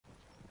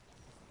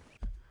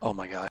Oh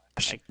my gosh.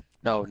 I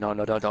No, no,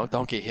 no,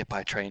 don't get hit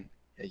by a train.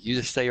 Yeah, you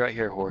just stay right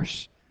here,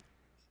 horse.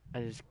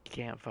 I just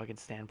can't fucking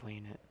stand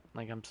playing it.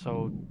 Like I'm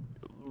so.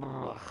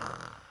 Ugh.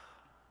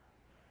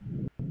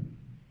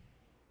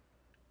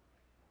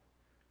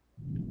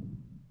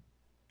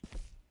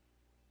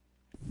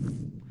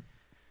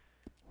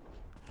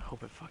 I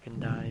hope it fucking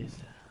dies.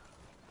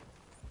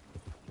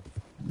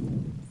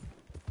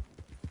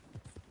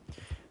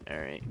 All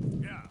right,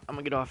 Yeah, I'm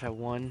gonna get off at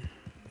 1.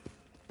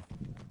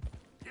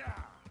 yeah,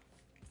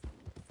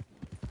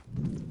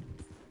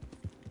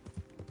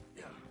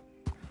 yeah,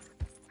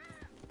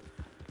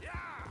 yeah.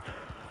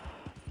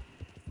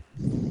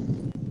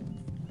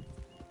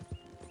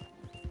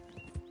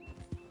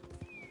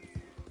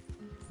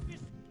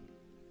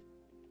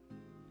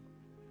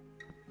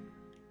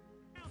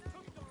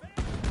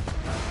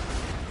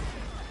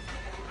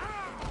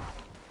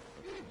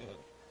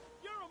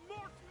 You're a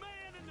marked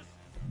man in the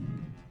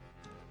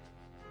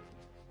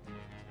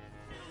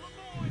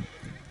Lemoyne.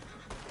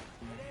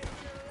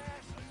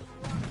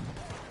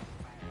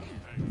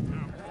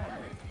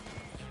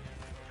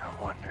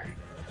 I wonder.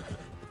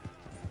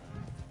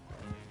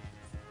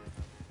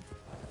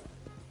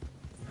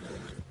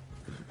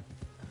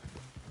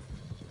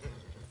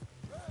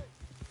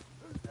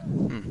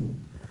 Hmm.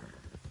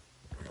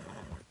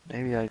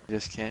 Maybe I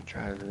just can't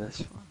drive this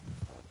one.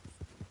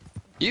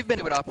 You've been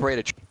able to operate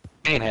a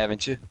train,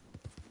 haven't you?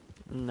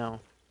 No,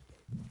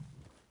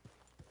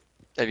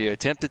 Have you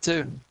attempted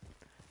to?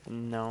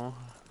 no.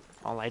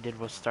 All I did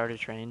was start a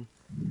train.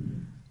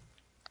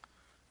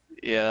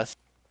 Yeah, that's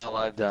all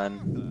I've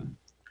done.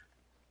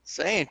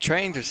 Saying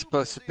trains are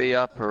supposed to be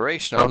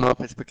operational. I don't know if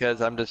it's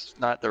because I'm just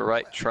not the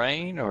right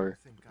train or...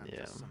 think I'm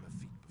Yeah. just some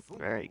effete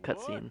buffoon. Alright,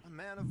 cutscene. A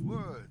man of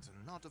words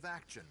and not of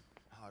action.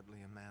 Hardly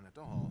a man at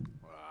all.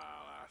 Well,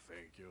 I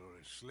think you're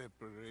as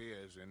slippery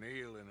as an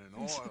eel in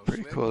an It's a oil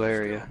pretty slick, cool but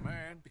area. still,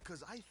 man.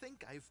 Because I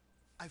think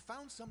I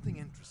found something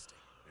interesting.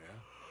 Yeah?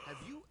 Have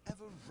you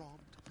ever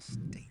robbed a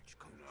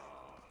stagecoach?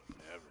 No,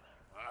 never.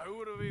 I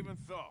would have even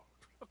thought.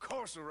 Of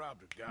course I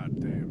robbed a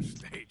goddamn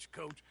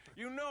stagecoach.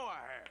 You know I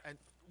have. And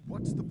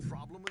what's the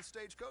problem with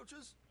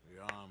stagecoaches? The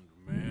armed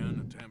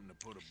man attempting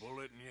to put a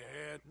bullet in your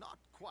head? Not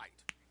quite.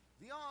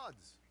 The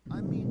odds.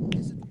 I mean,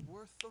 is it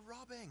worth the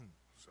robbing?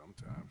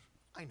 Sometimes.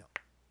 I know.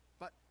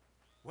 But,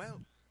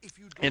 well, if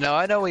you'd You know,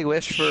 I know we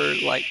wish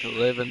for, like, to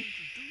live in...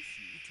 introduce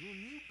you to a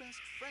new best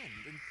friend,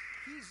 and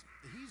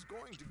he's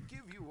going to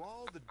give you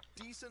all the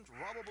decent,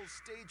 robbable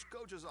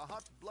stagecoaches a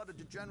hot-blooded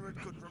degenerate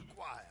could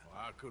require.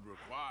 Well, I could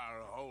require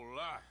a whole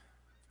lot.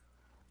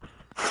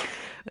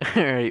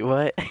 Alright,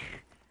 what?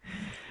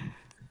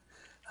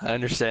 I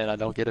understand, I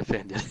don't get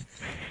offended.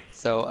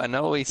 So, I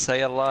know we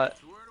say a lot,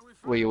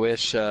 we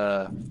wish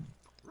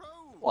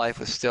life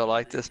was still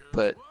like this,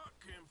 but, What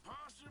can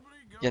possibly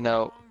go you know,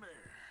 wrong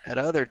there? at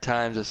other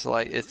times it's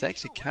like, it's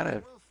actually kind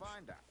of, We'll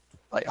find out.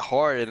 like,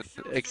 hard,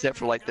 except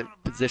for, like, the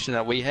position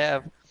that we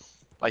have.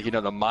 Like, you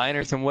know, the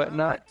miners and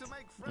whatnot. To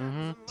make friends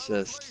in It's low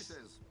just...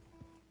 places.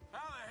 How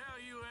the hell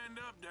you end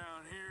up down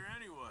here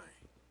anyway?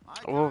 I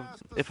can Well,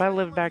 ask the if I same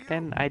lived of back you.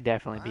 then, I'd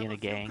definitely I be in have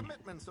a few gang.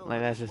 commitments over Like,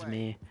 that's this just way.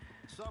 me.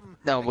 Some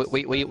No,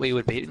 we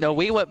would be... No,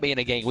 we wouldn't be in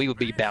a gang. We would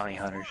be bounty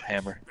hunters,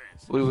 Hammer.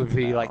 We would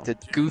be, like, the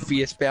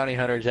goofiest bounty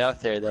hunters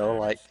out there, though.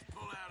 Like,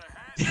 Pull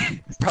out a hat.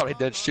 probably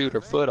done shoot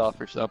her foot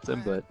off or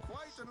something, but...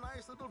 quite a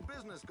nice little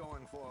business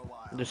going for a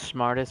while. The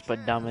smartest but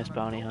Shares dumbest in a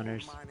bounty gold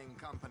hunters. mining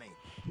company.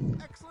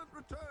 Excellent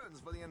returns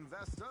for the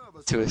investor,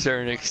 but To a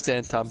certain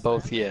extent, on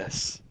both,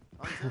 yes.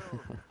 until,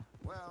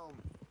 well,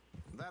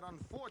 that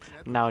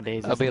unfortunate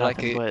Nowadays, I'll it's be like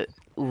nothing a- but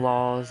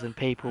laws and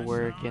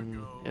paperwork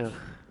and ugh.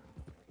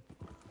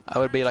 I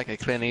would be like a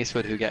Clint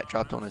Eastwood who got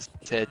dropped on his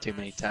head too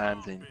many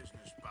times, and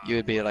you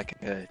would be like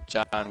a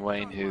John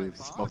Wayne who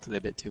smoked a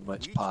little bit too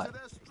much each pot. to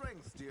their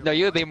strengths, dear No,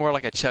 you would boy. be more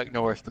like a Chuck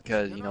Norris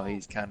because, You you know, know,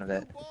 he's kind of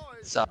that you boys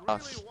should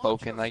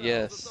soft-spoken, I really watch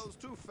guess. yourselves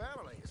at those two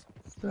families.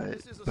 But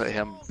This is a put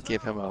him, small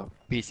give him town.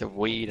 a piece of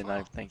weed, and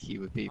I think he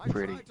would be I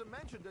pretty tried to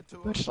mention it to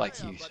much like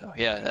Hosea, you. but So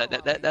yeah, you know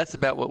how that's he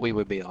about is. what we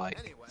would be like.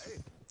 Anyway,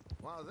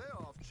 while they're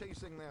off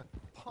chasing their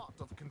pot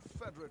of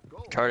Confederate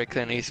gold, Carter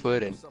Clint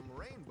Eastwood and some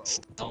rainbow,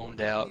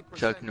 stoned out 80%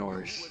 Chuck you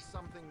Norris. with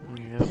something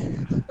Yep.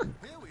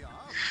 Here we are.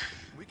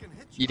 We can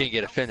hit You didn't up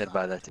get offended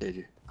by outside. that, did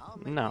you? I'll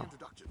make No. the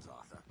introductions,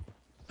 Arthur.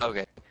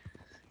 Okay.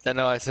 I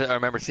know I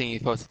remember seeing you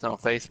post it on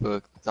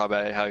Facebook, talk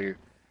about how your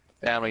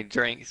family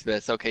drinks, but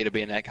it's okay to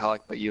be an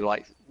alcoholic, but you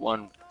like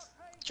one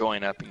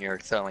joint up and you're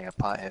selling a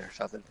pothead or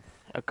something.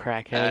 A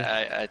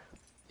crackhead.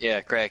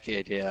 Yeah,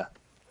 crackhead, yeah.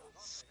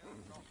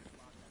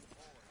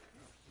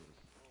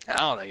 I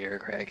don't think you're a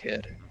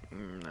crackhead.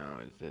 No,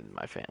 it's in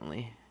my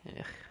family.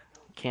 Ugh.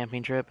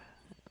 Camping trip.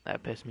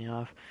 That pissed me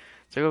off.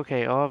 It's like,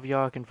 okay, all of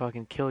y'all can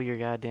fucking kill your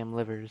goddamn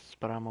livers,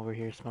 but I'm over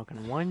here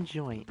smoking one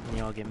joint and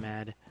y'all get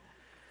mad.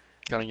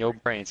 Got on your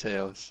brain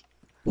cells.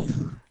 I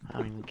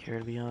don't even care,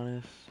 to be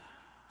honest.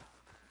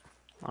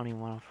 I don't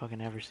even want to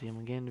fucking ever see him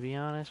again, to be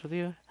honest with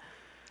you.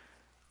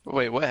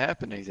 Wait, what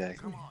happened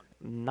exactly?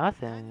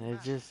 Nothing.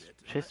 It just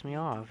pissed me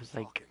off. It's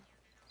like,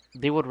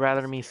 they would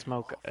rather me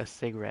smoke a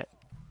cigarette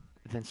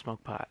than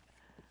smoke pot.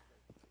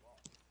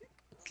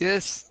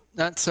 guess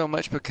not so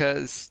much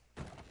because,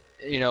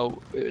 you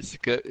know, it's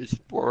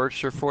worse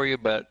for you,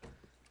 but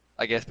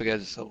I guess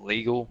because it's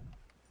illegal.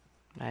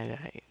 I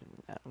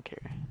don't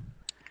care.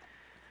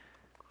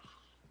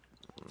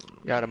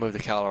 You gotta move to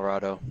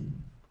Colorado.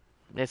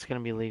 It's gonna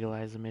be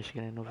legalized in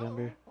Michigan in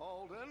November.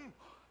 Alden,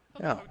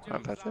 Yeah, how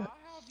about that?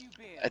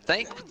 I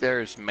think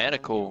there's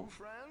medical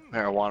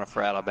marijuana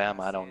for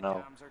Alabama. I don't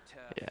know.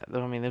 Yeah,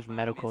 though I mean there's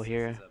medical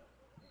here.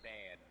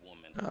 Bad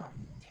woman. Oh.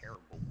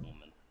 Terrible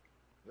woman.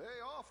 they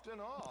often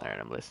are. Alright,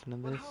 I'm listening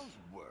to But this.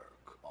 how's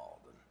work,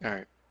 Alden? All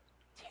right.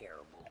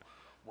 Terrible.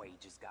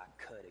 Wages got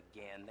cut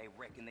again. They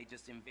reckon they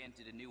just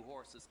invented a new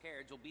horseless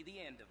carriage will be the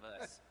end of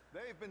us.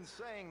 They've been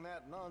saying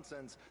that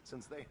nonsense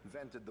since they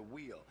invented the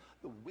wheel.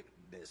 The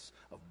wickedness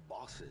of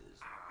bosses.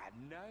 I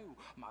know.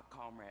 My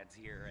comrades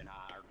here and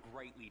I are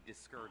greatly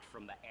discouraged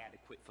from the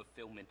adequate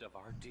fulfillment of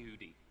our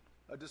duty.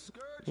 A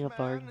discouraged Yep,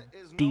 our man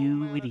is no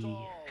man at duty.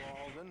 all,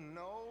 Alden.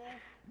 No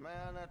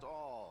man at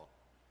all.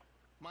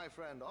 My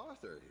friend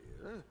Arthur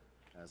here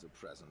has a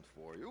present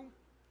for you.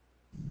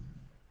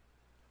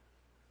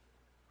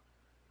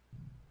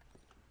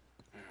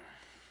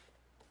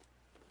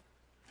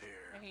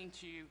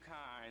 Ain't you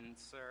kind,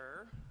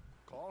 sir?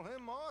 Call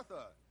him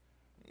Arthur.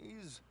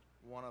 He's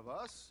one of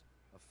us,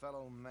 a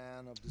fellow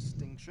man of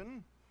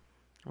distinction.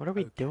 What are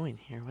we doing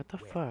here? What the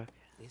fuck?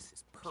 This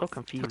is So perfect.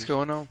 confused. What's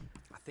going on?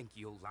 I think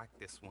you'll like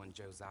this one,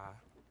 Josiah.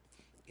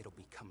 It'll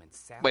be coming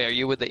south. Wait, are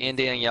you with the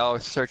Indian? Y'all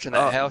searching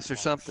that house or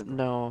something?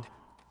 No.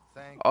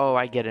 Thank Oh, you,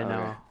 I get it Alden.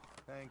 now.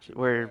 Thank you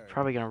We're very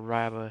probably gonna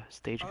rob a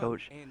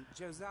stagecoach. and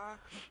Josiah,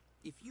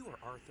 if you or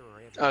Arthur are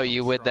ever Oh,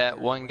 you on with that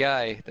Strawberry one Way,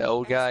 guy, the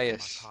old ask guy? for my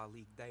Is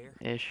colleague there,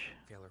 Ish.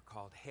 feller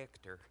called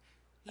Hector.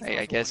 He's I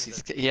also guess one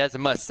of the- he has a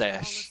What's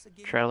mustache. this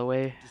again? Trail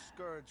away.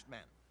 Discouraged men,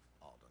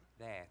 Alden.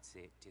 That's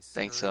it.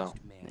 Think so.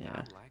 Discouraged men. Yeah. I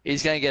like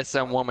He's gonna get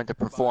some woman to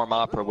perform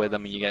opera with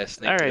him, and you guys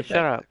sneak Alright, to the shut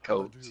back up.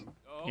 of the coach.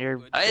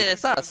 You're- good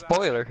It's not a Josiah.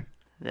 spoiler.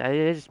 It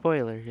is a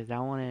spoiler because I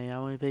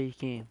wanna play the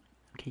game.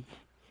 Okay.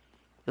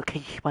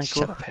 Okay,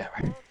 Michael. Shut up,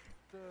 Hammer.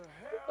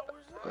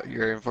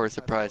 You're in for a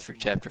surprise for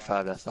Chapter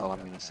 5. That's all I'm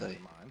gonna say.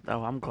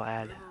 Oh, I'm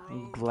glad.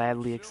 I'm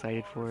gladly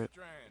excited for it.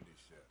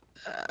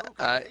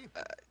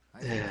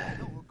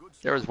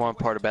 There was one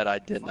part about it I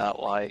did not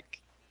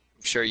like.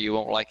 I'm sure you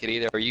won't like it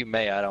either, or you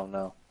may. I don't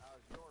know.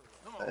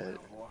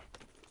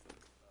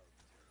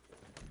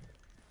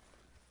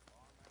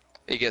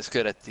 He gets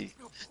good at the.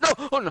 No!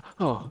 Oh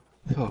no!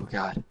 Oh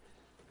God!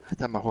 I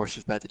thought my horse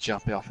was about to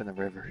jump off in the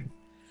river.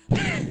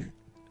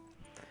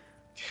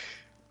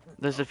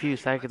 There's a few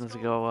seconds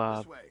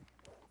ago,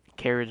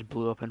 carriage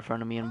blew up in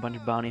front of me and a bunch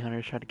of bounty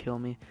hunters tried to kill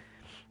me.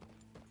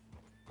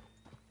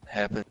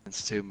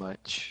 Happens too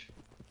much.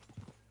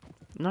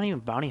 Not even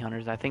bounty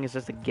hunters. I think it's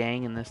just a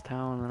gang in this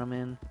town that I'm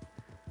in.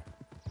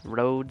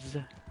 Rhodes.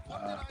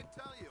 What did I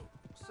tell you?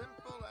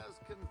 Simple as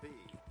can be.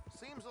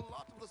 Seems a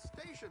lot of the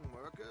station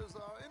workers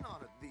are in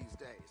on it these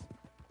days.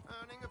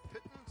 Earning a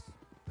pittance.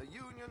 The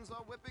unions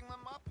are whipping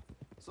them up,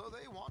 so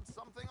they want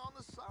something on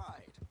the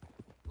side.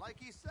 Like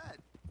he said,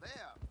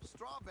 there,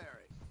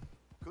 Strawberry.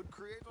 Could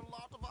create a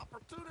lot of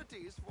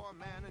opportunities for a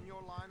man in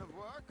your line of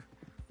work.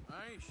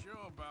 I ain't sure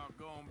about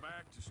going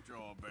back to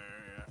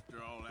Strawberry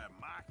after all that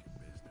market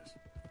business.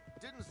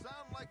 Didn't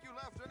sound like you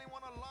left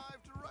anyone alive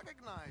to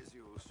recognize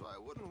you, so I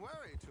wouldn't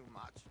worry too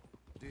much,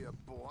 dear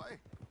boy.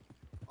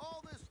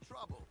 All this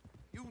trouble.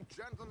 You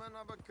gentlemen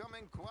are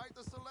becoming quite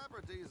the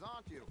celebrities,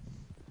 aren't you?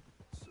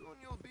 Soon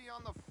you'll be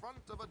on the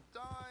front of a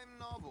dime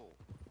novel.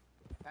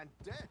 And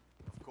dead,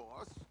 of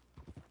course.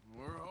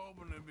 We're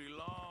hoping to be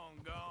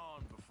long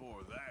gone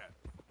before that.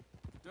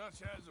 Dutch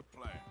has a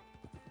plan.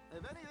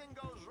 If anything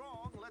goes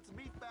wrong, let's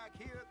meet back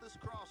here at this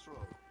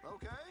crossroad,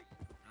 okay?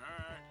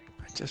 Alright.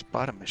 I just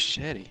bought a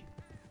machete.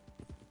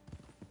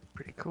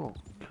 Pretty cool.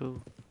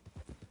 Cool.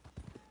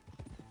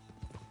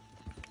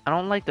 I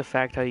don't like the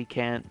fact how you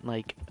can't,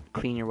 like,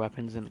 clean your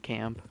weapons in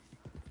camp.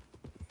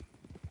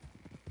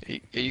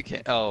 You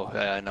can't. Oh,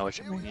 I know what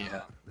you Here mean. we Yeah.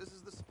 are. This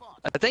is the spot.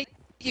 I think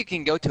you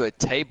can go to a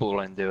table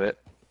and do it.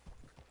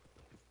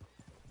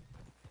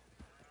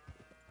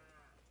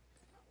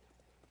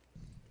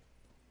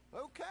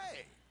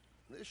 Okay.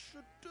 This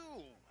should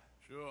do.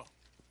 Sure.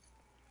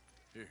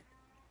 Here.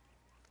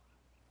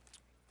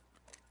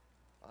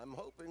 I'm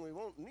hoping we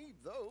won't need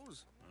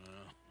those.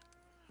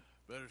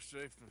 Better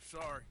safe than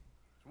sorry.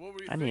 So what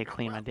were you I need to thinking?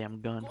 clean my damn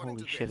gun. According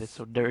Holy to shit, this, it's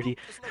so the dirty. loot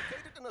is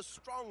located in a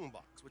strong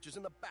box, which is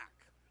in the back.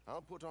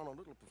 I'll put on a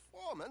little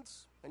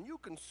performance, and you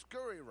can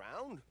scurry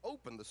around,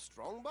 open the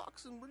strong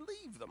box, and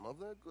relieve them of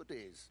their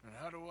goodies. And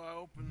how do I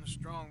open the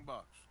strong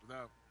box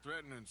without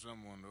threatening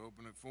someone to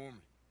open it for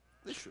me?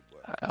 This should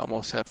work. I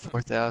almost have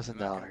 $4,000.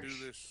 And I can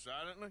do this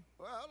silently?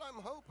 Well,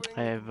 I'm hoping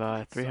I have,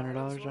 complete $300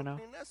 silence right won't now.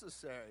 be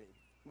necessary,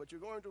 but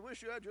you're going to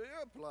wish you had your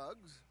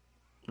earplugs.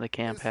 The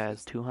camp This has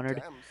is 200.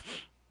 damn-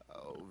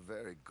 Oh,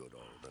 very good,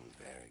 Alden,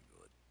 very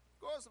good. Of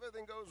course, if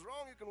anything goes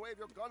wrong, you can wave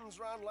your guns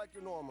around like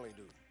you normally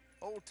do.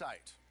 Hold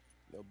tight.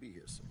 They'll be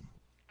here soon.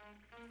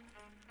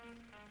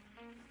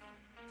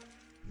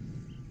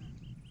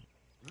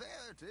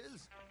 There it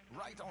is.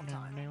 Right on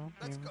time.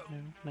 Let's go.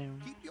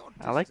 Keep your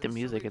I like the distance so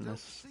music they in don't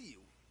this. see you.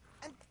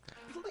 And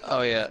please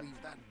Oh, yeah.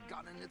 leave that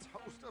gun in its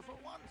holster for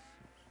once.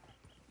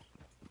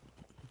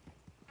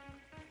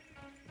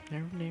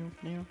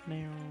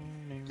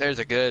 There's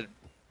a good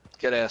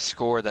ass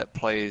score that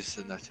plays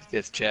in the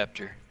 5th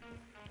chapter.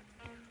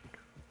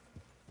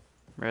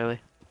 Really?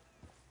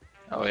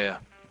 Oh yeah.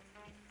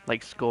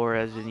 Like score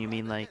as in you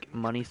mean like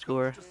money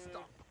score? Just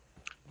stop.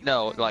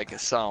 No, like a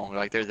song.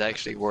 Like there's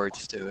actually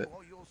words to it.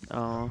 Or you'll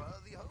Oh. sever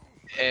the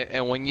hose.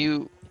 And when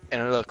you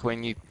look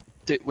when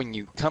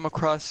you come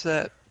across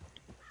that,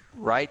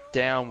 write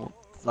down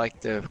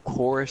like the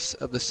chorus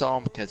of the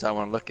song because I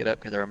want to look it up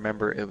because I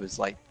remember it was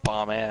like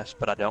bomb ass,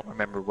 but I don't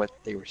remember what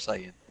they were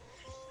saying,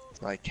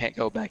 so I can't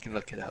go back and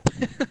look it up.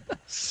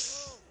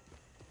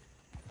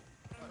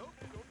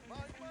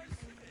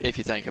 If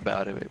you think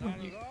about it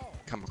when you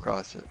come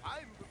across it.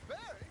 I'm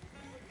preparing.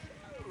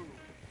 Oh,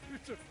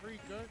 It's a free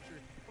country.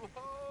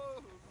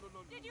 oh, no,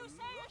 Did you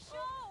say a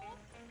show?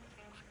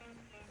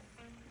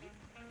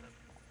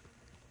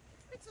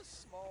 It's a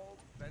small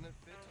benefit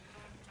to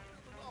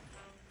the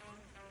opera.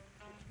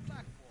 It's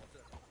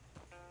Blackwater.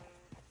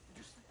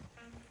 Just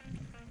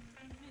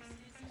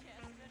Mrs.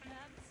 Chester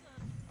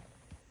Hanson.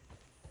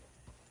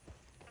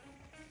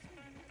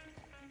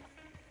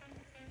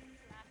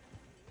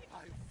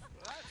 I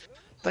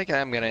think I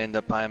am gonna end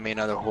up buying me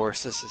another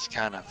horse. This is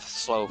kind of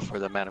slow for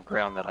the amount of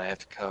ground that I have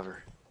to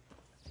cover.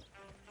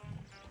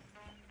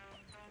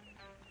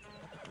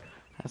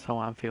 That's how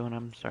I'm feeling.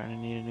 I'm starting to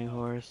need a new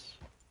horse.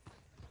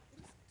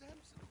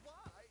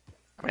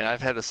 I mean,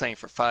 I've had the same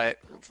for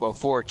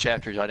 4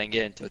 chapters. I didn't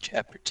get into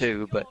chapter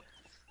 2, but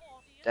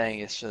dang,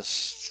 it's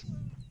just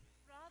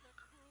Rather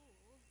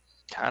cruel.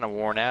 kind of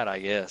worn out, I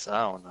guess.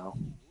 I don't know. those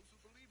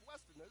who believe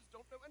Westerners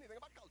don't know anything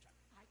about culture.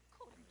 I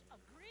couldn't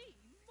agree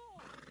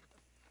more.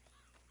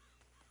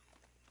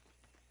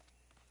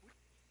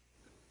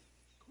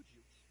 Could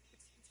you?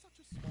 It's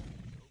such a small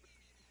show, but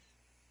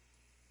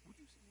would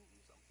you sing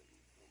something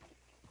for me?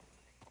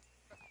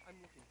 I'm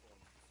looking for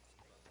I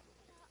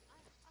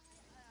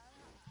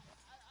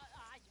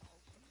don't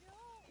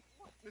know.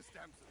 Miss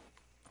Damson.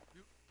 You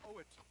owe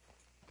it to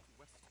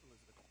West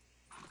Elizabeth.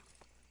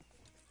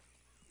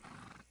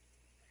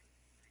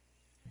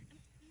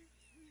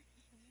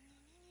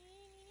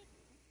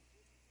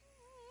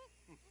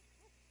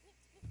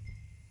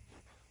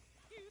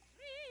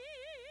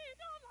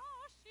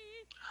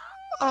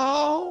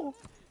 Oh,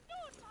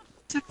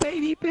 it's a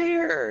baby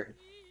bear.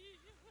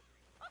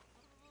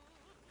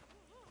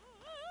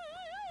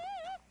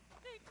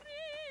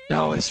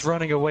 No, it's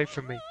running away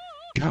from me.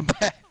 Come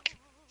back.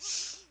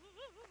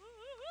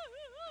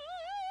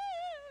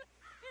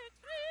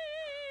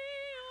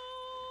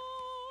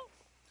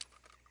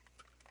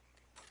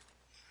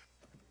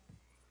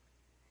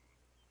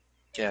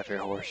 Get out of here,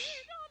 horse.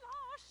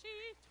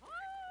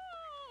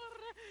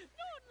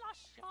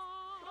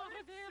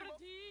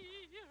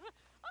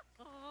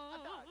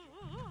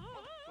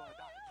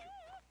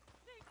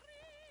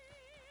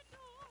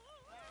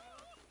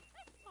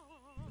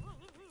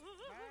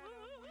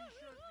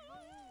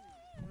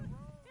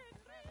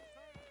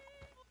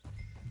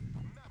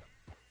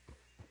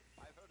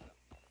 I've heard enough.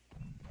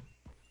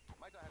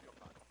 Might I have your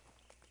card?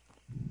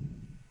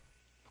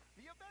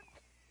 The event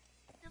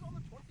is on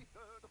the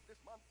 23rd of this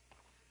month.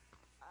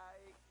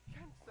 I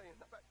can't say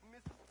enough about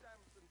Mrs.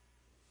 Damson.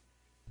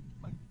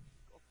 My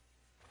God.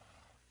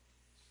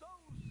 So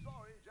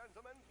sorry,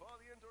 gentlemen, for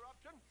the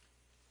interruption.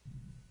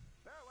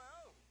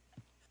 Farewell.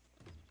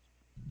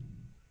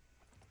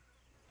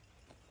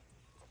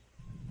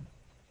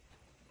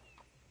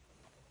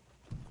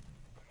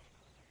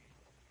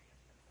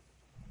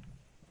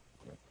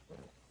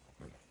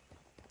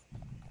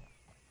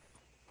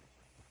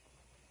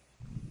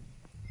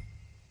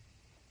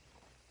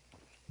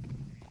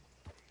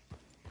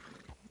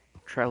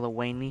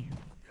 Trelawney.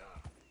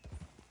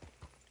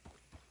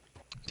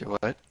 Do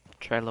what? What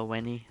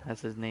Trelawney,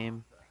 that's his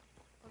name.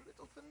 A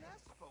little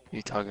finesse for are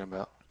you talking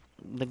about?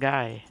 The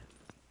guy.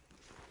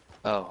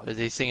 Oh, is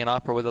he singing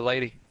opera with a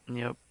lady?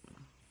 Yep.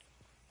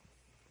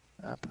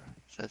 Opera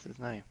says his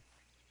name.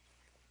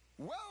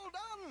 Well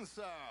done,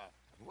 sir.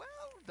 Well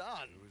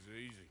done. It was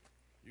easy.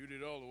 You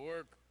did all the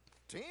work.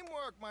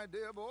 Teamwork, my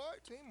dear boy.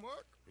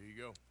 Teamwork. Here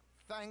you go.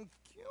 Thank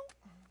you.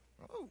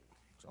 Oh,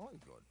 jolly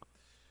good.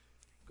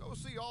 Go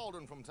see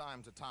Alden from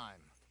time to time.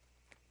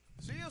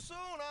 See you soon,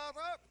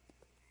 Arthur.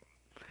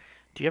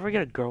 Do you ever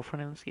get a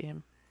girlfriend in this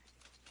game?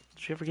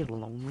 Did you ever get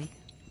lonely?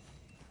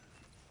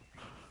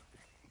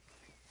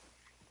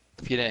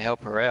 If you didn't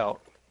help her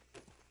out,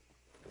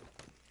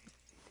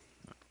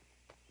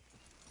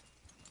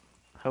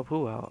 Help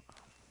who out?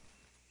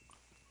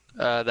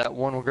 that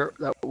one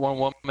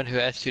woman who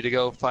asked you to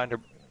go find her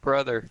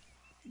brother.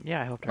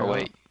 Yeah, I helped her Oh out.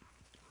 wait,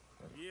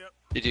 Yep.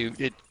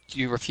 did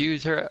you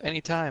refuse her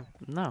any time?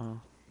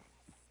 No.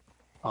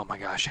 Oh my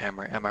gosh,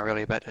 Hammer, am I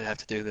really about to have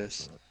to do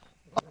this?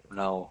 Oh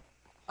no.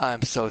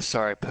 I'm so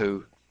sorry,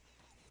 Pooh.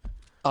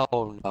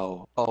 Oh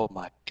no. Oh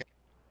my god.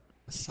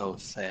 So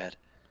sad.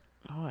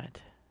 What?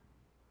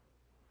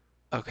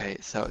 Okay,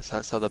 so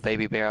the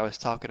baby bear I was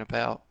talking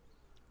about.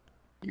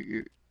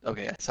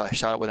 Okay, so I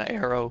shot it with an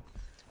arrow,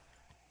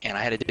 and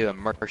I had to do a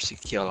mercy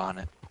kill on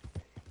it.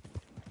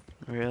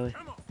 Really?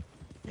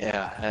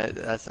 Yeah,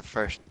 that's the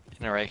first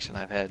interaction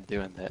I've had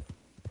doing that.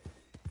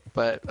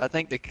 But I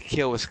think the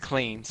kill was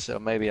clean, so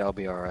maybe I'll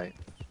be alright.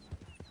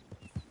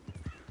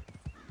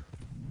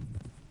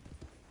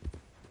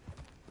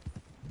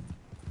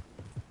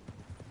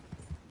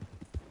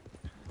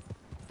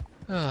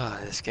 Ah,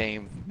 this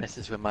game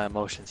messes with my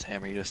emotions,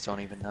 Hammer. You just don't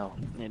even know.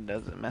 It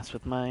doesn't mess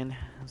with mine.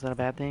 Is that a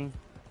bad thing?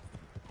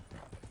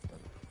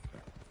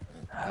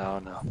 I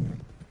don't know.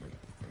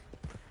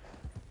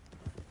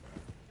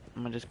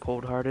 Am I just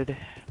cold-hearted?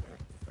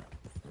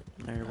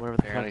 Or whatever the fuck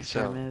Apparently the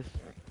term so. is.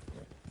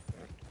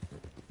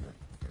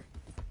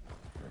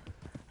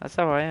 That's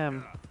how I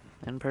am.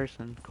 In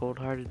person.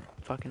 Cold-hearted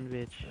fucking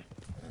bitch.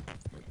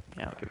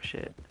 Yeah, I don't give a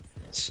shit.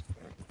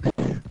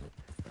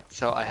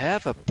 So I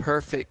have a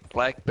perfect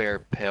black bear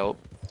pelt,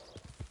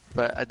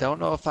 but I don't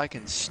know if I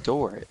can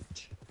store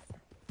it.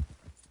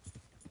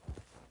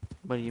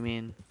 What do you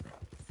mean?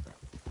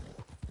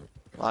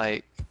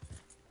 Like,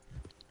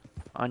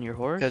 On your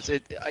horse?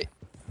 because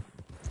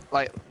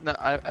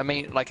I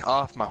mean like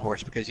off my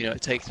horse because you know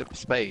it takes up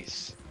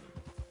space.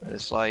 But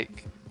it's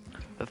like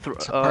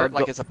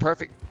it's a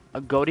perfect.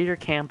 Go to your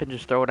camp and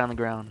just throw it on the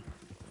ground.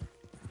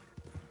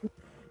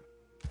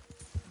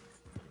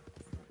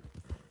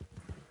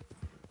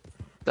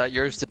 That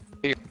yours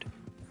disappeared.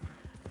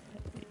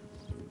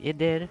 It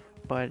did,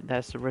 but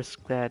that's the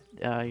risk that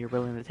you're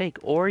willing to take.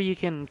 Or you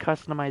can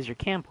customize your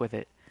camp with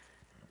it.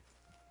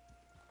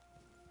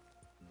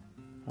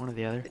 One or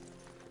the other.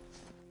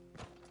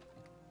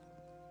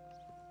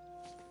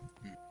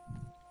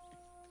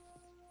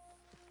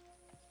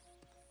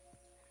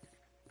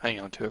 Hang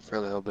on to it for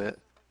a little bit.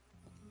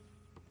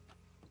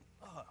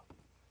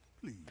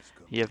 Please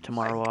come. You have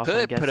tomorrow off. Could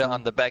I'm put it guessing.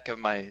 on the back of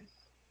my.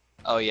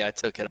 Oh yeah, I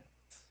took it.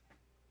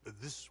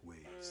 This way,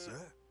 sir.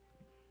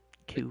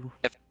 Cool.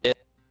 If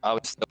I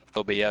would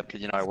still be up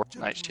because you know I work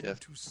night Gentleman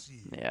shift. to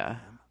see, Yeah.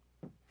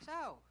 ma'am.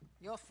 So,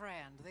 your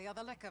friend, the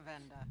other liquor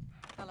vendor.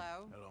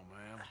 Hello. Hello,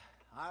 ma'am.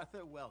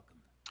 Arthur, welcome.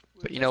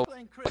 But you know,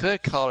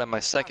 could call in my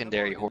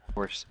secondary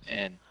horse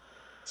and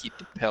keep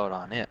the pelt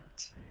on it.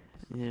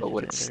 Yeah, But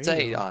would it there you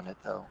stay go. on it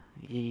though?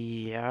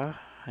 Yeah,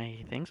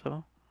 I think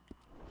so.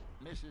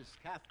 Mrs.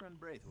 Catherine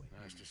Braithwaite.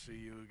 Nice to see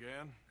you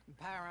again.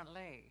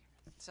 Apparently.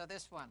 So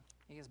this one,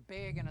 he is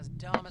big and as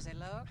dumb as he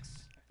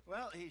looks?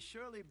 Well, he's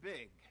surely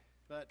big,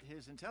 but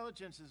his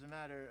intelligence is a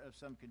matter of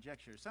some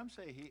conjecture. Some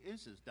say he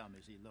is as dumb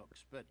as he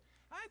looks, but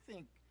I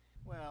think,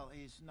 well,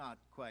 he's not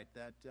quite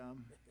that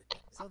dumb.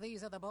 So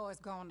these are the boys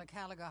going to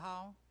Caliga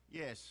Hall?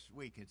 Yes,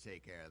 we can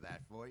take care of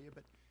that for you,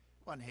 but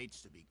one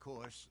hates to be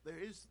coarse. There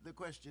is the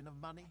question of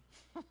money.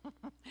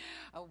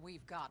 Oh,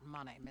 we've got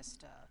money,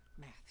 Mr.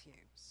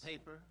 Matthews.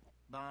 Paper,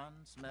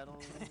 bonds,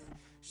 metals.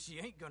 She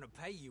ain't gonna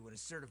pay you in a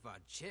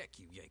certified check,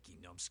 you Yankee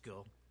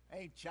numbskull.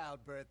 Ain't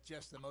childbirth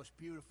just the most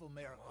beautiful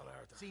miracle?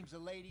 Seems a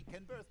lady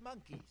can birth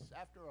monkeys,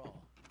 after all.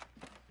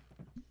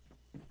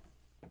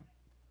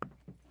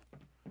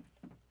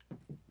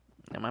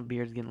 And my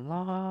beard's getting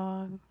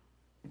long.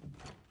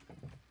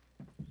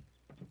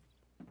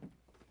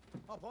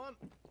 Hop on.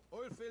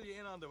 I'll fill you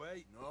in on the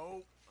way.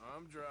 No,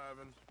 I'm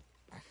driving.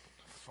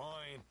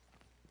 Fine.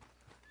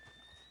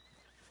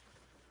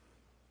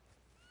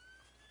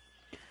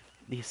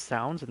 These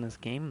sounds in this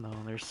game, though,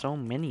 there's so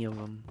many of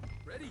them.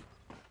 Ready?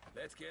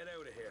 Let's get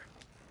out of here.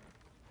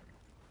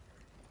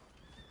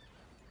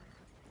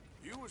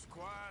 You was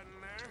quiet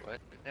in there.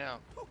 What now?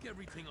 Took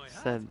everything I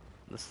had. Said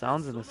the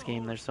sounds in this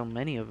game, there's so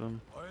many of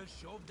them. I'll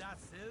shove that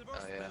silver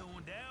Oh, yeah.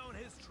 spoon down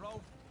his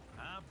throat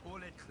and pull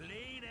it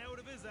clean out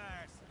of his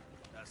arse.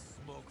 The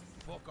smug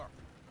fucker.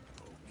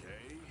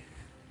 Okay.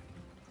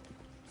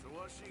 So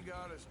what she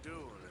got us doing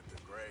at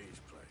the Gray's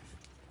place?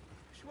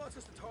 She wants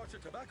us to torture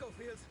tobacco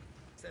fields.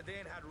 Said they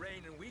ain't had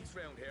rain in weeks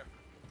round here.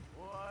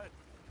 What?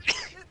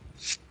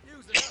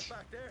 Using that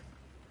back there.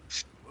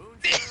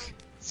 Moonshine?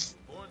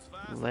 Burns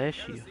fast. Bless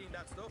Never you. seen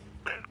that stuff.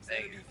 Said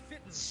it'd be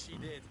fitting she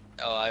did.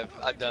 Oh,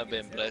 I've done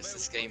been blessed.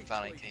 This game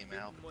finally came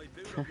out.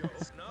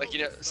 Like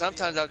you know,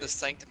 sometimes I just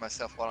think to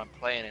myself while I'm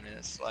playing, and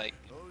it's like,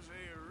 Hosea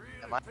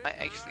really am I think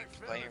the actually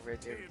right playing fella Red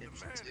Dead paid the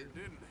Redemption man, 2?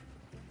 didn't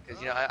he?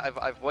 Because you know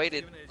I've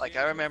waited. Like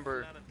I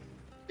remember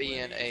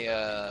being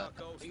a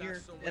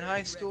senior in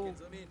high school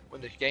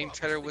when the game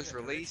trailer was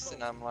released,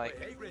 and I'm like,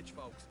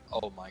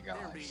 oh my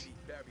gosh,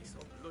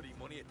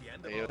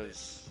 it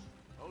was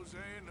Hosea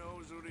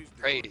knows what he's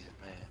doing. crazy,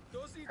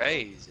 man,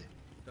 crazy.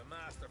 The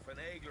master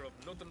finagler of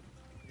nothing.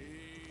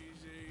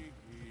 Easy,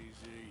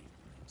 easy.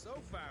 So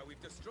far,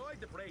 we've destroyed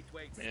the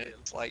Braithwaite I mean, still.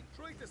 it's like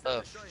Tried to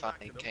stuff set the shine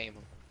finally back to them. came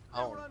Now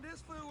home. we're on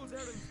this fool's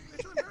errand,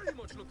 which I'm very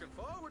much looking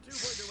forward to,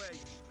 by the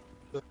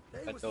way.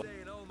 They I was know.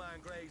 saying old man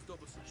Gray's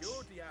double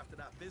security after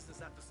that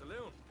business at the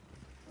saloon.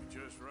 We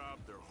just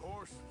robbed their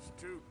horses,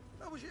 too.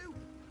 That was you.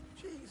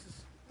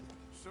 Jesus.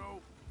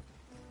 So,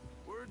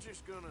 we're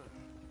just gonna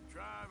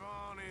drive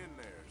on in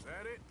there, is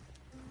that it?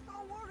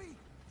 Don't worry.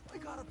 I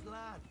got a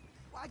plan.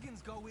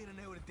 Wagons go in and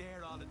out of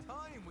there all the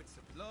time with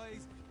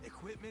supplies,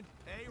 equipment,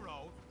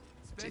 payroll.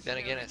 See, then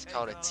again, it's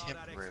called a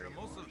temporary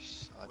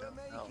horse. I don't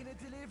know.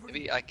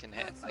 Maybe I can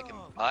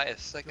buy a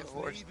second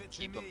horse and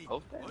keep them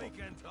both there. I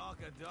can talk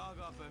a dog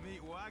off a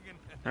meat wagon.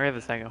 I have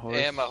a second horse.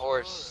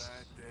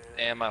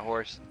 And my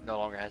horse no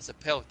longer has a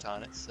pelt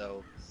on it,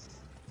 so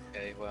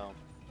okay, well,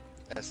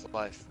 that's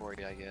life for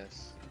you, I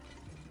guess.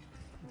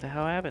 What the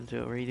hell happened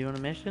to it? Were you doing a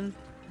mission?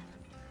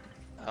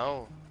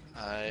 Oh,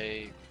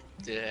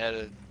 there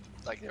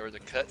was a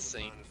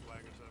cutscene,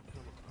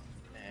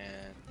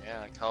 and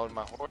yeah, I called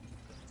my horse.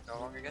 No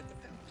longer got the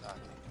pelt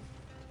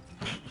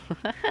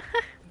on it.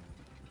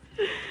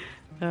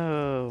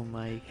 Oh,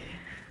 Mike.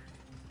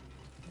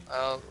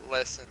 Well,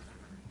 listen.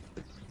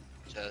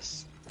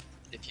 Just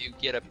if you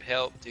get a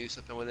pelt, do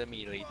something with it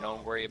immediately.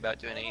 Don't worry about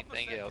doing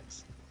anything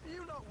else.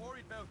 You not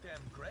worried about them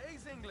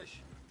greys,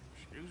 English?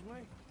 Excuse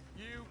me?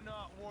 You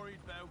not worried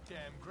about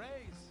them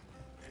greys?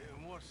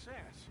 In what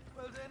sense?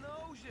 Well, they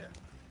knows you.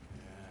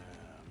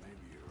 Yeah,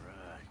 maybe you're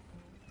right.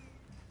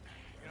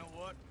 You know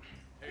what?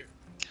 Here,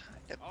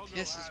 It I'll go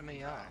pisses hide me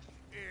in the off. house.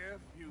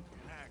 If you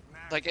can act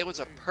nice. Like it was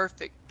a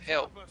perfect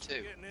pelt Stop us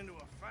too. Getting into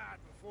a fight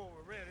before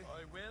we're ready.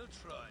 I will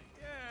try.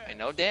 Yeah. And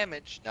no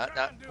damage, not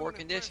Try and do poor an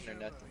condition or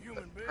impression of a nothing,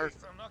 human but being.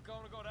 perfect. I'm not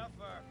going to go that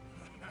far.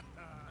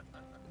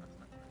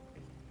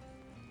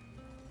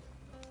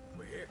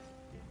 We're here.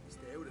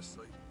 Stay out of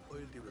sight. I'll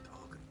do the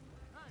talking.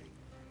 Hey,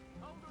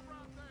 hold it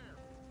right there.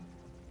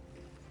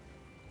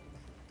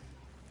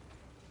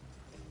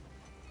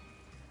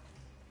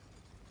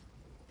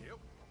 Yep.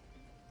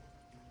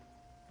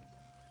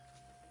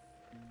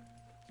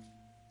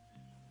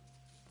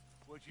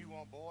 What you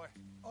want, boy?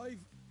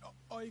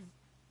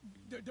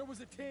 There was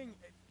a thing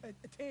at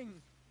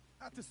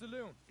the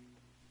saloon.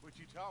 What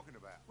you talking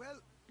about?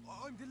 Well,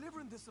 I'm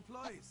delivering the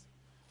supplies.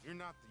 You're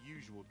not the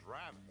usual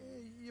driver.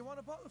 You want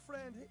a bottle,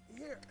 friend?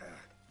 Here.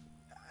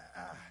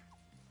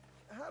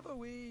 Have a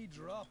wee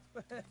drop.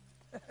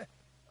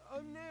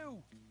 I'm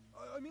new.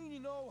 I mean you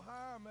no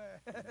harm.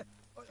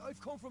 I've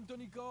come from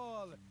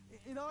Donegal,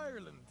 in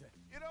Ireland.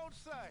 You don't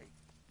say.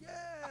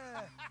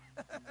 Yeah.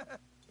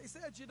 They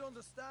said you'd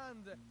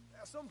understand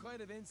some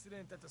kind of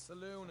incident at the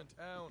saloon in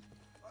town.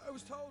 I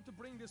was told to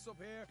bring this up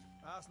here.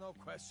 Ask no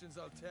questions,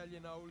 I'll tell you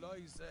no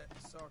lies.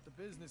 Sort of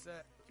business.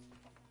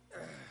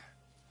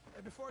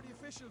 Before the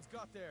officials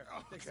got there,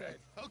 they said.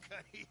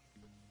 Okay.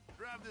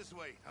 Drive this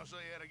way. I'll show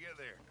you how to get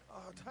there.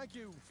 Oh, thank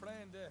you,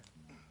 friend.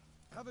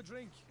 Have a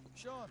drink,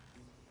 Sean.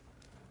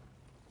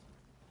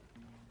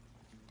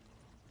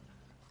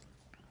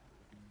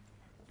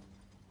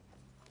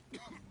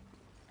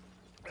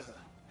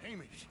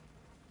 Hamish.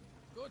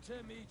 Good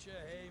to meet you,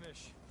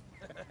 Hamish.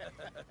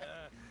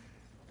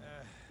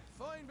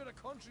 Fine bit of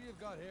country you've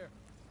got here.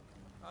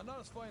 Not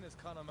as fine as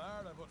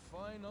Connemara, but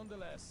fine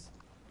nonetheless.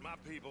 My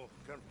people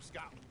come from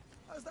Scotland.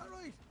 Is that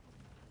right?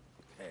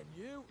 And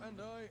you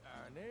and I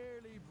are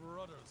nearly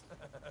brothers.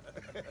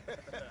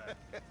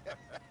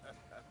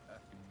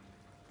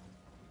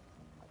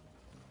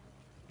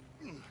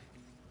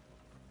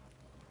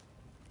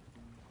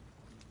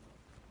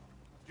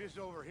 Just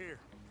over here.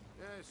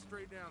 Yeah,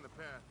 straight down the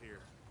path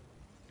here.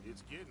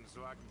 It's getting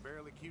so I can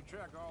barely keep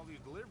track of all these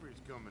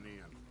deliveries coming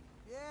in.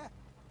 Yeah,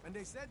 and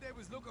they said they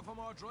was looking for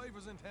more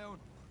drivers in town.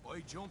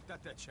 I jumped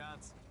at the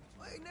chance.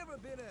 I never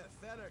been a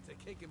feller to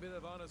kick a bit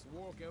of honest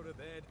work out of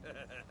bed.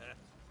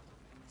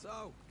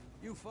 So,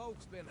 you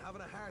folks been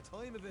having a hard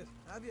time of it,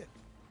 have you?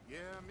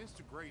 Yeah,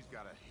 Mr. Gray's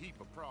got a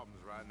heap of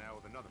problems right now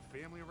with another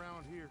family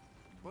around here.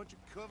 Bunch of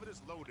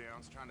covetous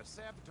lowdowns trying to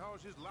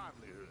sabotage his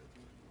livelihood.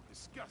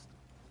 Disgusting.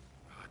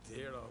 Oh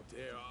dear,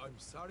 I'm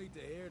sorry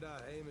to hear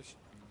that, Hamish.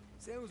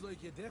 Sounds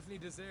like you definitely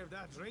deserve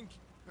that drink.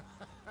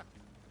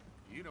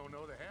 You don't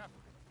know the half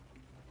of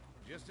it.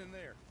 Just in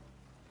there.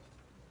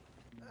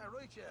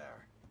 Right you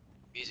are.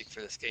 Music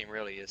for this game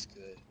really is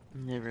good.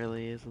 It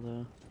really is,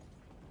 though.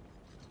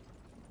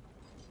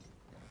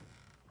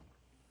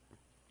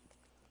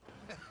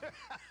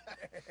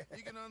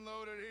 You can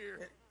unload it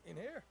here. In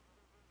here?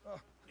 Oh,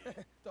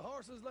 the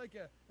horse is like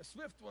a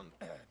swift one,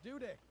 do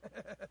they?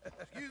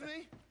 Excuse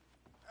me?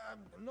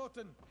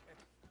 Nothing.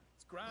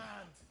 It's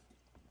grand.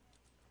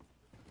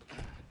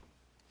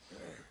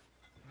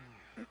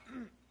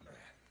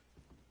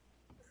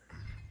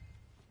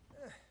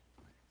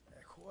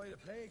 Quite a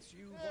place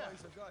you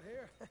boys have got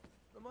here.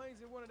 Reminds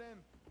me of one of them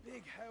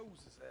big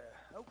houses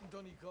out in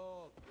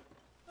Donegal.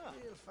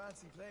 Real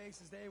fancy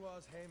places they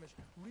was, Hamish.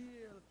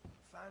 Real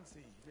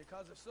fancy.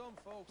 Because if some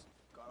folks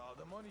got all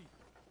the money,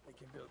 they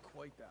can build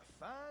quite the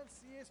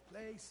fanciest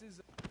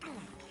places. Okay.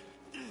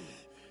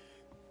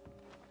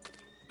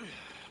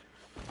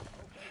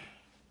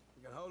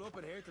 You can hold up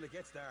in here till it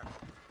gets dark.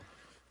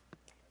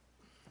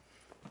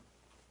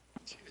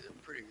 She's a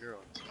pretty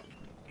girl.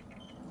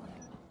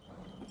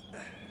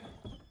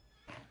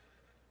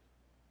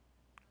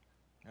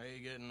 How you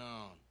getting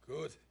on?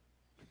 Good.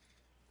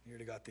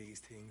 Nearly got these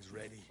things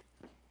ready.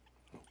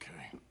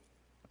 Okay.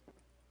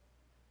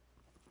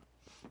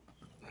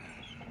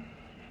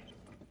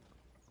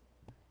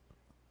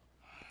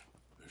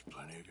 There's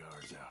plenty of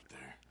guards out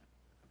there.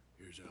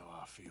 Here's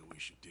how I feel we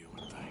should deal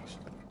with things.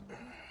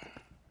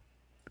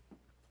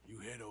 You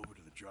head over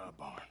to the dry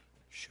barn.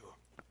 Sure.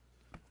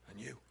 And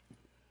you?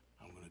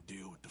 I'm gonna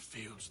deal with the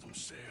fields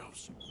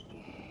themselves.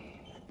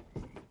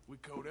 We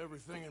coat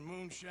everything in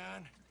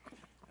moonshine,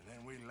 and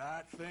then we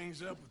light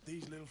things up with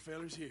these little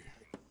fellers here.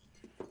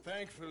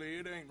 Thankfully,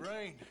 it ain't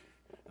rained,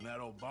 and that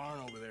old barn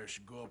over there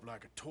should go up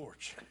like a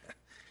torch.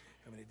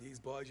 How many of these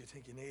boys you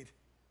think you need?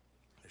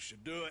 They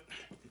should do it.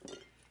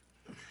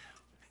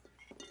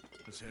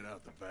 Let's head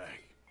out the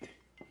back.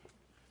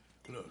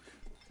 Look,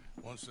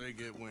 once they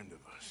get wind of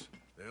us,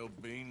 there'll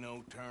be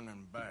no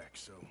turning back,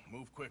 so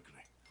move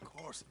quickly. Of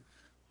course.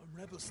 I'm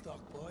rebel stock,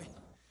 boy.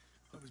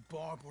 I was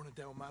born burning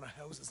down manor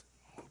houses.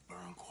 We'll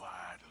burn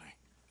quietly.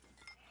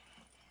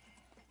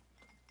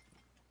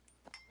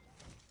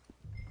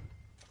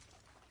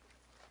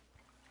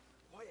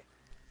 Quiet.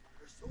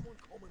 There's someone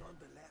coming on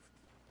the left.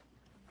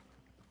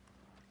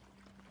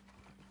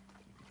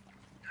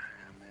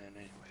 Ah, man,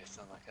 anyway, it's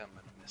not like I'm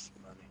gonna miss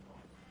money.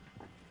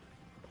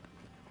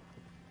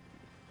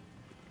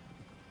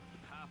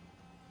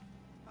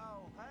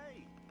 Oh,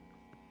 hey.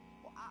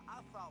 Well, I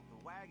thought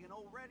the wagon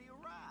already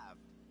arrived.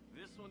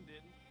 This one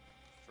didn't.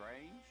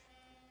 Strange.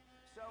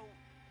 So,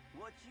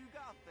 what you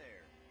got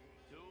there?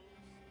 Tools,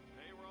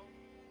 payroll.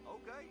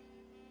 Okay.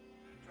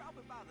 Drop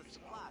it by the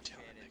supply I'll tell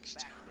shed you at the next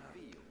back of the time.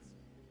 fields.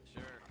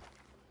 Sure.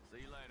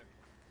 See you later.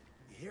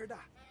 You hear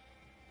that?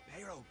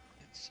 Payroll.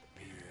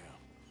 Yeah.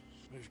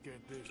 Let's get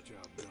this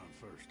job done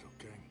first,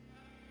 okay?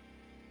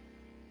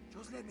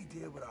 Just let me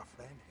deal with our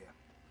friend here.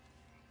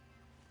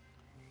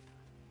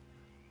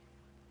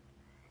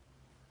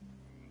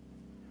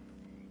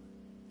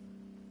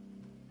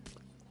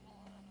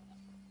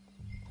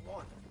 Come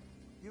on.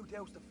 You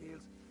douse the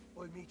fields.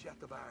 I'll meet you at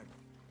the barn.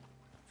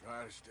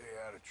 Try to stay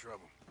out of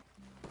trouble.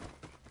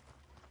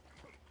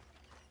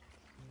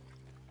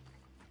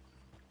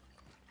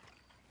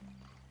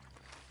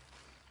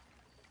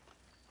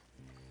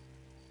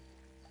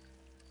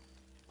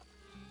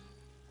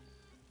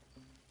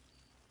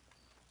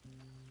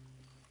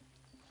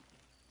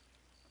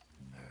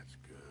 That's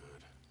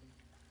good.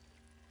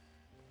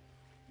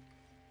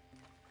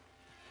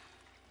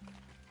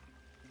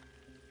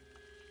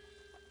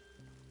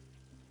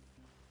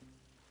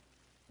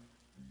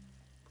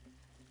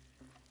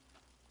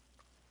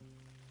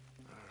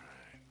 All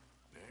right,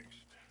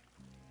 next.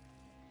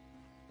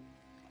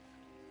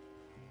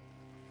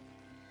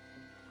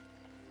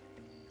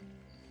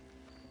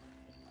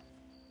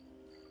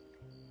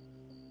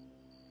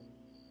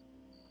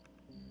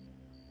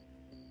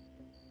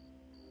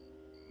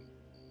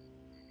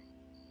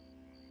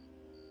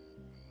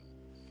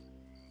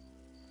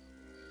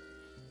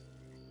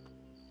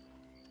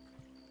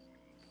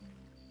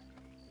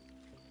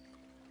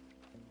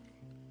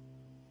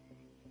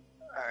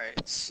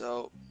 Alright,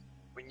 so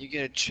when you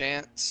get a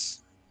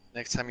chance,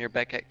 next time you're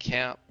back at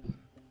camp,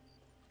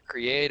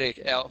 create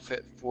an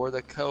outfit for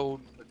the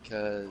code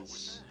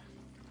because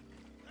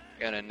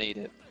you're gonna need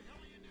it.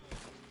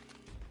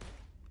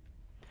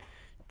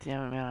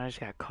 Damn it, man, I just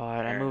got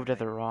caught. I moved at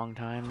the wrong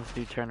time. This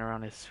dude turned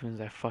around as soon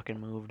as I fucking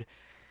moved.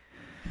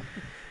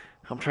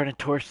 I'm trying to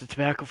torch the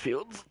tobacco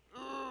fields.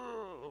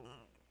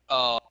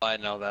 Oh, I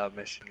know that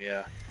mission,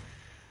 yeah.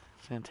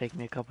 It's gonna take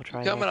me a couple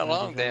tries. Coming like that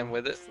along as then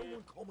well. with it.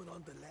 Someone coming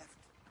on the left.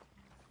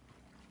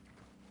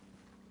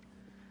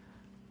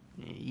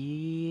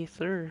 Yes,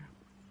 sir.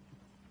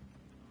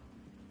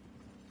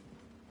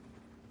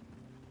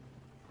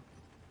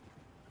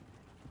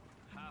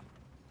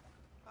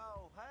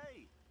 Oh,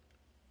 hey.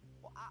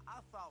 Well, I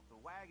thought the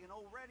wagon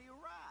already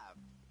arrived.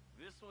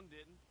 This one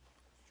didn't.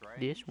 Strange.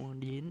 This one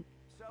didn't.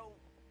 So,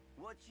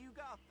 what you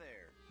got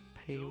there?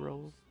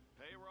 Payroll. Tools,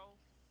 payroll.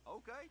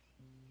 Okay.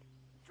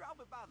 Drop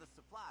it by the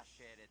supply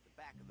shed at the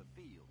back of the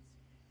fields.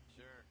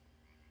 Sure.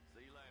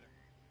 See you later.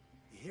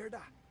 You hear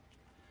that?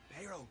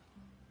 Payroll.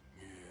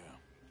 Yeah.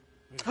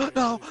 Let's get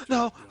No, this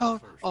no, job done oh,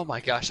 first, oh my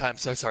gosh, I'm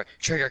so sorry.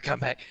 Trigger, come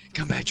back,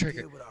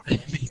 Trigger. Deal with our I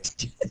didn't friend mean to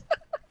do that.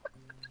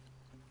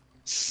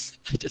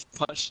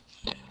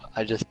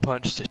 I just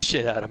punched the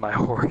shit out of my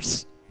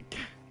horse,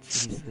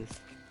 Jesus.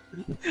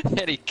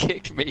 and he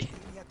kicked me.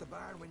 Meet me at the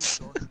barn when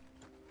you're done.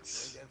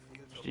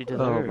 She Oh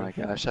deserved. my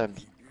gosh, I'm.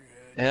 Keep your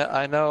head Yeah,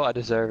 I know I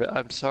deserve it.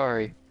 I'm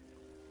sorry.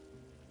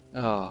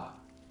 Oh.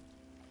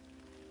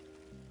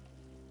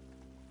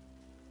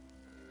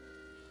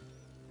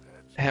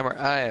 Hammer,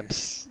 I am.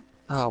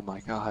 Oh my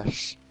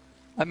gosh.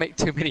 I make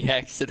too many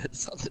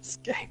accidents on this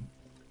game.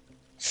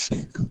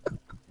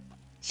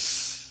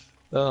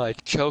 Oh, I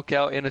choke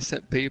out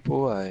innocent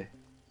people. I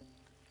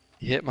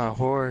hit my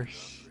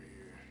horse.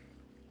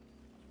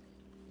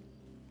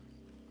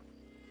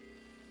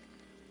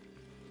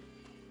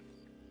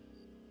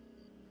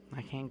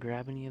 I can't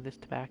grab any of this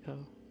tobacco.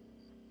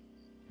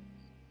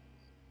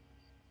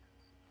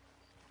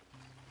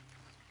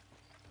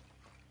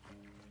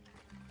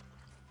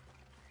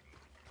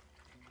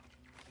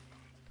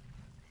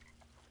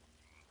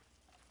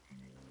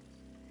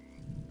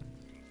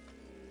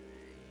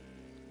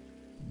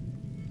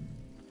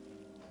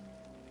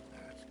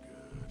 That's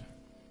good.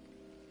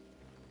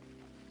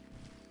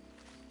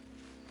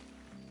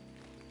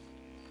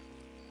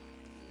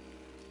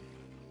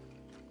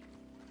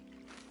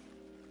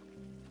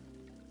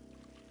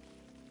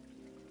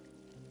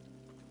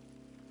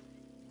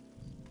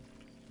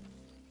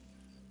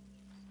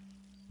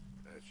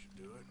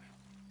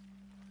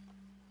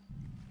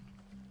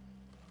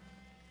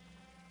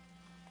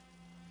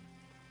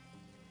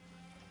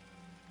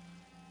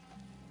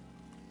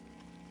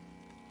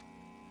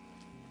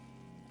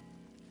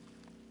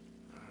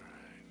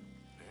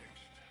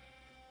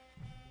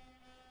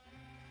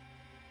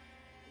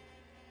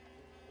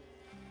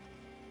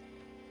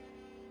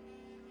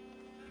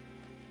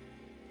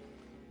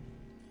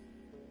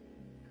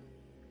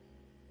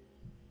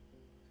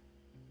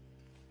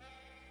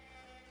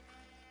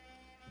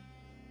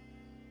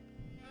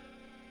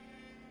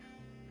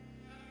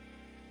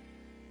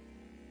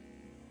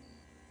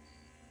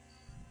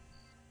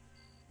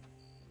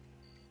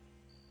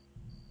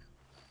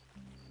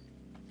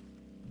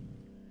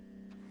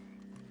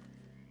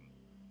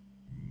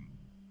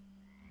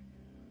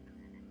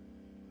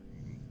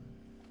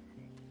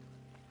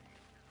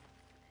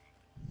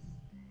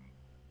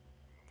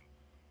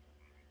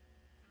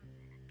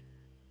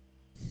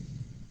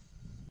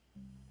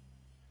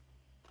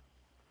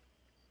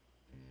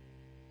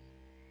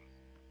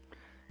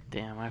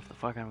 Damn, I have to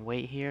fucking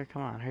wait here.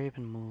 Come on, hurry up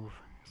and move.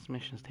 This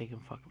mission's taking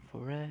fucking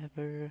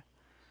forever.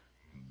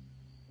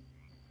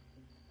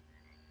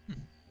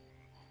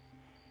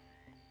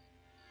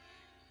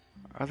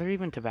 Are there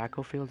even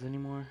tobacco fields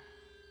anymore?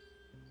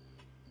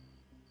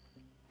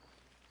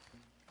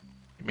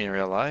 You mean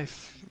real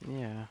life?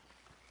 Yeah.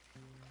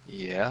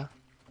 Yeah.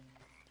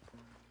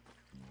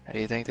 How do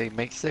you think they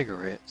make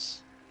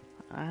cigarettes?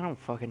 I don't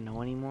fucking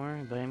know anymore,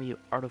 but I mean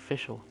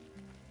artificial.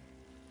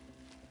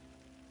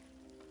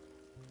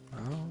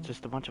 Oh.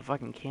 Just a bunch of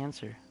fucking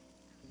cancer.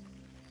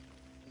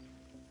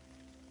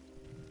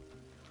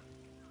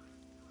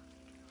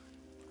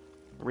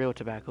 Real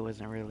tobacco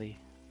isn't really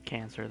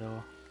cancer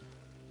though.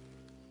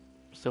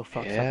 Still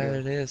fucks Yeah, up your,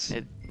 it is.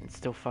 It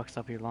still fucks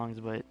up your lungs,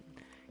 but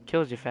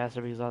kills you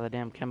faster because of all the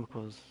damn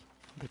chemicals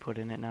they put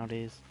in it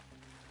nowadays.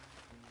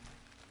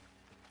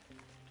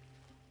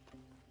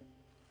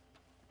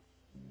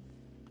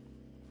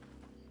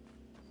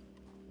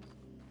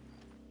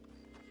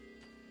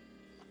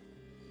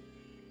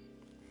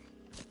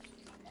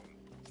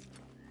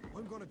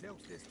 I'm gonna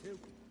douse this too.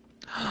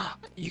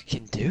 You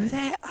can do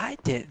that? I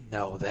didn't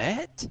know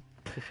that.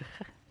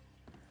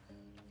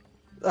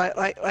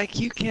 Like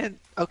you can.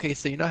 Okay,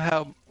 so you know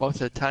how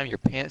most of the time your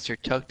pants are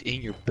tucked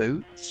in your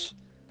boots?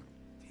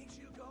 Think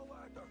she'll go,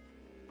 Arthur?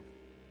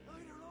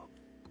 Light her up.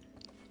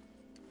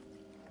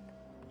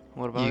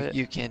 What about it?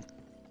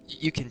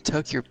 You can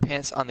tuck your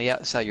pants on the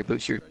outside of your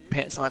boots. Your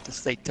pants don't have to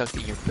stay tucked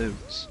in your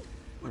boots.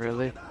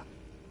 Really?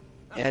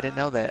 Yeah, I didn't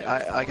know that.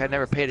 I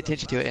never paid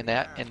attention to it in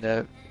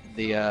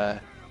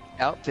the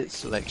outfit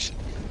selection.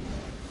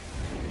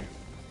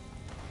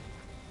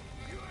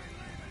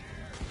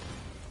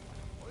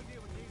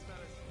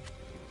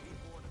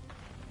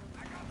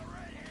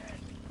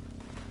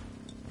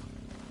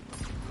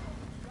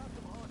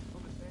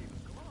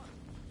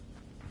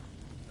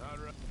 Not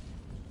right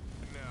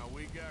now.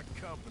 We got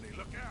company.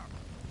 Look out.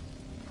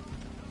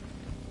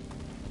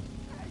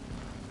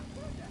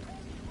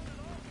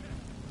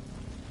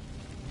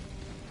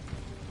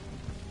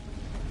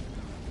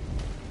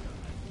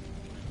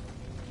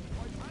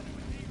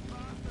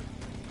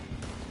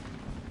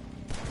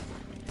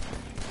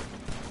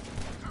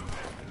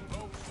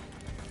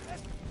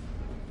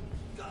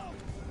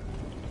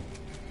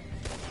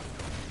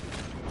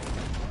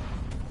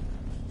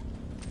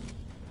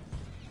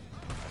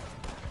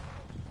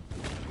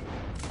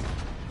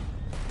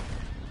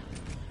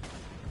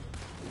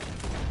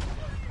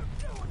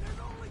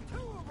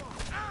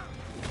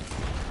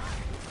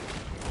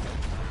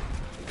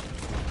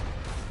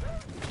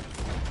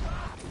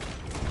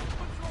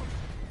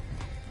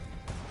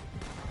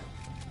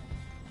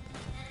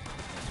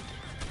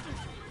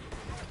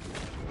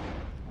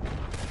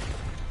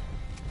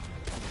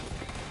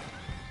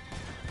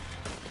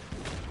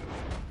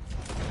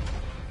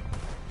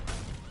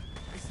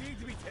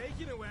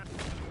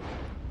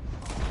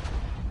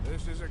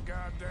 This is a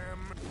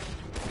goddamn...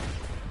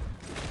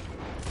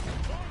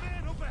 Oh,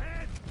 man, up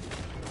ahead!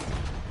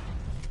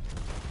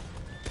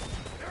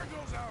 There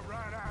goes out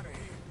right out of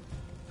here.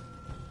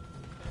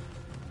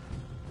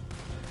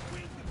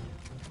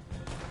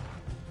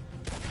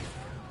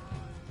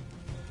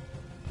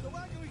 The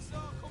wagon we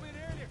saw come in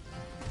earlier.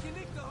 Did you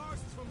nick the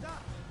horses from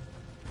that?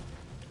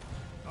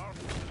 Oh,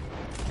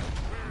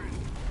 where is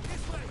it?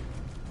 This way.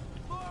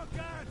 More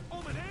guard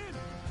coming in.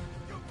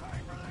 You pay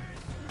for this.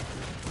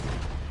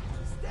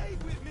 Stay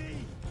with me.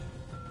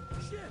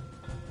 Shit.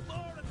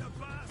 More of the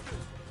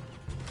bastards.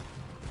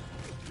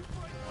 You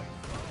fight like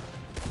fuck.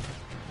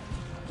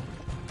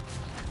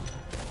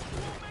 You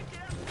won't make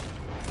it.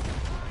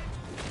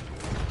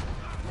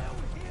 Now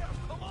here.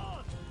 Come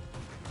on.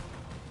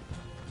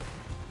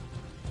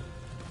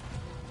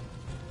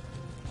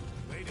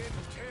 They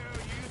didn't tell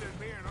you there'd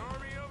be an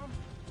army of them?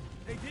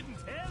 They didn't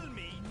tell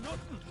me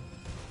nothing.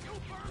 You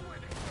burn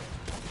with it!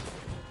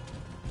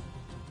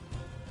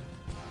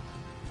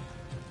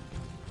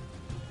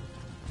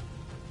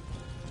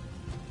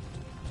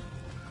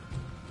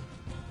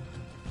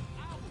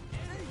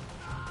 See?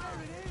 There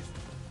it is.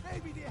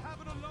 Maybe they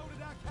haven't unloaded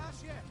that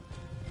cash yet.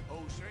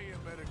 Hosea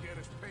better get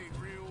us paid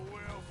real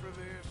well for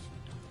this.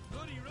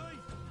 Bloody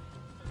right.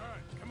 All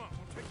right, come on,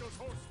 we'll take those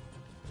horses.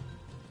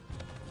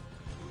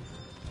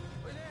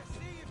 Well, let's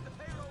see if the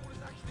payroll is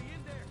actually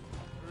in there.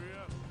 Hurry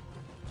up.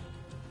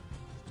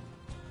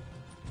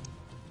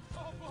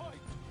 Oh boy,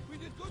 we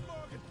did good,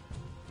 Morgan.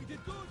 We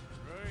did good.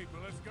 Great,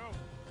 well, let's go.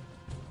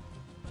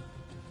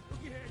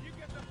 Looky here, you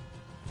get them.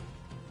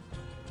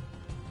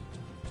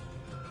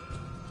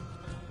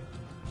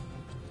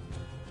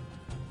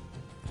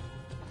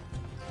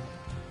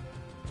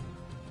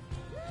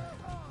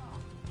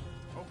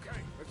 Okay,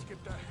 let's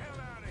get the hell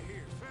out of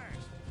here,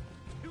 fast.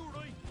 You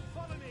right,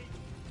 follow me.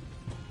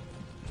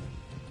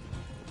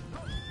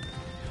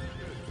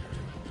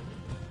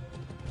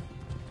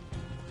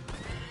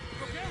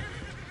 Look out,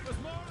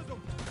 there's more of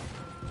them.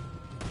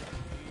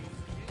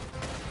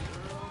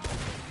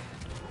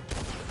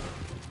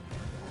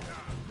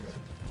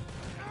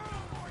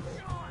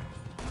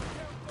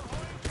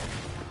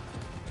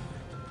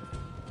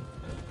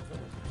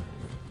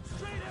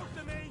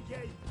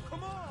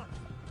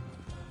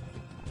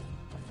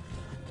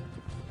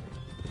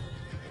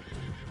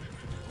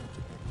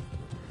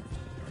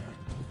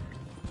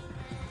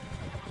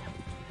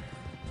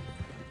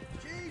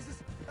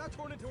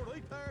 turn into a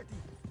right party.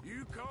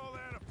 You call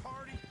that a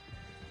party?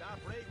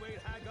 That Braithwaite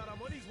had got a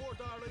money's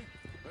worth, all right.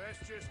 Let's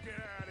just get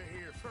out of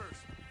here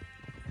first.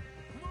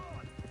 Come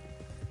on.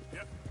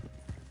 Yep.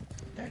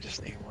 I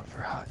just need one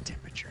for hot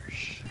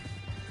temperatures.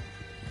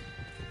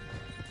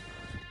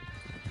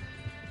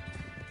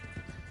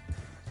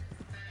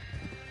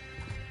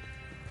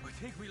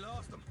 I think we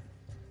lost them.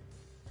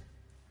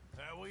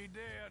 That we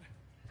did.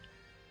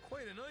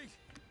 Quite a night.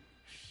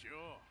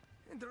 Sure.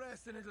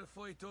 Interesting little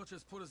fight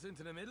Duchess put us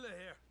into the middle of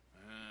here.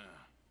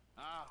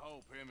 I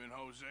hope him and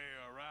Jose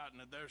are right and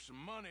that there's some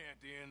money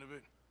at the end of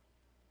it.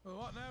 Well,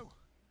 what now?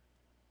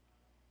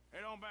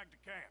 Head on back to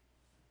camp.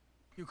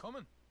 You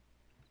coming?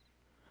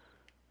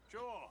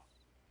 Sure.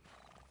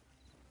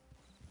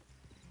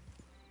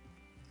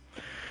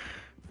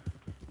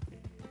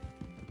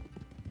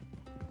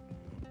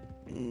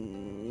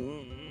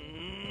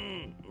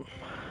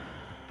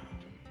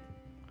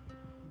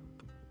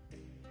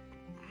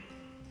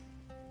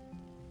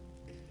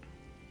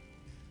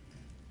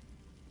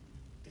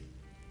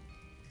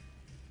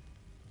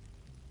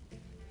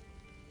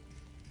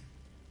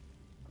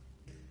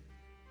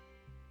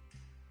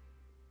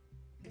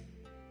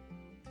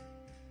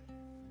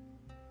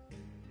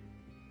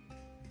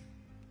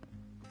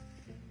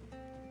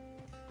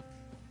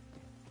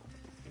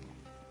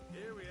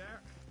 Here we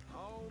are.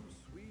 Home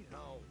sweet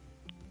home.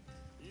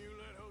 You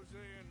let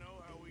Hosea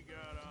know how we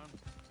got on.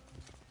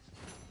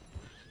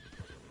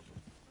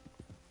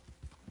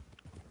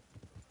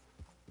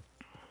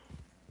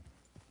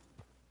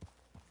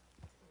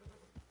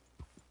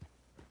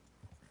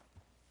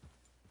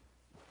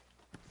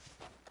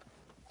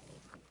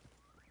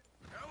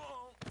 Come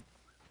on.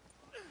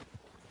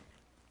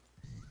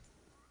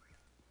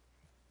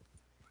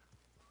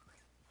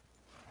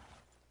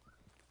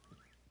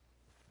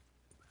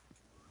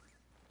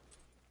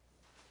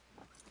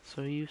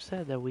 So you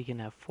said that we can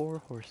have 4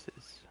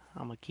 horses.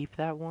 I'm gonna keep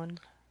that one.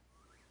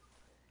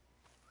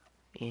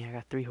 Yeah, I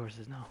got 3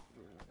 horses now.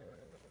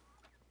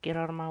 Get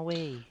out of my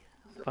way,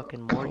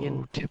 fucking Morgan.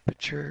 Cold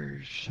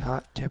temperatures,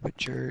 hot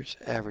temperatures,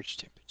 average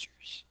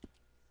temperatures.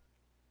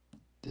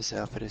 This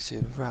outfit is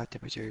suited for hot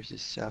temperatures.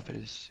 This outfit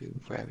is suited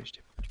for average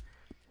temperatures.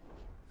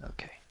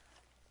 Okay.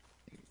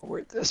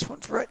 We're this one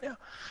for right now.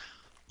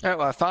 Alright,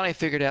 well I finally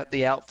figured out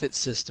the outfit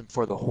system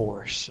for the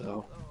horse,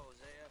 so.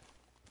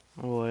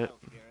 What?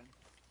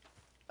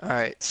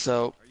 Alright,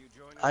 so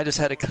I just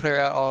had to clear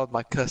out all of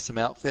my custom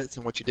outfits,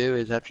 and what you do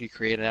is after you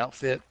create an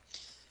outfit,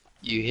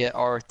 you hit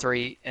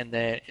R3 and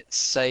then it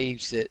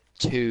saves it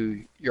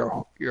to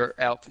your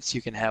outfits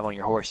you can have on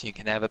your horse. You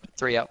can have up to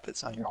 3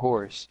 outfits on your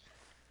horse,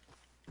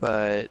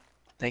 but I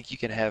think you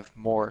can have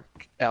more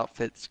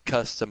outfits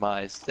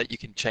customized that you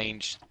can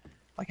change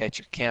like at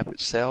your camp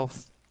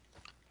itself,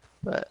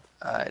 but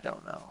I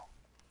don't know.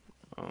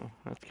 Oh,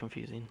 that's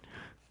confusing.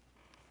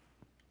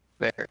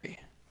 Very.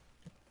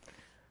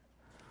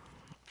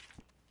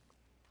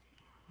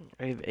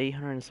 I have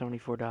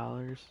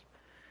 $874.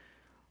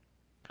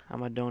 I'm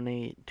gonna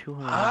donate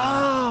 $200.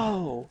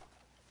 Oh!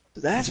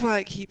 That's why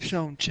it keeps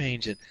on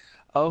changing.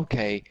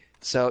 Okay,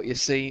 so you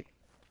see,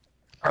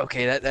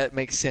 okay, that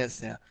makes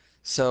sense now.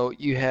 So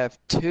you have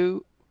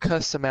 2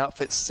 custom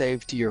outfits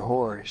saved to your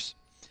horse,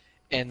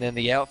 and then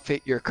the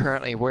outfit you're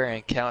currently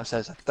wearing counts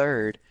as a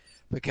 3rd,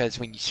 because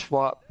when you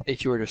swap,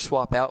 if you were to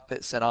swap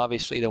outfits, then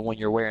obviously the one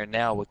you're wearing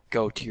now would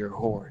go to your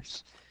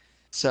horse.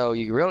 So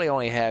you really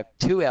only have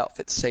 2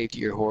 outfits saved to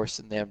your horse,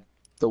 and then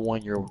the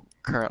one you're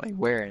currently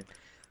wearing.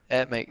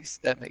 That makes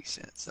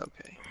sense.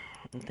 Okay.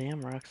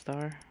 Damn,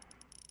 Rockstar.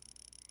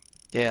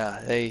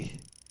 Yeah,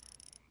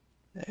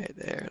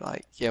 they're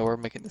like, yeah, we're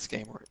making this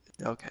game work.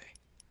 Okay.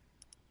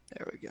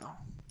 There we go.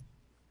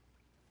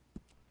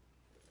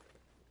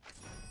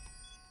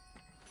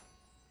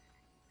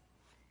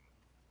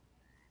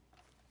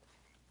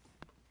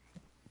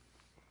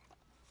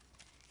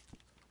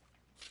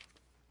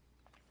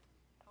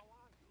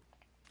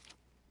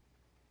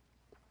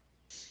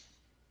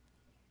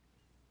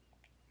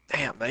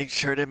 Damn, make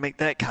sure to make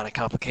that kind of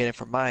complicated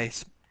for my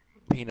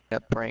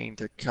peanut brain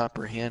to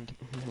comprehend.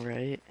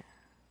 Right.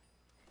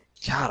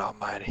 God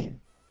almighty.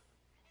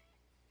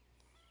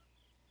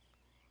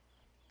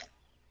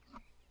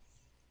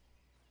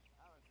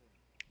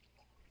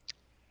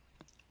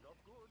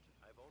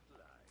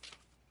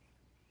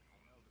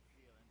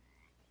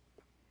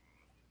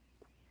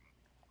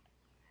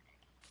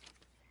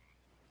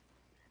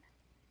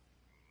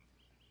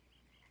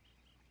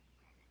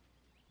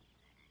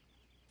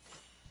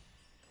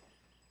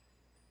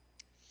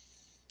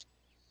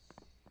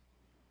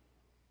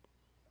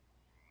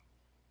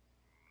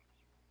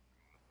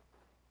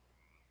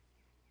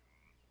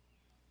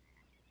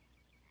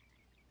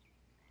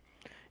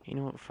 You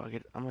know what? Fuck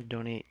it. I'm gonna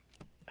donate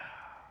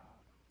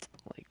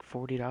like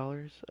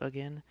 $40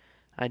 again.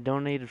 I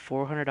donated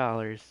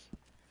 $400.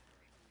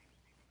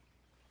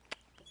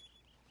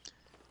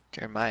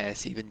 Jeremiah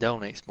even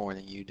donates more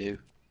than you do.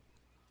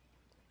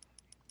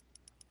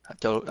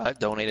 I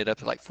donated up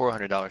to like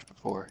 $400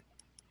 before.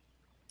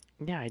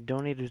 Yeah, I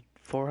donated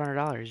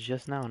 $400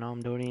 just now. Now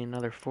I'm donating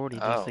another 40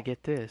 just Oh. to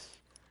get this.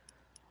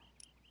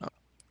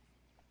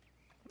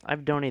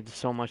 I've donated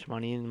so much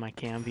money in my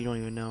camp, you don't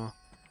even know.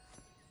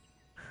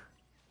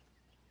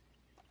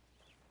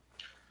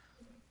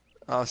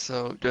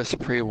 Also, just to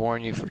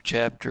pre-warn you for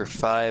Chapter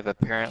 5,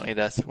 apparently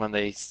that's when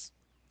they,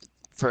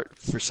 for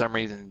some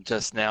reason,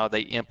 just now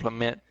they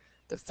implement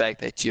the fact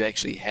that you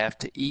actually have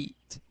to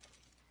eat.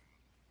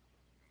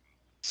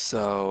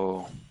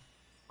 So,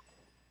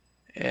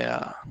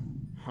 yeah.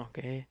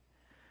 Okay.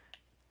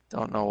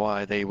 Don't know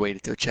why they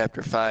waited till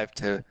Chapter 5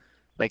 to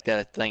make that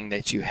a thing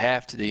that you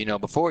have to do. You know,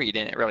 before you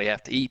didn't really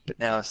have to eat, but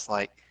now it's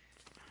like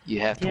you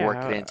have to work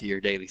it into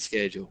your daily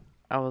schedule.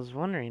 I was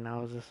wondering, I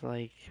was just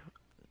like,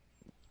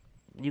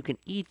 you can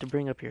eat to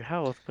bring up your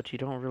health, but you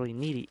don't really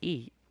need to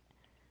eat.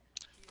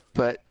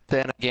 But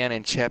then again,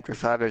 in Chapter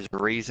 5, there's a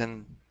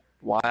reason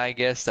why, I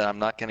guess, that I'm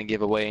not going to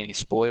give away any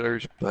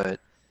spoilers, but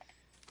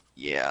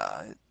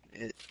yeah,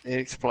 it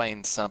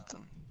explains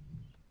something.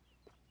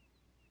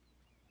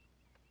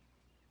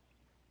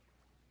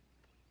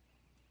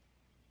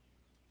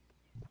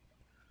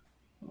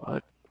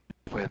 What?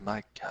 With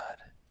my God.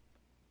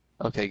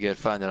 Okay, good.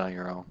 Find it on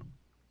your own.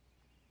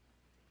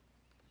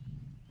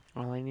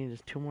 All I need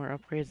is 2 more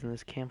upgrades and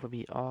this camp will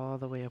be all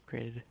the way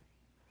upgraded.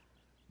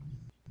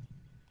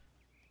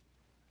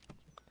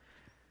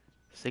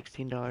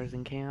 $16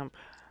 in camp.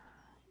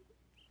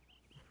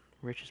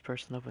 Richest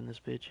person up in this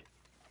bitch.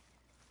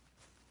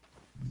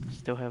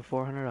 Still have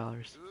 $400.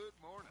 Good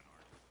morning,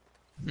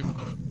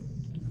 Art.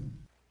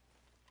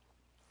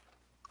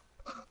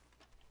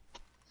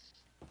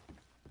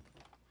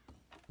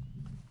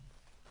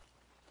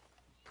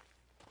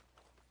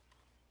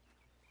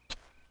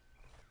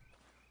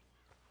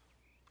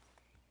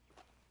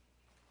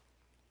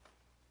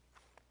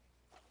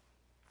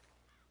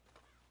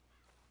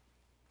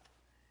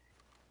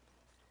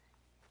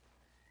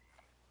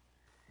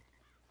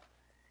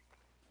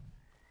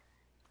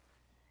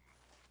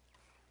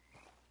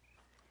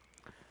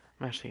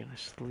 I'm actually gonna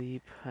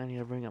sleep. I need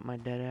to bring up my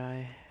dead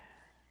eye.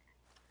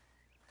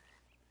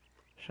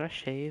 Should I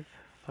shave?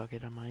 Fuck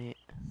it, I might.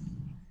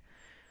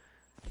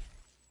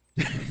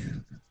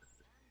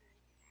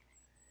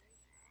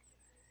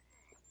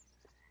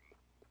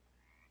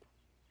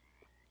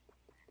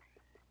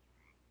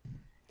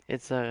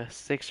 It's a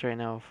 6 right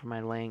now for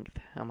my length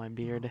on my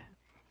beard.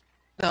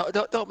 No,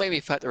 don't make me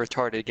fight the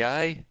retarded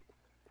guy.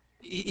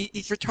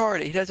 He's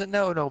retarded. He doesn't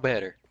know no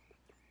better.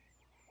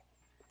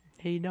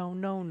 He don't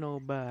know no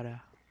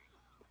better.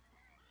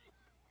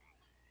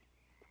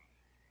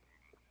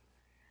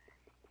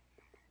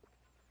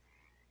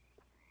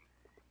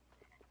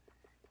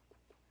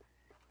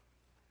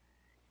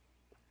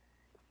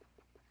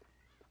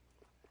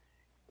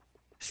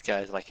 This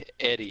guy's like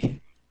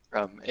Eddie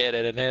from Ed,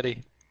 Ed and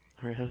Eddie.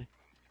 Really?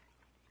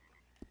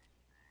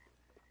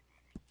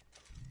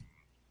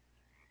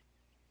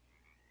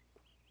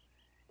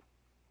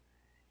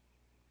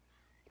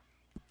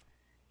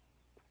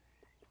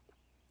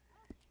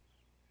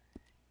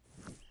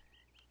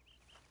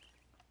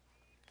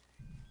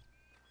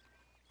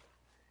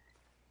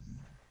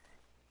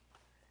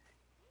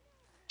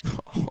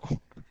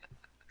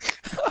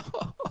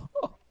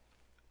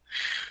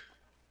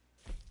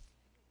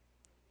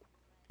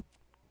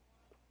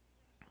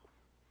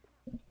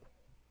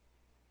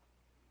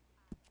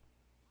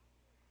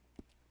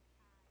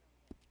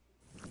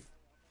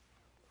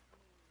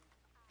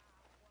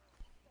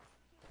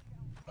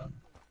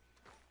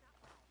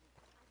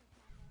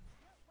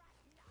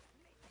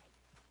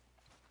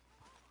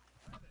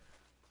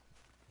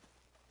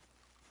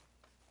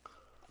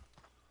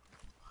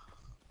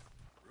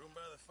 Room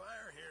by the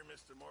fire here,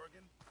 Mr.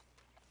 Morgan.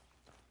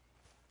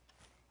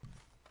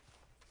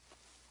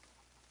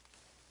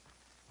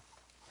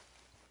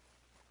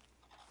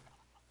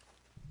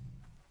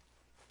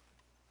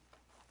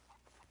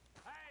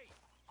 Hey,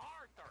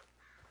 Arthur!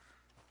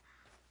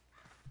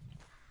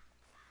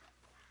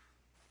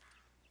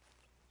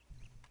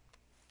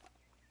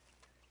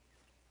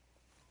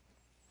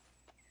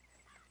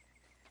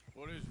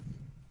 What is it?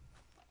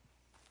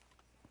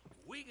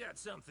 We got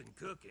something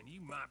cooking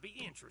you might be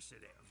interested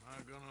in. Am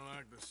I gonna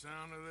like the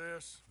sound of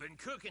this? Been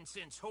cooking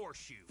since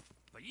Horseshoe,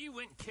 but you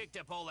went and kicked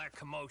up all that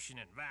commotion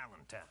in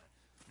Valentine.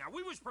 Now,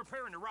 we was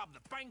preparing to rob the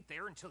bank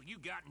there until you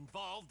got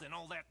involved in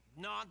all that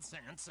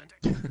nonsense,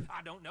 and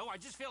I don't know, I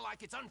just feel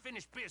like it's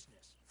unfinished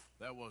business.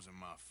 That wasn't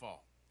my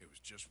fault. It was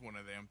just one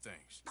of them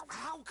things.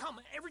 How come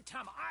every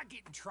time I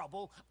get in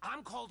trouble,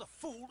 I'm called a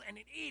fool and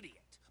an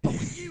idiot? But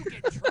when you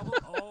get in trouble,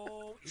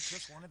 oh, it's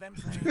just one of them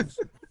things.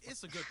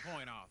 It's a good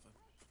point, Arthur.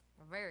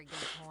 A very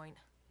good point.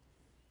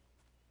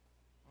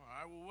 All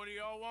right, well, what do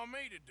y'all want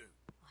me to do?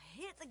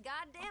 Hit the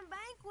goddamn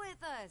bank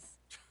with us.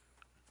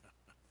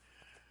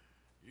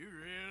 You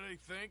really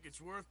think it's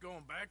worth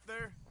going back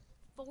there?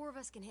 4 of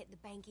us can hit the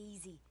bank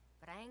easy,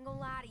 but I ain't gonna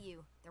lie to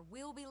you. There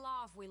will be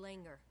law if we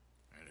linger.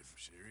 And if we're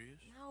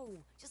serious?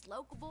 No, just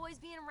local boys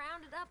being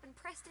rounded up and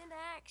pressed into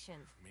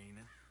action.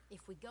 Meaning?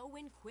 If we go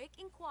in quick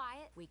and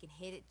quiet, we can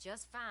hit it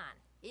just fine.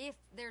 If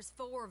there's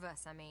 4 of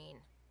us, I mean.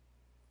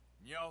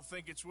 Y'all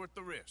think it's worth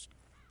the risk?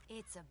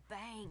 It's a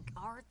bank,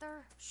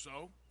 Arthur.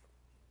 So?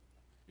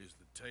 Is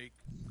the take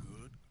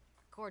good?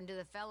 Of according to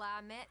the fella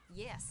I met,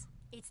 yes.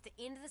 It's the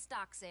end of the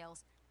stock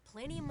sales.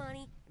 Plenty of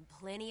money and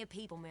plenty of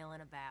people milling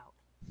about.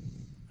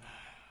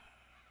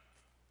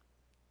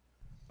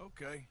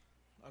 Okay,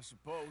 I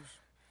suppose.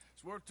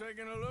 It's worth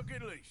taking a look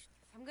at least.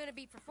 If I'm gonna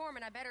be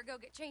performing, I better go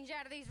get changed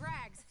out of these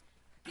rags.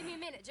 Give me a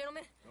minute,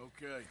 gentlemen.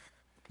 Okay.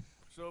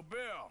 So,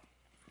 Bill,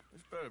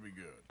 this better be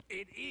good.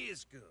 It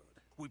is good.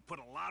 We put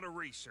a lot of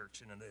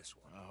research into this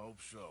one. I hope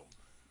so.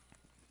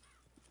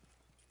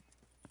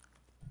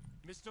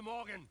 Mr.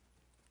 Morgan.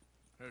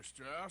 Herr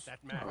Strauss?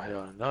 That man. I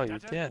don't know. You're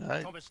dead.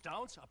 Thomas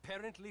Downs,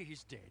 apparently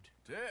he's dead.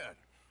 Dead?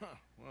 Huh.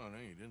 Well,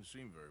 he didn't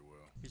seem very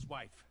well. His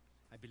wife.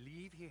 I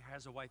believe he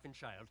has a wife and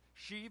child.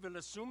 She will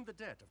assume the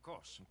debt, of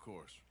course. Of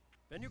course.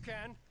 Then you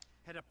can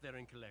head up there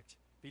and collect.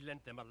 We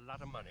lent them a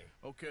lot of money.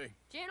 Okay.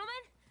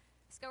 Gentlemen,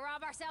 let's go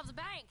rob ourselves a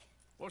bank.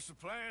 What's the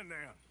plan,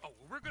 then? Oh,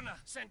 we're gonna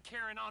send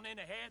Karen on in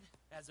ahead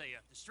as a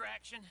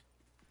distraction.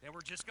 Then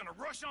we're just gonna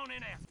rush on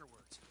in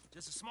afterwards.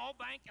 Just a small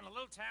bank in a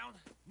little town.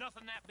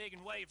 Nothing that big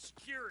in way of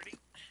security.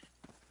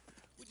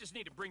 We just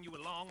need to bring you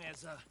along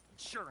as a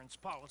insurance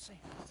policy.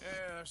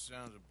 Yeah, that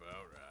sounds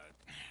about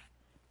right.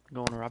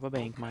 Going to rob a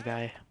bank, my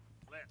guy.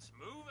 Let's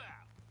move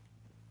out.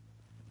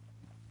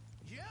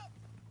 Yep.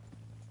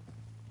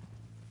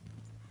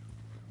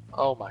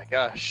 Oh my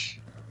gosh.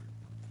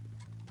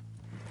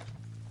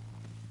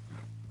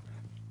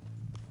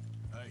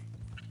 Hey.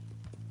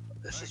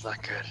 This is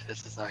not good.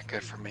 This is not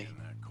good for me.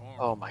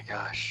 Oh my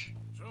gosh.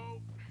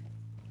 So,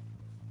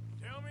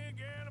 tell me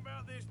again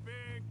about this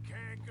big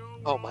can't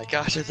go Oh my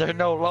gosh, is there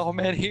no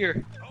lawman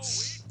here? Oh,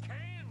 it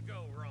can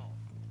go wrong.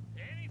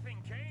 Anything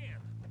can.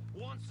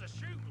 Once the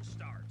shooting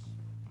starts.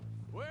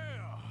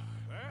 Well,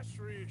 that's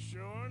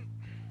reassuring.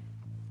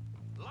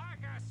 Like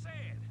I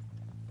said,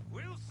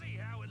 we'll see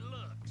how it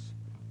looks.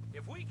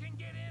 If we can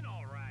get in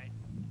all right,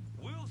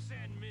 we'll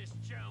send Miss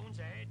Jones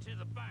ahead to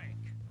the bank.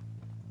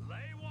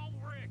 They won't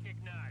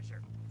recognize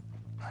her.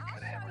 Not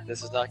good, Hammer.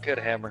 This is not good,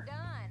 Hammer.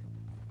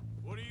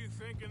 What are you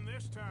thinking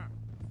this time?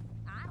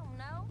 I don't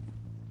know.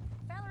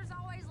 Fellers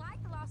always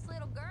like the lost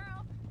little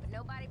girl, but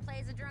nobody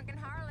plays a drunken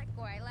harlot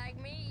quite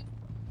like me.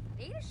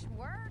 Neither should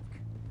work.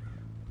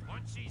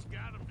 Once she's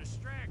got them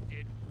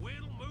distracted,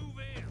 we'll move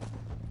in.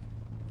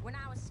 When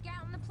I was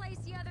scouting the place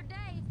the other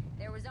day,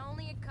 there was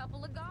only a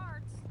couple of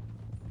guards.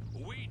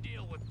 We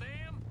deal with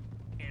them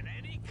and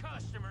any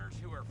customers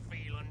who are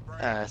feeling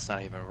brave. That's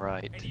not even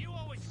right. And you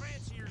always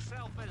fancy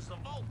yourself as the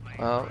vault man.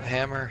 Well, right?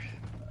 Hammer,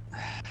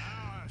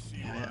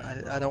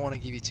 I don't want to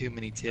give you too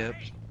many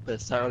tips, but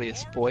it's not really a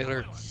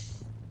spoiler.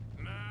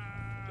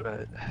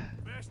 But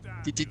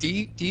do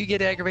you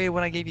get aggravated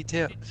when I give you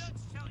tips?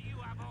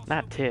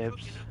 Not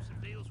tips.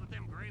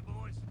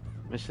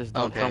 It's just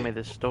don't tell Okay. me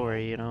the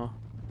story, you know?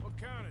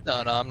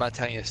 No, I'm not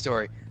telling you a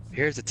story.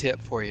 Here's a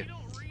tip for you.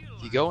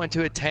 If you go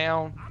into a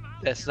town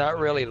that's not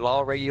really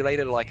law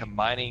regulated, like a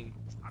mining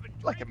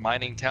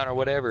town or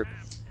whatever,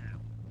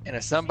 and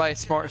if somebody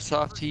smarts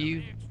off to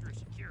you,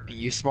 and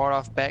you smart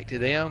off back to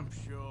them,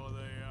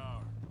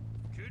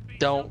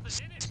 don't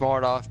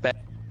smart off back,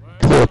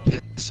 pull a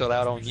pistol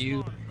out on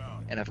you,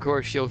 and of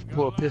course you'll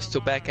pull a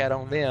pistol back out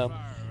on them,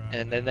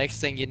 and the next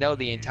thing you know,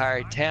 the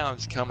entire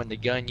town's coming to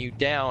gun you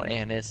down,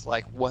 and it's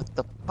like, what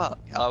the fuck?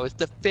 I was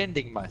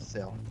defending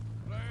myself.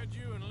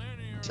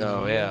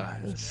 So yeah,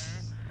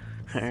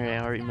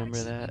 Alright, I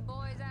remember that.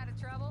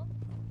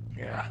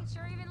 yeah.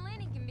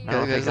 I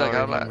don't think It's like,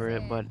 I I'm not- remember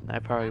it, but I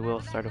probably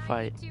will start a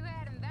fight.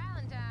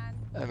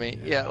 I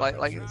mean, yeah,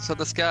 like so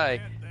this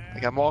guy,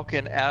 like I'm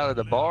walking out of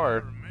the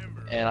bar,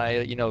 and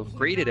I,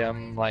 greeted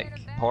him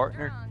like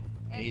partner,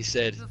 and he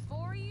said,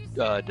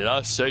 "Did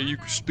I say you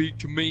could speak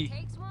to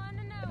me?"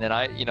 And then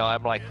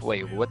I'm like,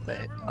 "Wait, what the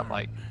heck?" I'm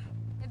like,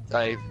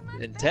 I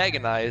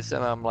antagonized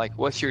him. I'm like,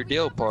 "What's your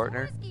deal,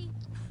 partner?"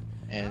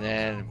 And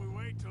then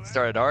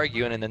started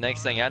arguing, and the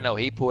next thing I know,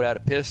 he pulled out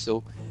a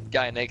pistol.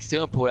 Guy next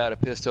to him pulled out a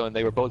pistol, and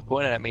they were both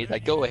pointing at me. He's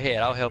like, "Go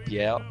ahead, I'll help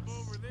you out."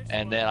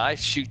 And then I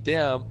shoot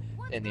them,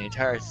 and the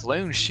entire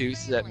saloon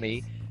shoots at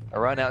me. I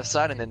run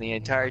outside, and then the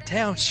entire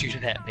town's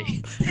shooting at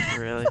me.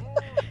 Really?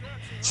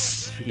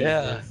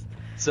 Yeah.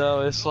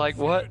 So it's like,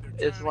 what?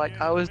 It's like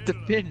I was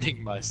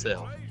defending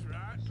myself.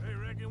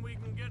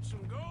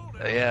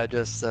 Yeah,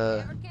 just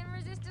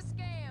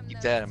keep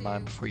that in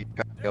mind before you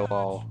try to go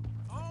all.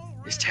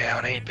 This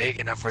town ain't big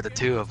enough for the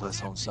two of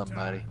us on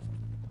somebody.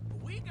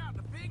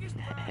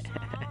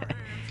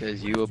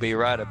 Because you will be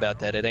right about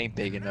that. It ain't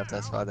big enough.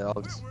 That's why they'll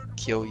just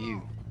kill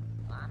you.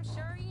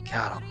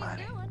 God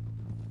almighty.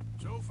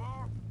 So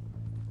far,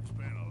 it's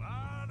been a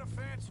lot of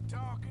fancy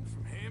talking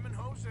from him and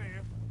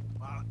Hosea,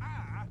 while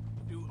I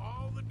do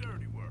all the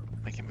dirty work.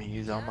 Making me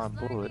use all my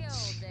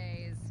bullets.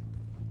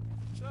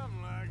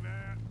 Something like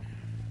that.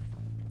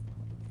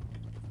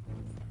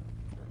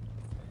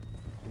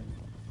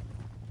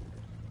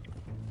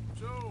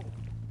 So,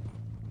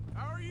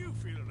 how are you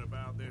feeling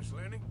about this,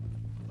 Lenny?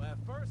 Well, at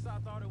first I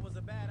thought it was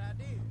a bad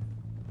idea.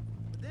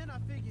 But then I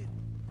figured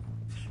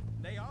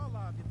they all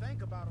are if you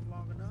think about them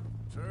long enough.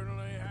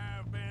 Certainly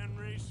have been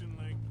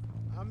recently.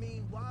 I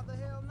mean, why the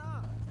hell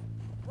not?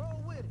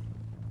 Roll with it.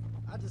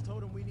 I just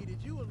told him we needed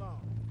you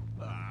along.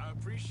 I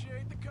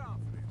appreciate the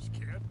confidence,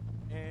 kid.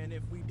 And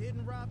if we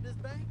didn't rob this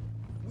bank,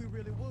 we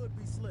really would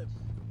be slipping.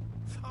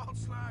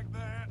 Thoughts like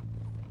that,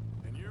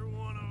 and you're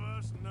one of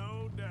us,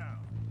 no doubt.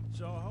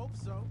 Sure hope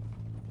so.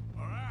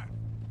 All right.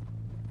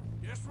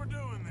 Guess we're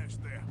doing this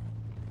then.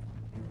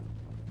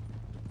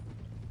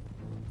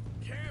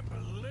 Can't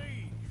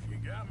believe you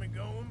got me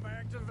going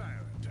back to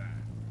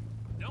Valentine.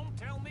 Don't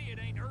tell me it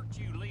ain't hurt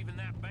you leaving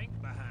that bank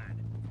behind.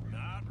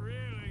 Not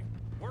really.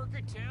 Work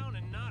a town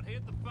and not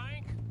hit the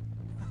bank?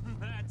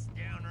 That's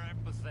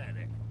downright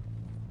pathetic.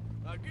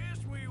 I guess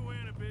we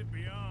went a bit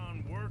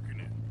beyond working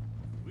it.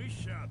 We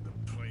shot the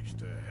place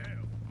to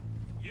hell.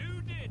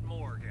 You did,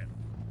 Morgan.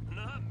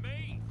 Not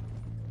me.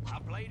 I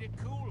played it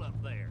cool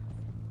up there.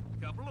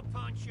 Couple of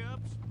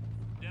punch-ups,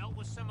 dealt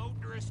with some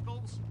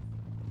O'Driscolls.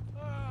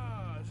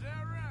 Ah, is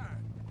that right?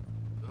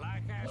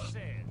 Like I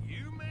said,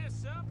 you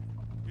mess up,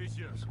 it's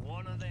just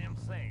one of them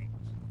things.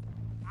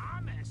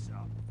 I mess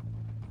up,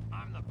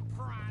 I'm the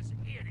prize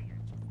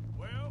idiot.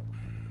 Well,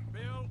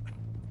 Bill,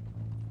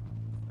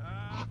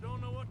 I don't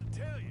know what to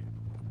tell you.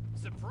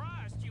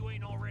 Surprised you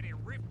ain't already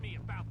ripped me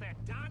about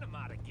that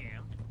dynamite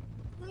again.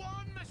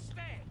 One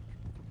mistake,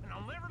 and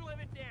I'll never live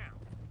it down.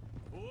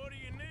 Well, what do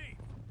you need?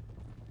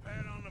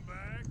 Pat on the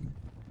back?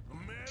 A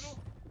medal?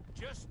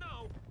 Just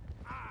know,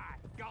 I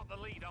got the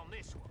lead on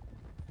this one.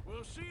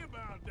 We'll see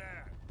about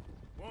that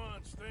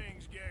once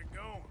things get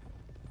going.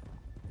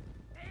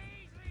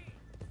 Easy!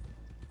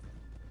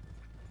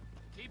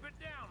 Keep it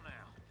down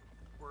now.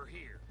 We're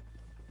here.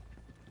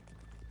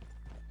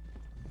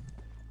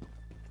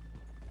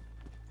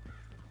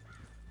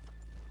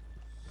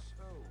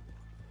 So,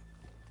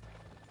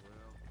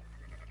 well...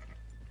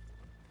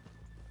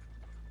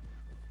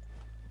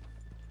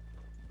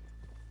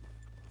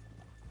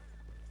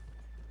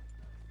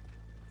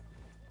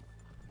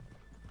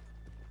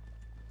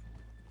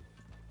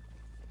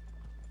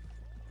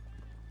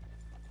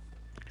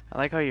 I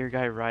like how your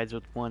guy rides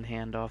with one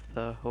hand off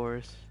the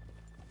horse.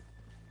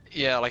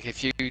 Yeah, like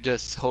if you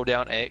just hold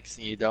down X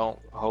and you don't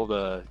hold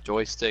the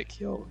joystick,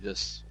 he'll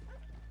just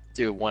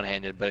do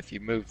one-handed. But if you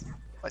move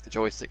like the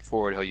joystick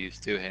forward, he'll use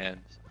two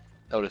hands.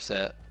 Notice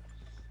that.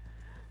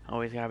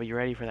 Always gotta be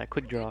ready for that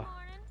quick draw.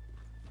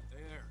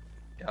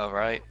 There. All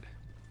right.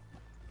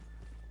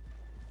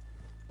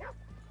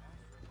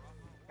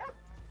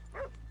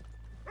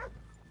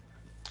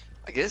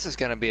 I guess it's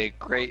gonna be a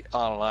great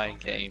online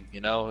game.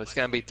 You know, it's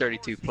gonna be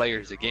 32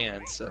 players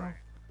again. So.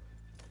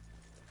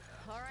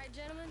 All right,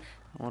 gentlemen.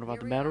 What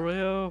about the battle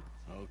royale?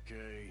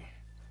 Okay.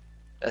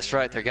 That's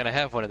right. They're gonna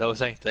have one of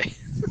those, ain't they?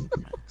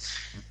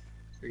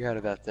 Forgot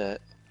about that.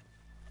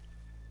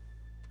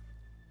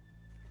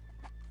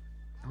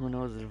 Who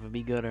knows if it'll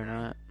be good or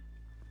not.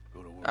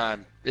 Go to work.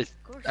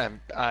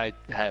 I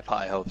have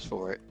high hopes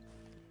for it.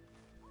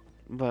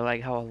 But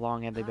like, how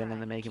long have they been in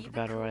the making for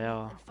battle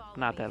royale?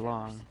 Not that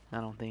long,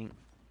 I don't think.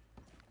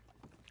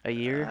 A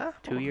year?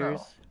 2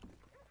 years?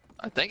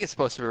 I think it's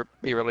supposed to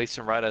be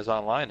releasing right as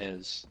online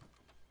is.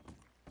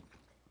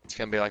 It's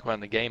gonna be like one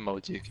of the game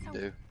modes you can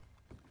do.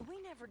 We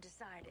never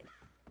decided.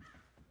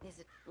 Is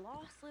it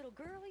lost little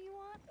girl you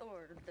want,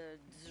 or the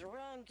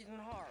drunken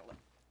harlot?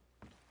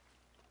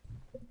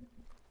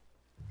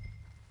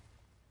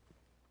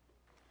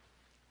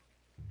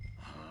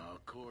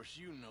 Of course,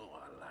 you know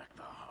I like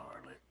the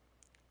harlot.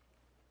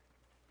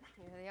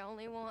 You're the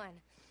only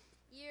one.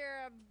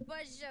 You're a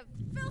bunch of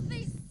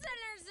filthy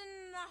sinners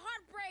and the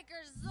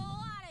heartbreakers, the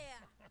lot of ya.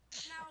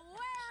 Now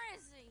where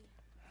is he?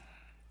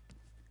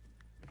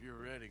 If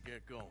you're ready,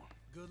 get going.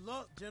 Good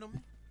luck,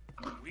 gentlemen.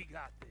 We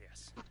got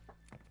this. I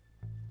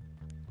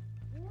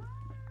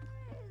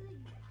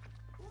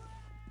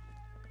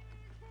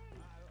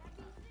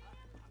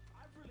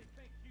really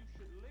think you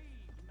should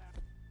leave now.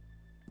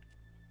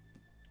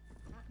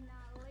 I'm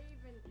not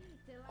leaving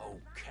till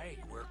Okay,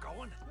 we're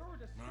going. No,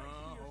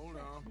 hold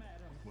on.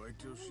 Wait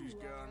till she's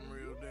gotten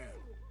real down.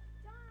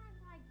 Don't act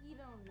like you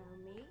don't know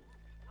me.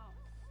 All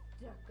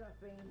stuck up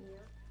in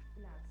here.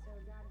 Not so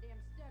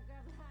goddamn stuck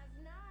up last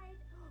night.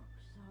 Oh,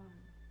 sorry.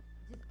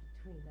 Just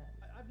between us.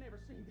 I've never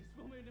seen this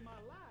woman in my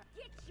life.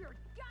 Get your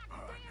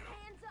goddamn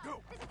hands up!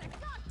 Go. This is a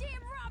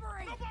goddamn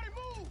robbery! Nobody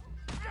move!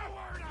 No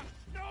word up!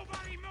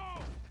 Nobody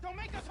move! Don't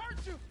make us hurt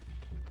you!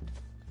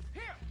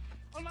 Here!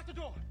 Unlock the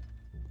door!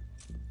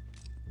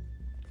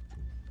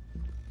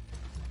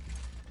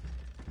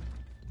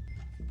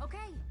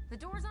 Okay, the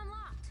door's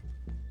unlocked.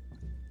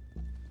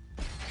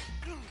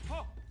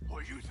 Oh,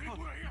 you think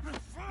we're having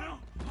fun?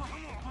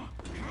 Come on.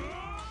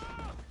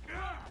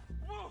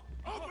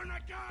 Open the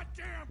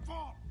goddamn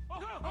vault!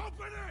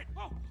 Open it!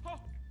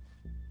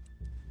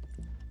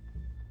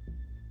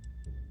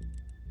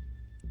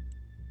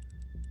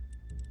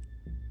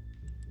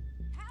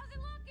 How's it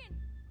looking?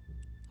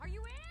 Are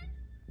you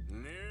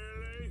in?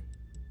 Nearly.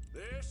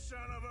 This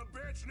son of a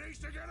bitch needs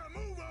to get a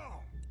move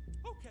on.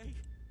 Okay.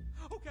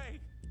 Okay.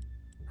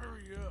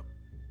 Hurry up.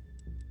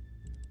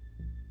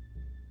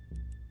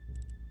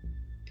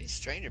 These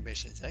stranger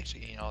missions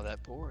actually ain't all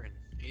that boring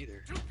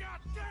either. Too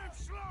goddamn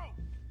slow.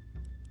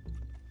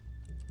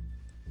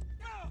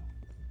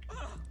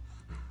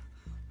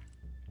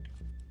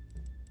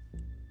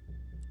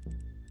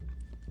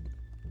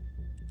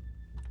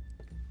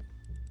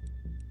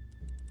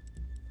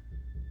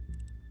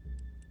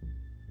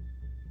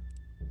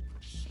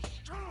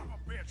 Son of a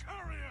bitch,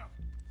 hurry up!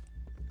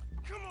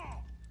 Come on!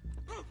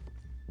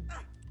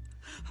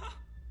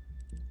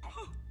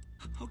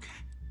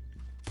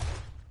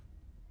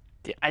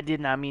 I did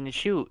not mean to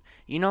shoot.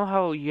 You know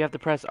how you have to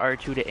press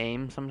R2 to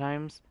aim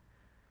sometimes?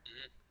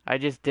 I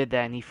just did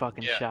that and he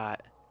fucking Yeah.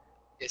 shot.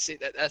 Yeah, see,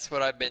 that's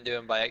what I've been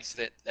doing by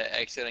accident. That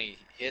accidentally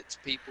hits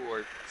people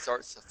or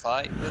starts to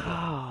fight with them.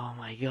 Oh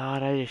my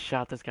god, I just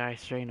shot this guy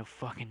straight in the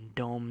fucking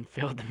dome and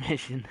failed the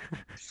mission.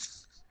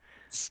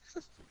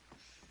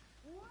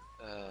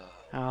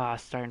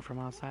 Starting from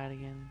outside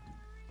again.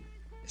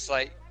 It's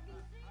like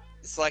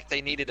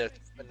they needed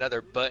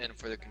another button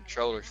for the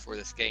controllers for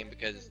this game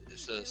because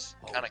it's just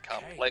kind of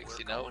complex,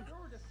 you know.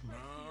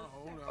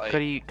 Like,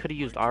 Could have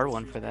used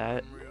R1 for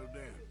that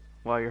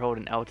while you're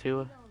holding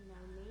L2.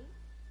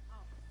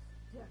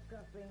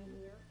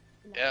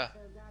 yeah.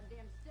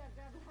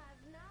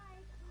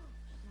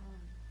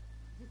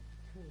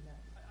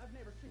 I've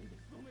never seen this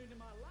woman in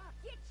my life.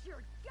 Get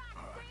your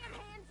goddamn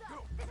hands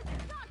up! This is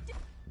a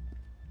goddamn...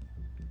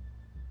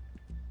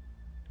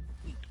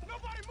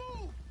 Nobody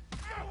move!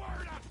 No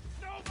word up!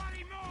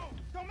 Nobody move!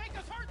 Don't make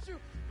us hurt you!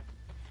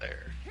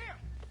 There. Here!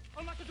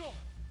 Unlock the door!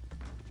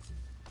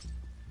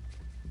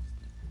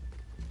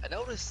 I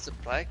noticed the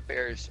black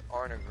bears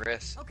aren't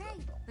aggressive. Okay,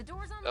 the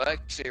door's on. They'll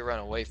actually run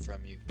away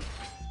from you.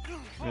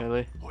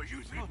 Really? Oh,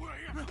 you think we're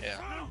here?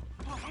 Yeah.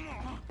 Come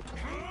on!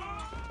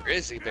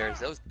 Grizzly bears,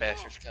 those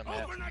bastards come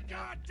after Open you. the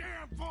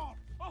goddamn vault!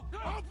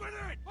 Open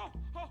it!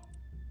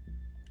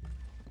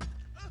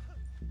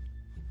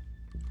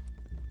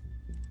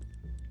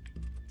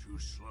 Too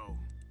slow.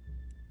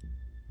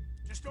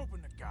 Just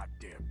open the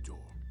goddamn door.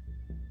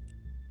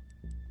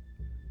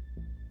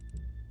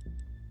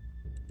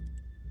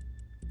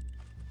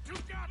 Too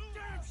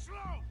goddamn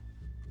slow!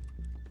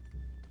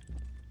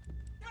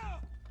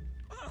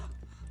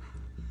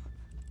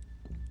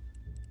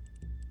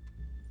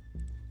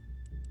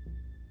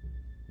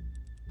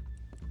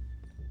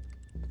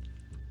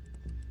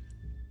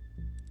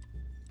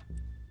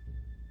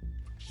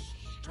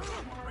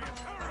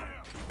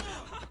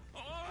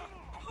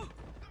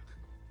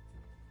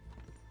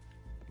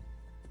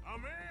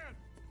 I'm in.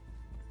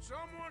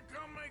 Someone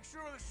come make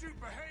sure the suit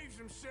behaves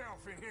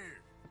himself in here.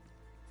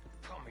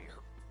 Come here.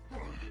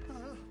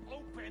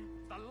 Open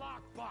the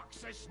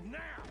lockbox this now.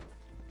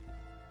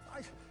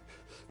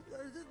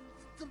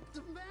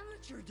 The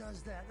manager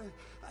does that.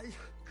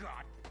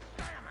 God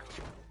damn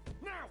it!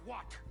 Now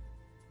what?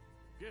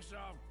 Guess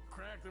I'll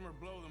crack them or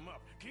blow them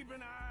up. Keep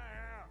an eye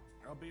out.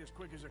 I'll be as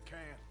quick as I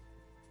can.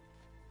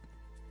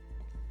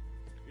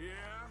 Yeah,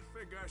 I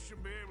think I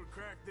should be able to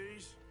crack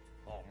these.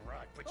 All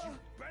right, but you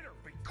better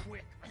be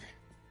quick.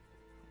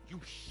 You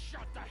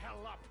shut the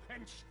hell up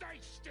and stay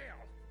still.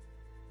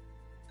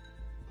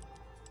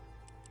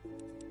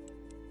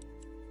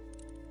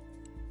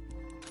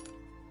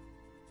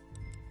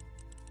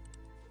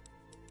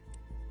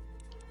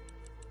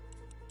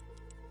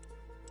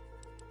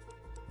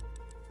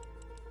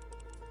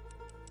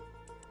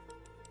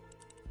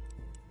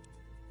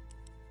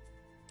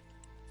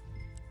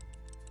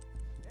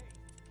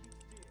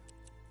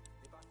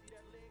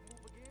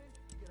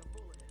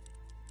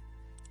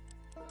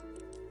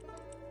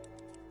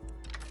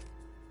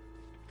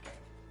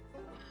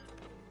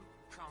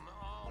 Come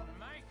on,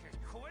 make it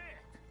quick.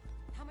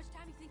 How much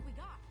time do you think we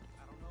got?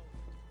 I don't know.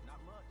 Not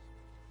much.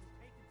 It's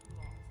taking too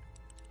long.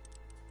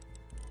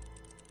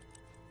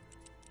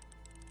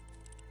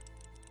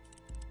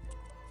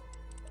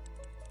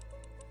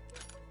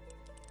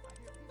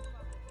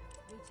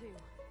 Me too.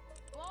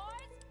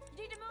 Boys,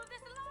 you need to move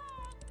this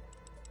along.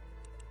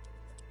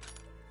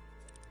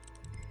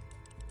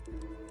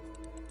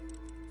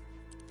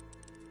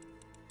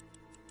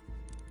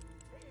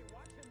 Hey,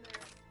 watch him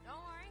there. Don't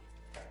worry,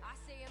 I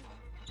see him.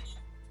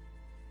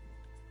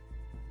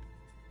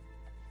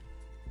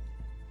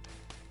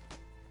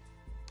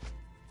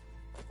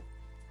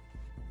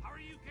 How are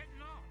you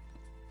getting on?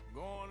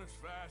 Going as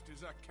fast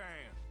as I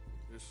can.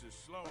 This is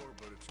slower,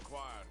 but it's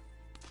quiet.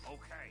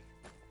 Okay.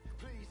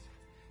 Please,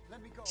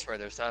 let me go. I swear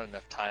there's not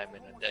enough time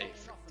in a day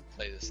to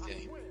play this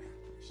game.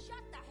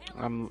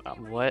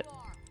 What?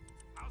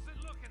 How's it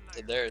looking there?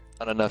 So there's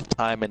not enough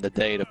time in the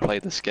day to play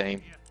this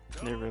game.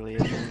 There really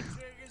isn't.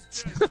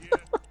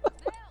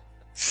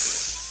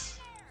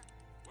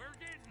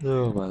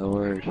 Oh my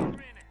lord.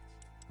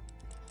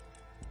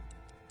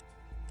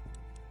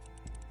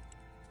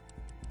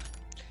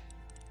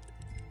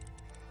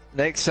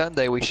 Next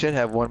Sunday we should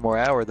have one more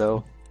hour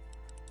though.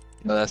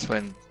 You know, that's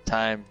when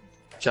time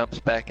jumps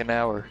back an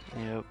hour.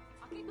 Yep.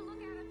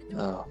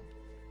 Oh.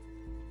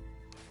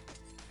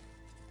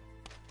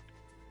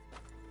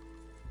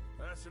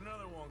 That's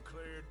another one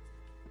cleared.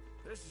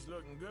 This is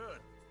looking good.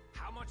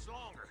 How much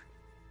longer?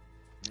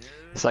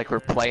 It's like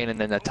we're playing and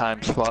then the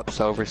time swaps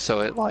over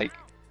so it like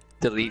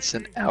deletes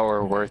an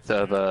hour worth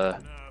of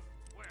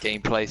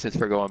gameplay since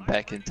we're going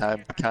back in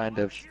time, kind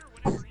of.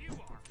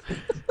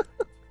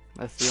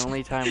 That's the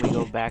only time we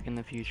go back in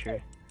the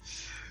future.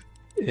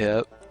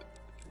 Yep.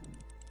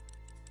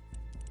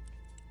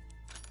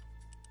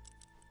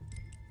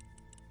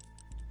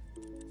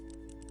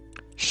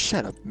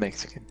 Shut up,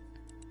 Mexican.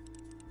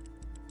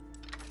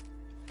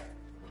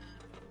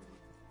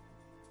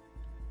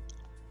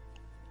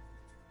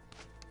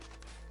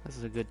 This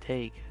is a good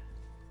take.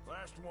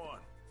 Last one.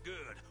 Good.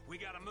 We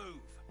gotta move.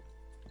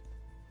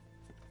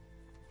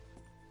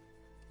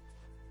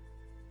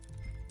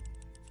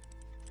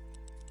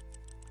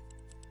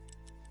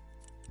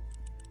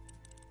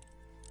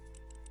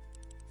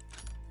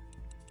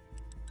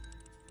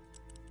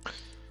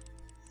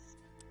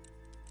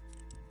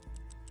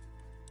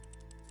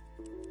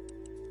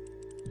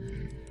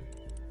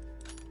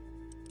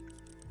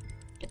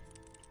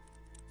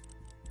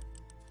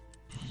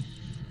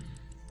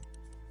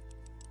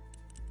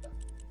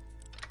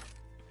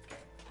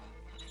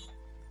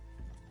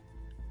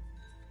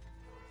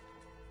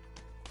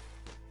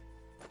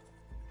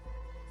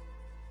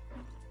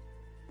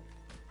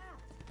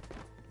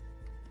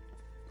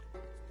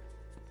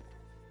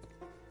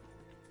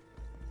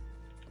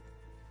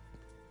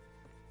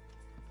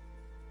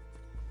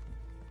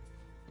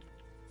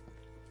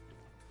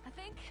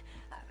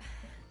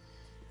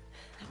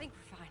 I think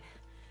we're fine.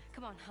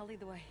 Come on, I'll lead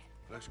the way.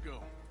 Let's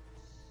go.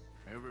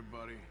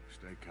 Everybody,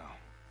 stay calm.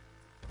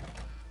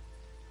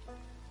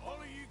 All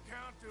of you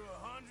count to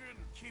 100 and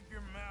keep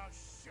your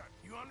mouths shut.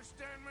 You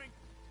understand me?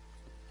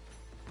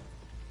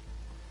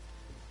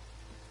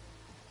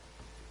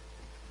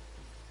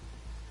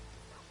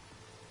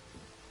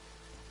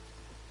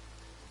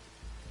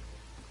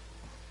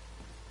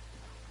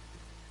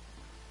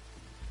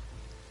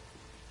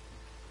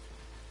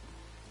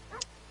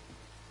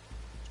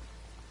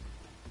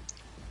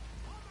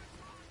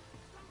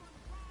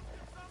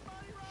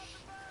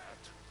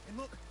 And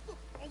look,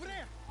 over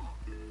there!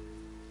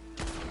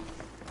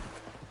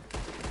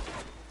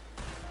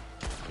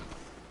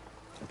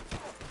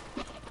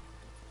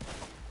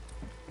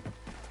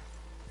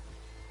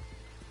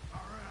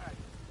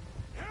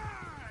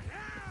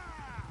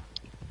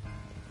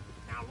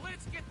 Now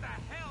let's get the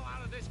hell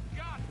out of this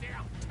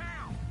goddamn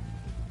town!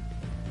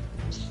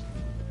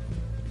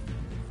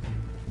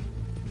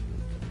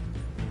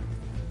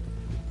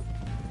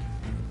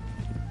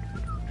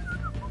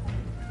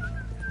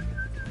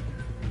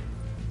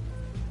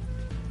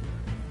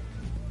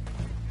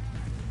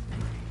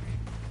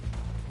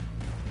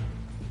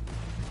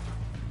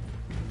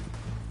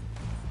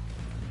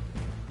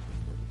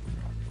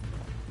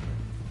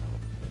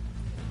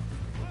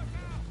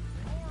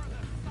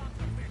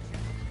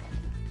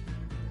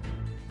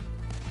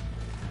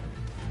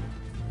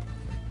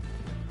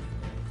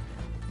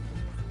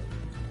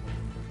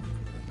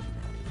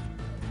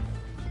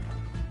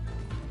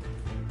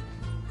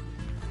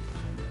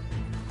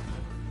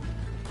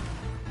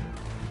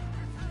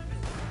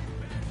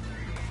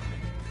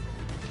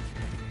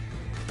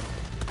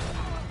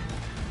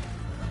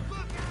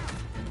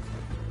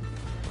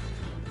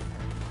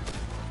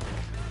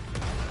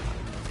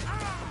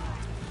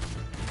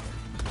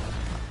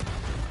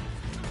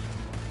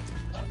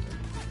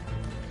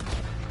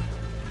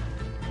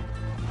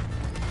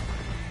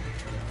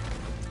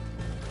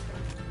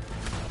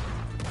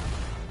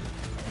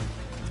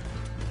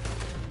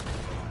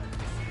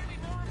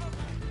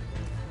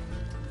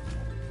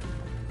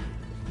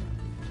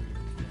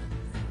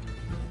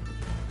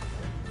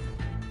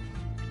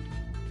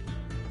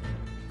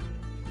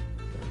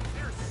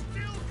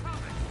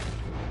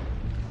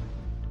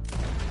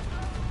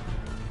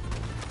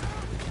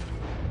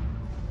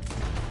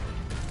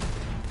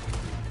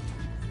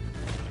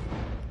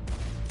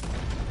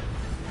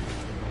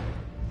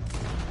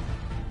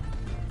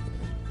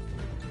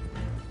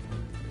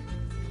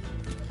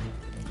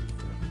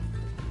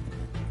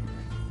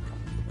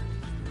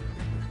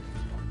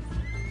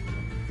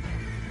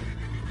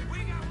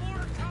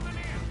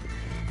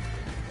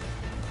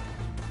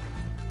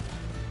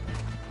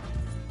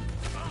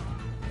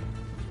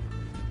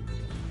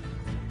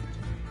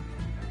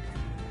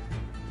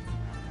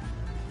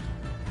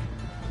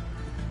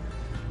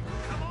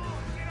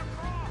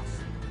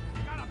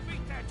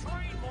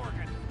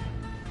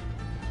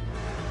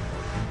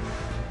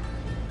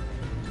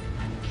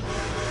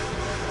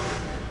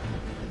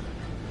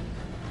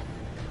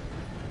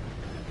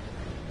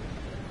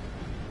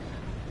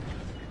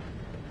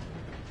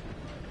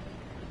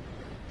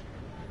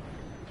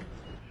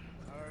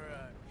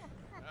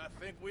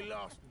 We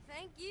lost him.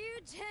 Thank you,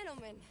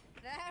 gentlemen.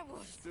 That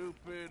was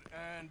Stupid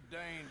and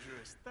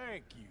dangerous.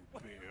 Thank you,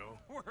 Bill.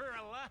 We're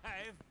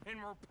alive and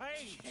we're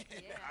paid.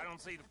 Yeah. I don't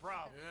see the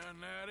problem. Yeah,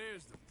 and that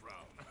is the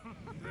problem.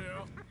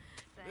 Bill,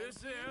 this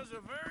is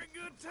a very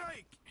good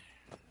take.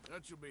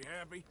 Dutch will be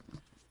happy,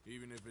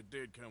 even if it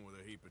did come with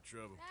a heap of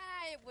trouble.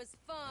 Ah, it was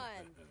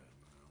fun. Well,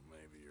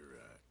 maybe you're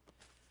right.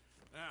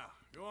 Now,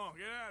 go on,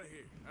 get out of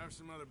here. I have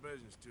some other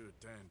business to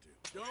attend to.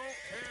 Don't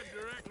head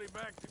directly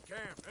back to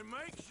camp, and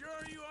make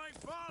sure you ain't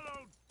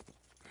followed.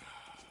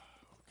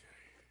 Okay.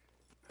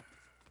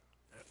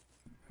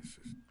 This is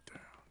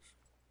Downs.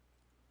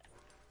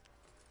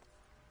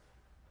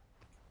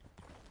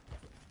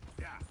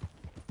 Yeah.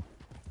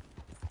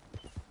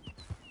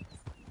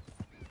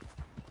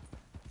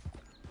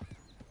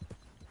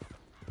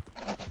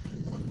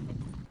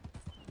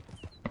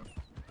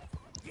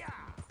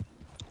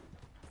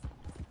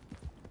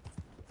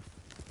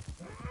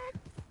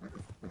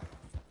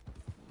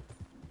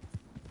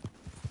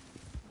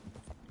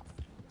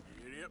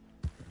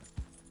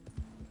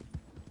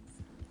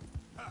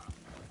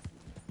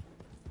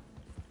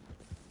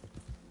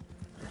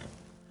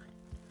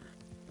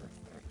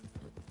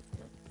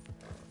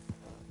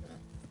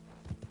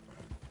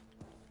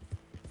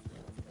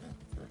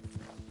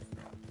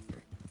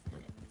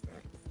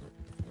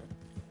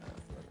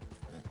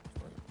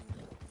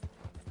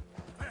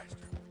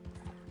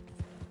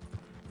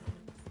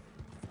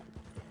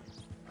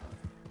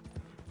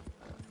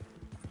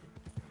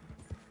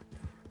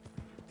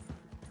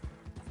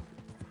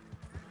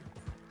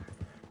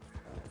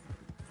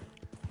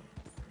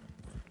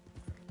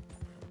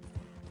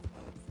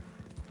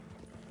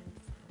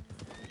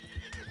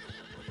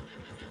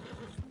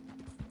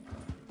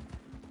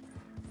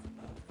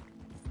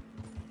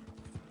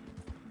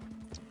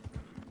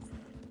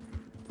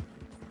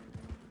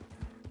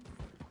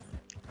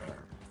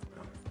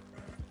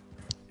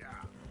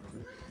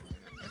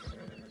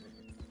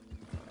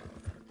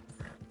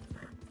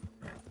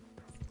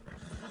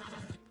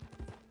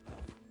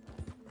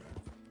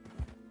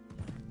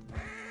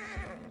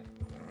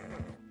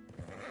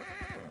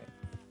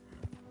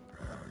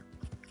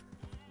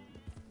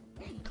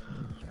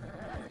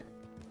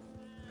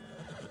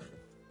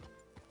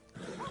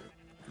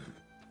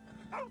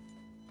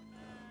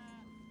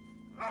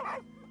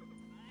 Hey,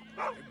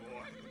 boy.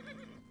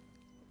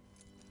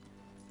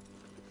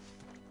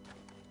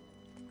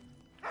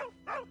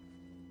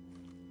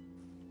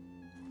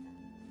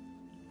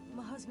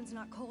 My husband's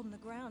not cold in the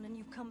ground, and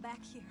you've come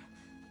back here.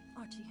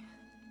 Archie,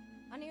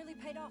 I nearly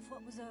paid off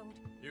what was owed.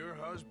 Your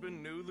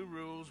husband knew the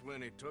rules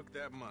when he took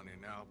that money.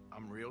 Now,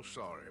 I'm real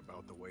sorry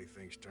about the way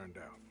things turned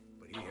out.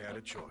 But he had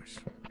a choice.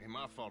 Ain't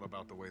my fault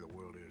about the way the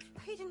world is.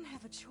 He didn't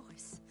have a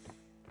choice.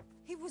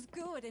 He was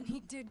good, and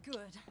he did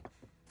good.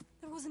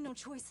 There wasn't no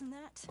choice in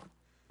that.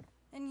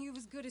 And you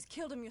as good as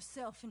killed him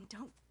yourself, and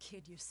don't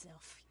kid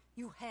yourself.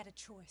 You had a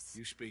choice.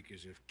 You speak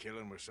as if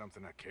killing was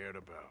something I cared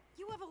about.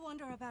 You ever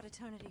wonder about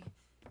eternity?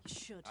 You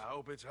should. I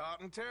hope it's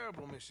hot and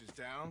terrible, Mrs.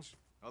 Downs.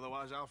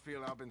 Otherwise, I'll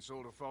feel I've been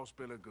sold a false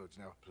bill of goods.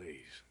 Now,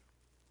 please,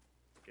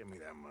 give me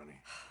that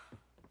money.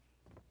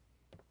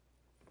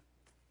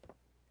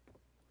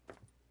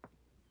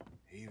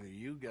 Either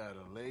you got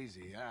a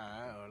lazy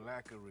eye or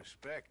lack of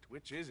respect.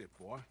 Which is it,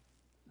 boy?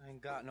 I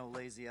ain't got no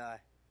lazy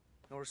eye.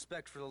 No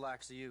respect for the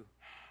likes of you.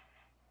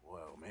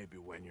 Well, maybe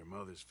when your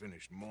mother's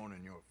finished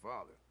mourning your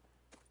father,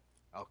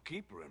 I'll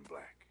keep her in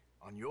black,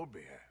 on your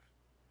behalf.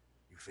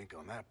 You think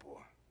on that,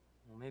 boy?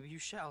 Well, maybe you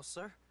shall,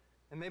 sir.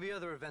 And maybe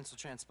other events will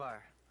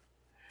transpire.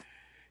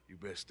 You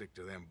best stick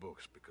to them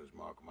books, because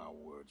mark my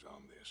words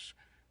on this.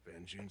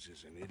 Vengeance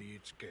is an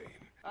idiot's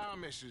game. Ah,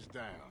 Mrs.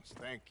 Downs,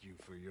 thank you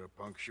for your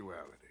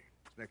punctuality.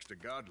 It's next to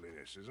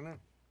godliness, isn't it?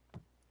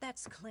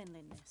 That's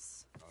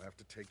cleanliness. I'll have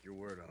to take your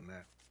word on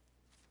that.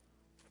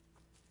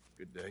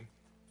 Good day.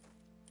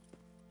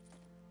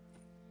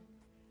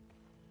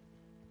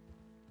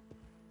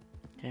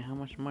 Okay, how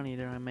much money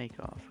did I make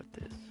off with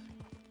this?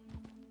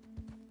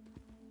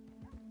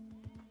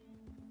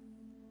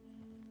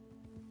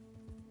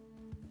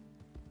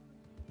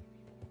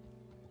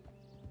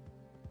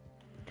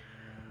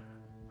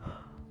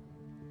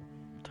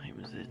 What time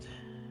is it?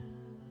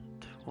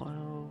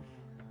 12.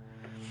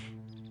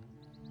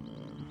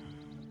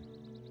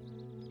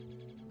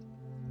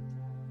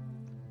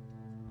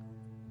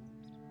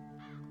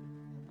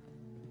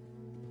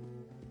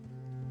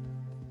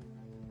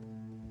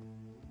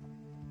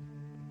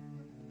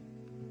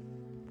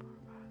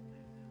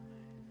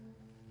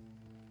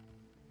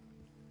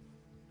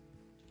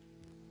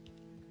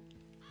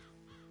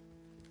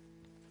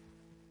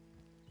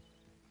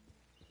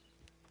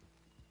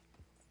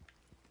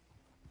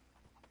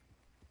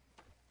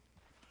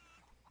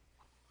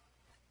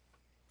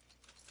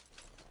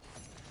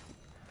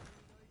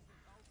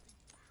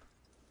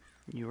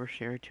 Your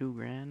share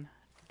 $2,000?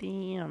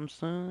 Damn,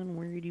 son,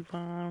 where'd you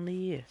find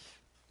this?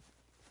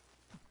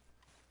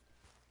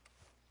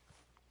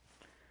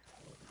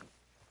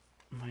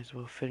 Might as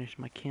well finish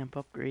my camp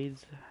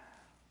upgrades.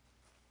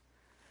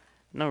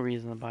 No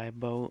reason to buy a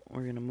boat.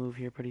 We're gonna move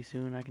here pretty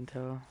soon, I can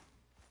tell.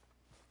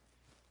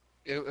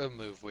 It'll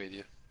move with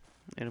you.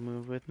 It'll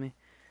move with me.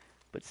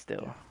 But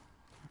still.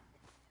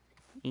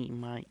 Eat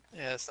my...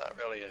 Yeah, it's not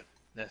really a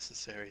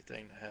necessary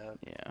thing to have.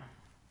 Yeah.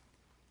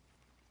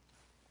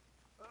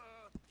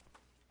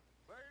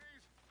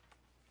 Ladies,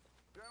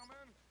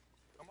 gentlemen,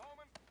 a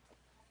moment.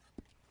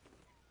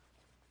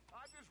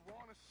 I just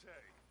want to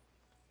say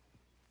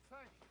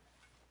thank you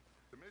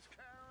to Miss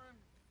Karen,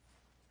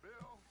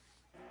 Bill,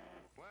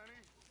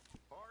 Lenny,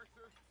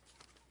 Arthur.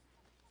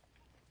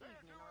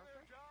 They're doing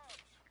their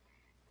jobs.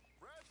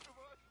 Rest of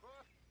us,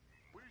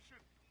 we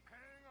should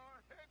hang our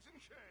heads in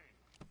shame.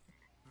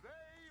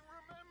 They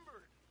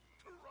remembered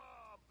to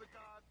rob the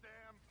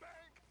goddamn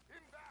bank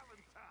in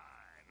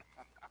Valentine.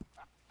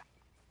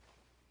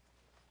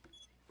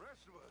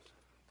 Rest of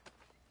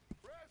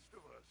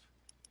us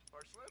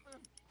are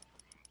slipping.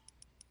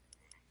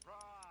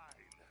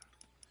 Pride.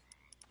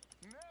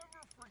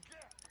 Never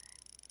forget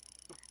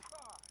the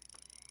pride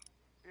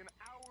in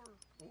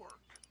our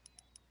work.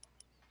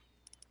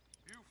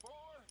 You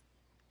four,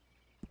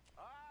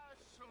 I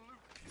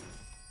salute you.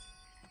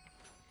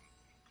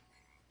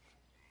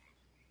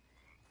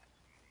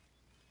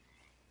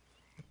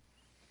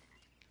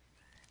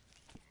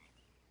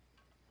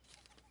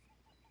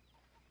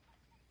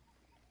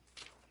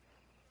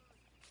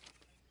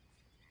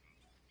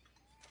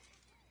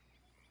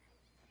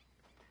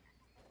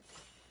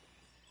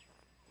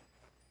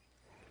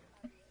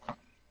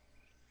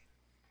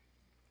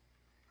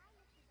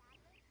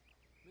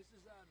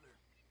 Mrs. Adler.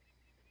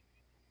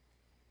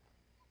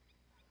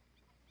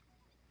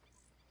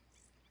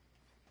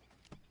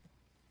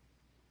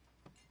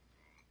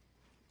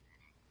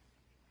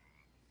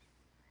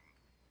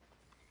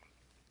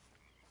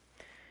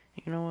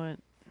 You know what?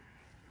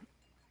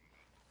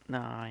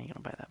 Nah, I ain't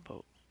gonna buy that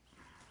boat.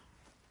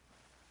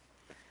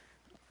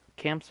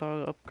 Camp's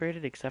all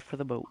upgraded except for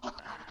the boat.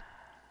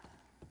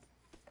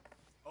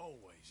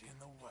 Always in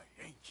the way,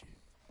 ain't you?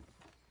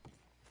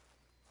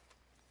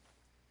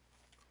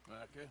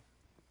 Okay.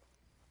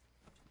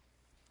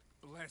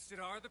 Blessed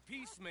are the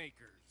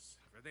peacemakers,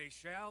 for they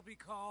shall be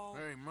called...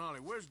 Hey, Molly,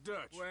 where's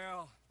Dutch?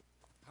 Well,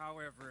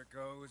 however it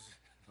goes.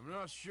 I'm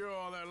not sure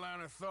all that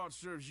line of thought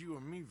serves you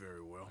and me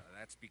very well.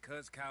 That's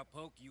because,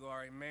 Cowpoke, you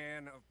are a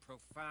man of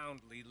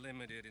profoundly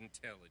limited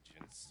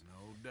intelligence.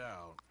 No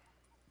doubt.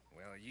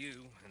 Well,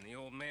 you and the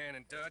old man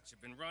and Dutch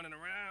have been running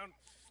around,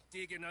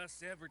 digging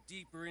us ever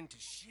deeper into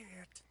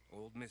shit.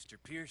 Old Mr.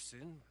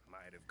 Pearson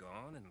might have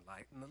gone and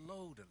lightened the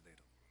load a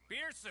little.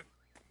 Pearson!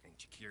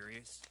 Ain't you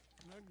curious?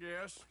 I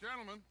guess.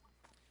 Gentlemen.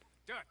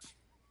 Dutch,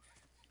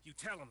 you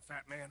tell him,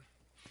 fat man.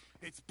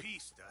 It's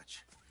peace,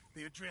 Dutch.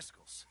 The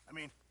O'Driscolls. I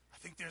mean, I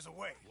think there's a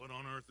way. What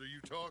on earth are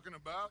you talking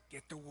about?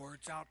 Get the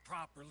words out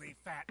properly,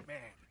 fat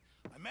man.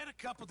 I met a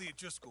couple of the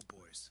O'Driscoll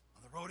boys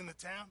on the road into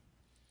town,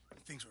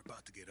 and things were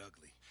about to get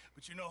ugly.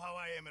 But you know how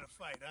I am in a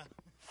fight, huh?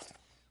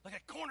 Like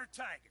a corner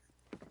tiger.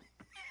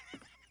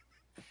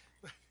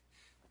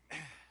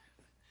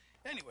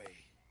 Anyway,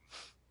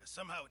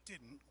 somehow it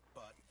didn't,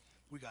 but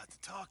we got to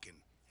talking,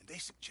 and they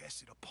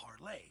suggested a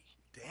parlay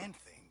to end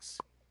things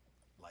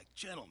like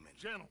gentlemen.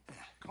 Gentlemen.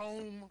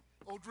 Combe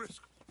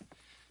O'Driscoll.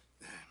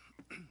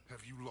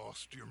 Have you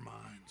lost your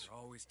minds?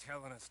 You're always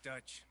telling us,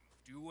 Dutch,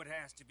 do what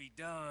has to be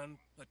done,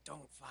 but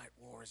don't fight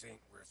wars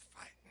ain't worth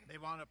fighting. They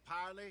want a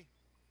parley?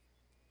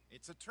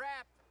 It's a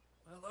trap.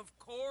 Well, of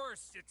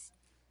course, it's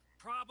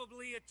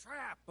probably a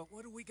trap, but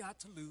what do we got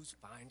to lose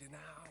finding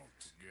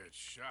out? Get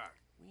shot.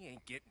 We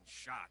ain't getting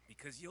shot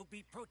because you'll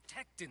be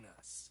protecting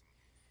us.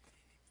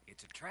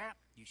 It's a trap,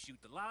 you shoot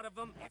the lot of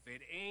them. If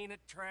it ain't a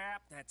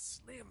trap,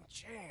 that's slim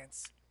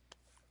chance.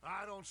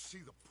 I don't see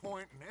the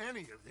point in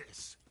any of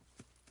this.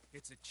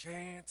 It's a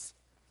chance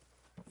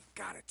you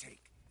gotta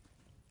take.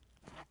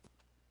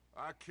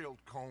 I killed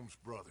Combs'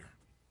 brother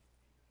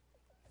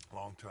a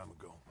long time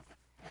ago.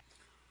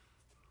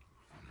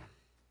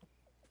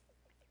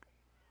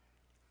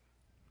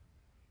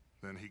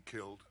 Then he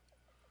killed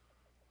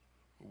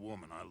a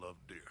woman I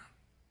loved dear.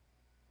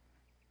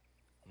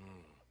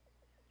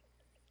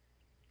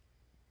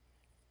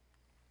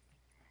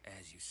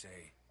 As you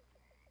say,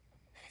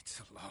 it's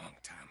a long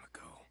time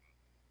ago,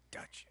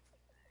 Dutch.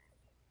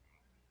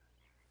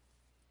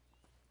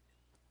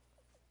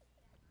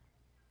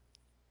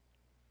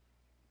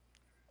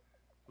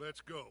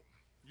 Let's go.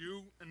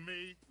 You and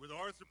me, with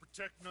Arthur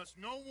protecting us,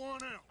 no one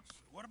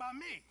else. What about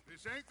me?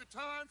 This ain't the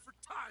time for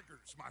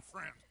tigers, my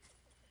friend.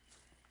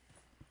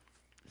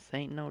 This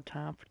ain't no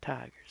time for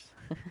tigers.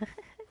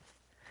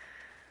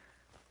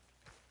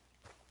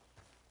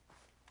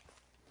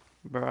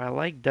 Bro, I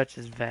like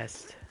Dutch's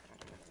vest.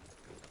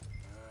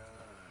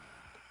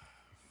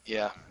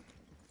 Yeah.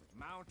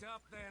 Mount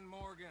up then,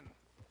 Morgan.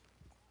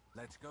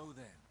 Let's go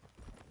then.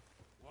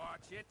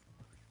 Watch it.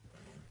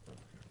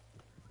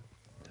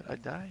 Did I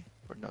die?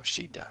 Or no,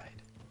 she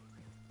died.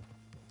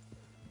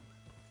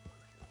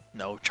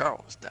 No,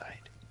 Charles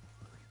died.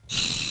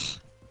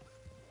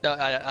 No,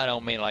 I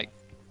don't mean like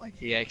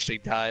he actually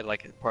died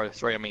like as part of the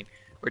story. I mean,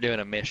 we're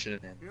doing a mission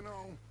and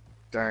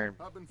darn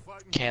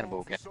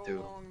cannibal got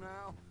through him.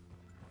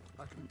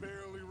 I can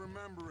barely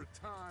remember a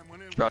time when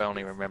You probably don't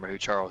even remember who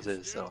Charles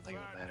is, so I don't think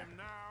it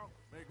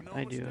will matter.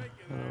 I do,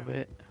 a little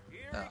bit.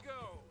 No.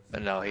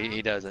 But no,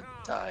 he doesn't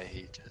die,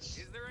 he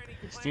just...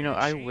 You know,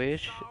 I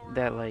wish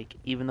that, like,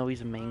 even though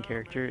he's a main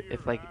character,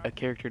 if, like, a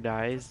character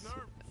dies,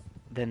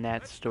 then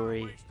that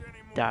story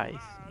dies,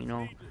 you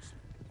know?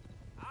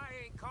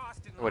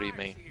 What do you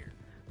mean?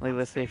 Like,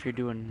 let's say if you're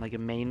doing, like, a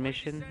main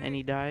mission and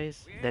he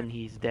dies, then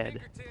he's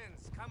dead.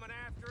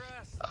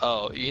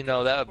 Oh, you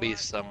know, that would be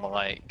some,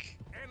 like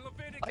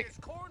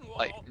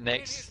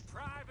next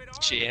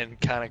gen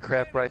kind of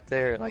crap right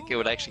there. Like, it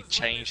would actually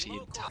change the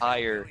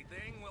entire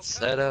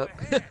setup.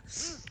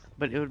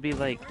 But it would be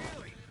like,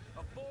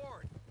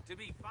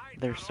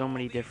 there's so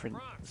many different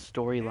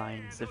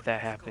storylines if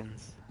that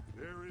happens.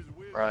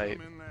 Right.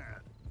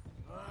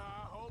 I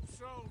hope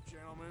so,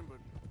 gentlemen, but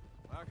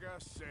like I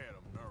said,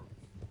 I'm nervous.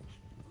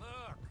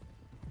 Look,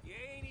 you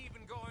ain't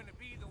even going to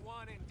be the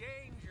one in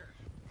danger.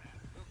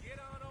 We'll get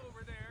on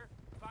over there,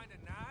 find a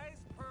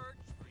nice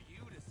perch for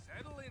you to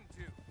settle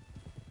into.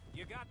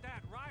 You got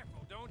that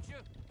rifle, don't you?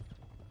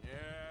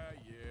 Yeah.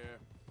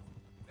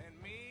 Then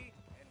me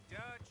and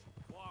Dutch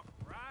walk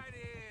right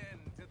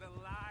into the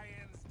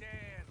lion's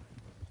den.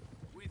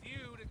 With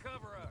you to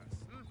cover us,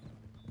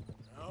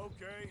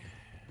 Okay.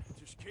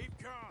 Just keep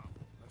calm,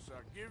 unless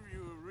I give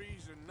you a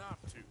reason not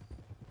to.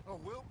 Oh,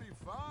 we'll be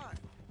fine.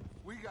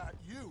 We got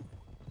you.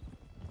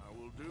 I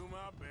will do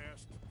my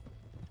best.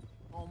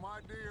 Oh, my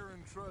dear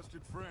and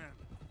trusted friend,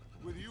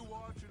 with you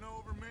watching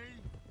over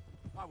me,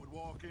 I would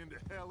walk into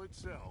hell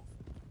itself.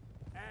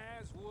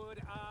 as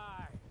would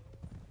I.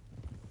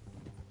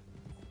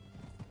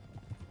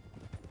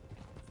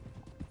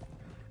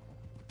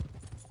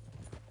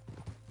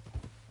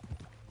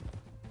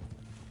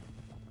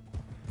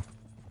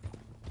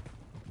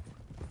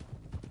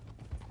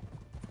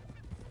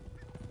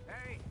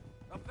 Hey,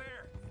 up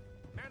there!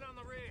 Men on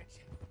the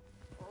ridge!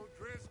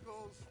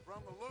 O'Driscolls,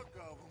 from the look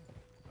of them.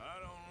 I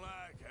don't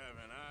like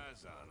having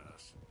eyes on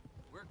us.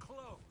 We're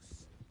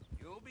close.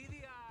 You'll be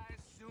the eyes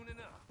soon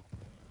enough.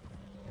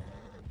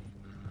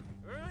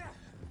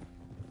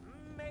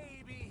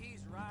 Maybe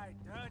he's right,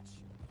 Dutch.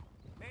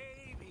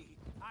 Maybe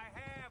I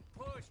have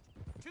pushed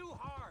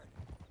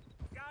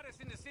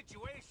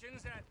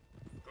locations that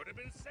could have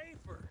been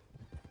safer.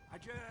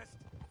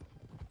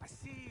 I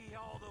see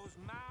all those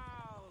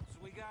mouths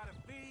we gotta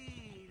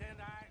feed, and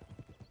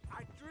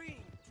I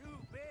dream too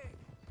big,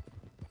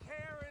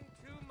 caring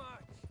too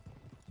much.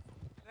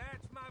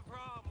 That's my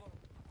problem.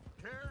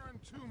 Caring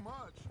too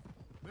much?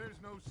 There's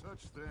no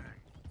such thing.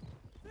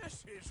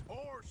 This is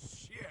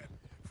horse shit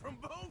from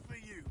both of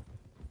you.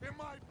 It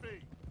might be.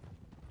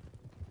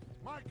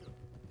 Micah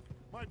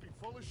might be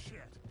full of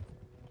shit.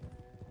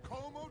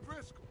 Colm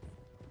O'Driscoll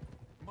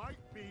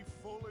might be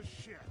full of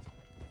shit.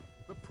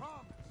 The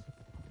promise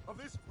of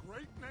this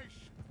great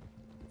nation,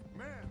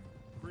 men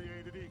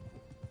created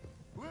equal,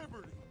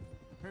 liberty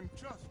and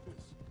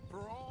justice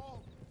for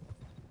all,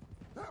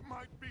 that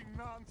might be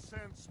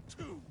nonsense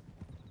too,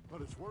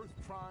 but it's worth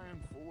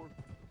trying for.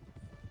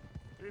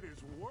 It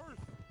is worth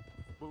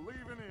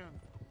believing in.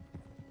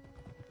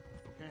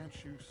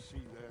 Can't you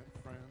see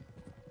that, friend?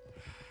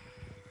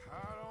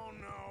 I don't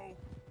know.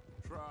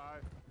 Try.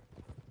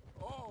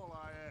 All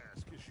I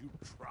ask is you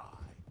try.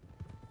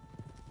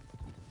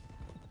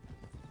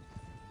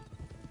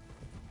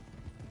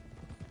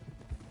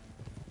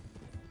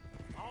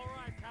 All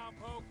right,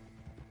 cowpoke.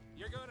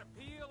 You're gonna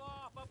peel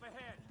off up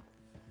ahead.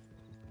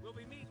 We'll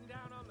be meeting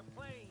down on the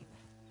plain.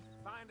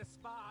 Find a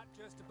spot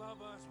just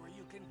above us where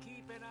you can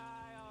keep an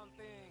eye on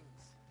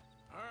things.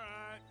 All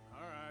right.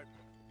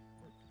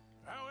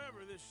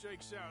 However this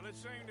shakes out,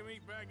 let's aim to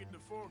meet back at the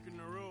fork in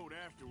the road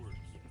afterwards.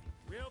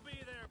 We'll be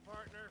there,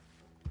 partner.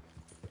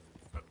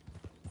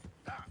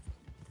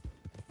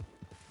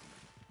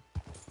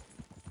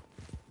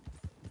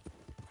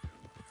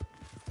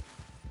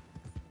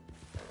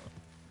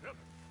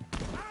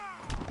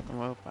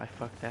 Well, I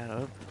fucked that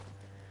up.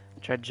 I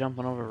tried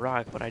jumping over a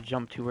rock, but I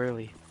jumped too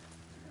early.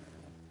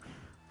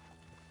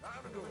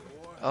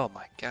 Oh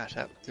my gosh,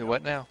 do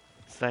what now?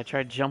 So I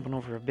tried jumping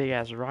over a big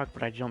ass rock,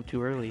 but I jumped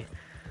too early.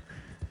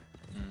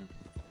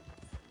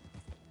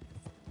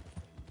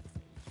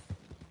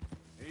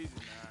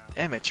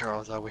 Damn it,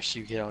 Charles, I wish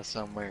you'd get on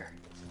somewhere.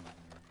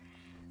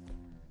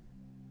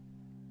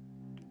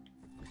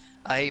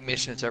 I hate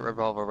missions that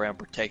revolve around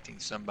protecting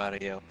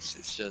somebody else.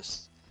 It's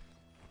just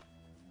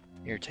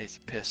irritates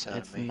the piss out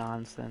of me. It's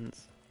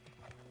nonsense.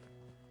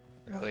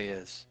 It really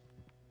is.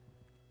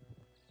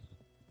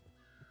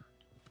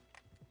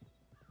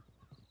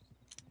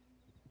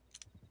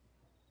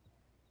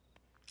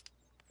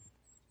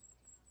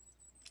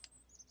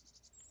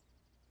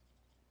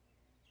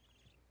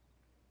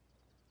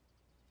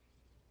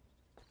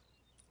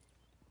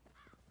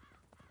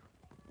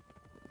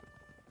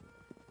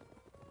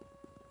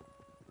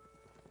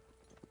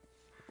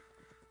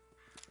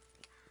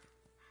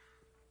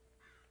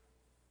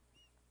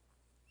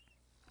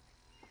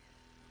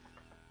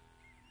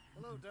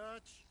 Hello,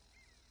 Dutch.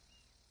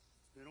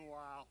 It's been a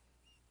while.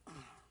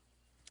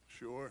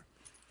 Sure.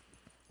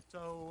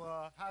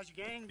 So, how's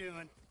your gang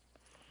doing?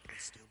 They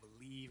still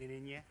believing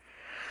in you?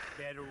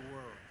 Better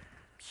world.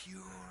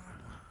 Pure.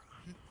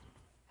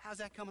 How's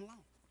that coming along?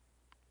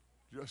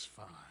 Just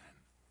fine.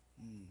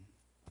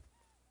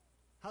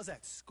 How's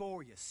that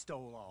score you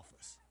stole off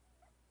us?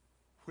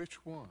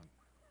 Which one?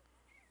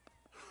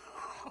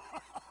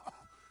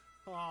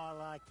 Oh, I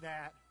like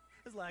that.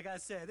 It's like I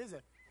said, this is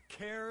a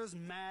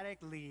charismatic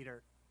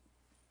leader.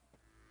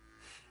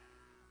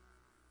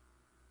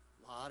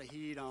 Lot of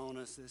heat on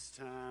us this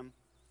time.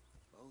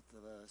 Both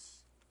of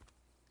us.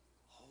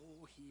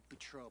 Whole heap of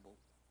trouble.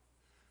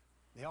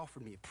 They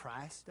offered me a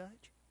price,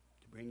 Dutch,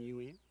 to bring you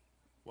in.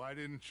 Why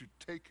didn't you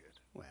take it?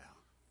 Well,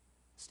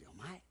 still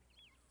might.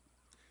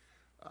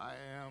 I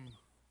am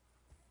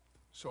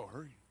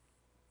sorry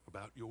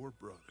about your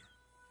brother.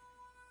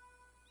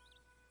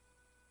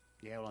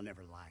 Yeah, well, I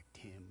never liked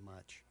him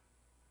much.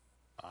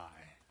 I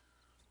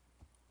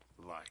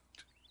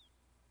liked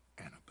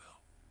Annabelle.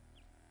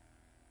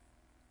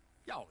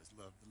 You always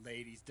loved the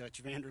ladies,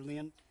 Dutch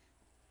Vanderlyn.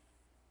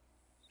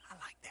 I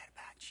like that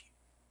about you.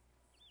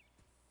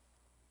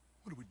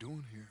 What are we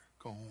doing here?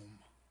 Go home.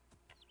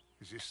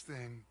 Is this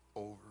thing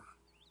over?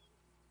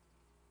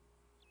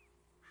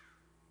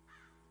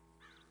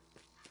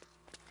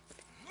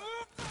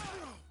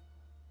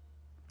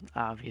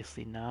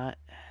 Obviously not.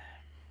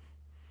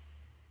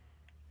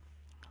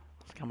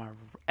 Just got my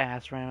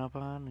ass ran up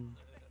on and...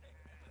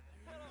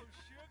 Hello,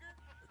 sugar.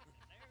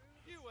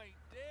 You ain't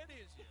dead,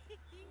 is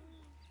you?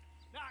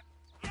 Not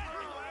yet,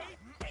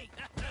 anyway.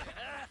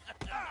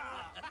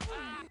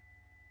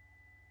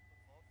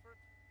 Fulford?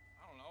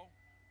 I don't know.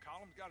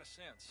 Colum's got a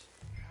sense.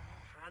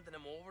 Handing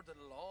him over to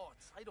the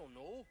lords. I don't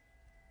know.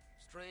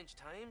 Strange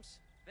times.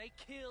 They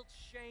killed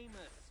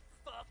Seamus.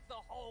 Fuck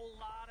the whole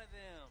lot of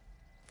them.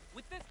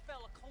 With this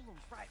fella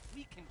Colum's right,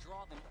 we can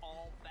draw them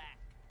all back.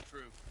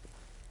 True.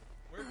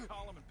 Where'd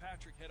Colum and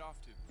Patrick head off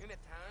to? In a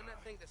town, I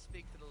think, to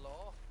speak to the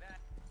law.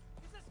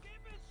 He's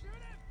escaping. Shoot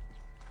him.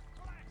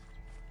 Relax.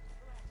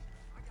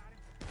 I got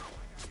him.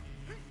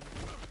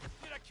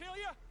 Did I kill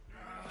you?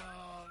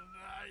 Oh,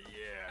 not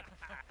yet.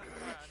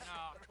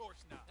 No, of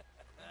course not.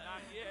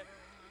 Not yet.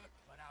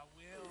 But I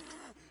will.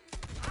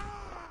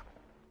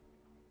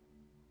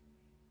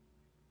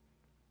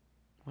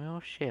 Well,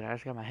 shit, I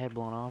just got my head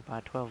blown off by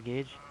a 12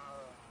 gauge.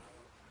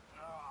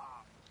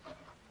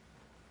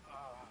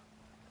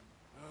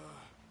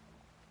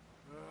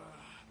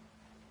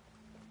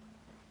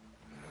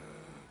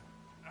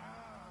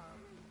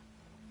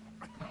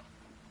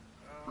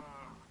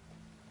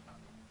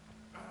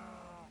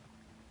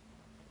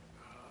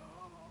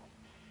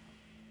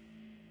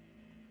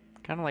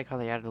 Kind of like how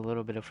they added a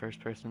little bit of first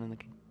person in the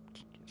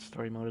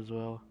story mode as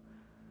well.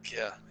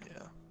 Yeah,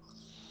 yeah.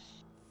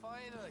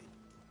 Finally!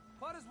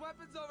 Put his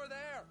weapons over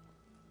there!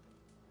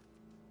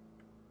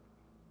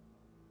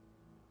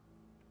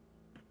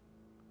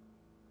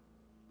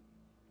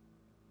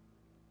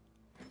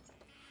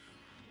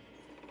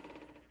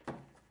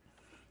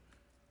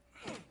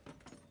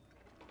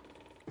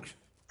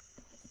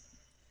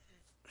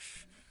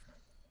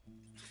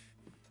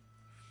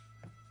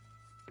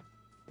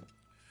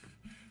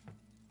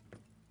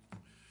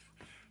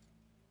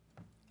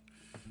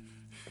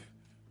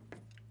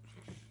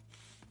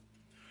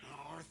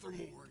 Arthur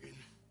Morgan.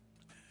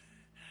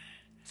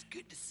 It's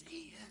good to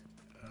see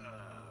you.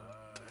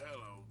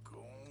 Hello,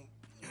 Colm.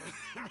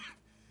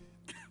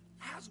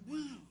 How's the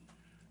wound?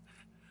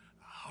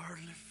 I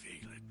hardly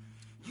feel it.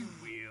 You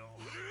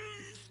will.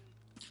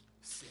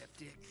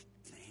 Septic.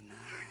 Ain't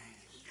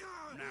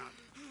nice. Now,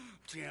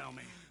 tell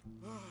me.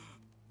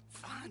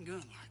 Fine gun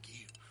like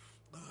you.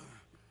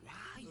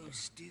 Why you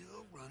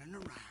still running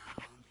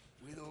around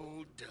with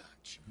old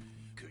Dutch?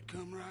 Could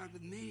come ride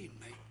with me and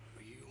make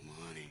real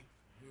money.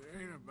 It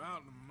ain't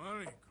about the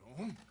money,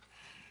 Colm.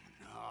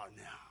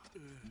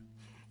 No.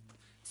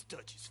 It's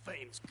Dutch's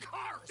famous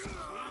cars,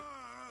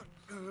 huh?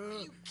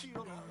 You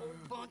killed a whole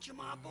bunch of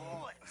my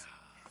boys.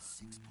 That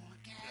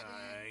 6-point cabin.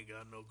 I ain't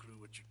got no clue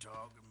what you're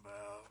talking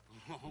about.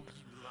 Oh,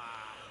 you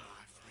lie,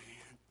 my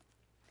friend.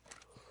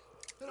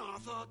 Then I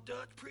thought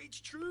Dutch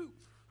preached truth.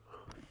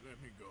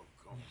 Let me go,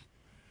 Colm.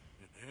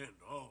 And end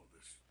all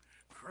this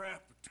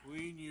crap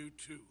between you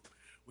two.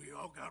 We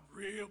all got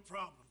real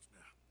problems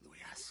now. The way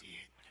I see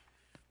it,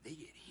 they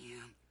get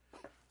him.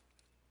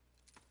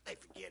 They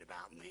forget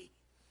about me.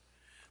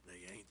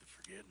 They ain't the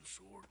forgetting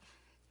sort.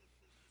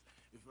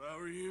 If I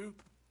were you,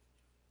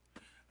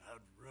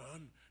 I'd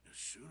run as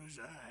soon as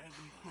I had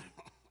the money.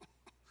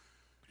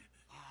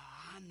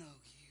 I know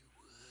you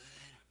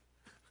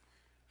would.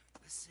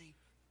 But see,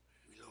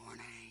 we lure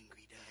an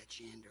angry Dutch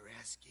in to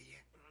rescue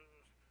you.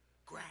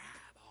 Grab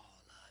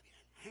all of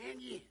you and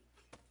hand you in.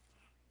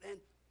 Then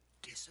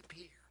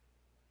disappear.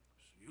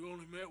 So you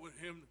only met with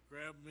him to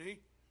grab me?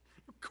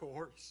 Of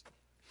course.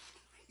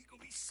 He's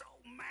gonna be so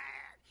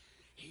mad.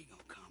 He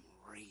gonna come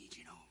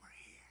raging over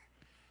here.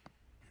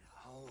 And a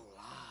whole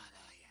lot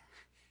of you.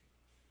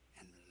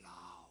 And the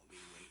law will be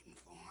waiting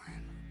for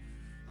him.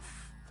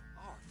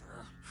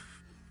 Arthur.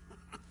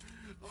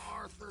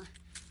 Arthur,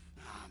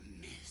 I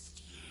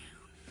missed you.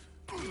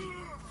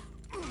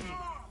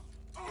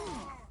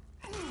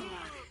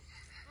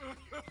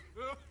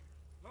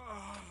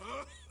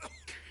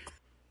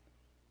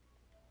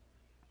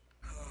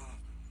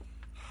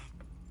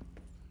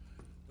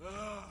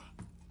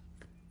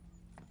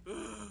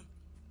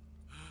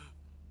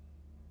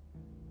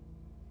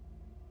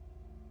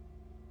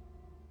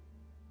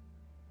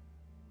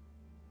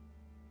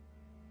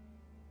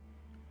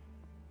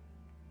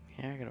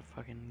 Yeah, I gotta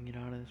fucking get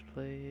out of this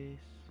place.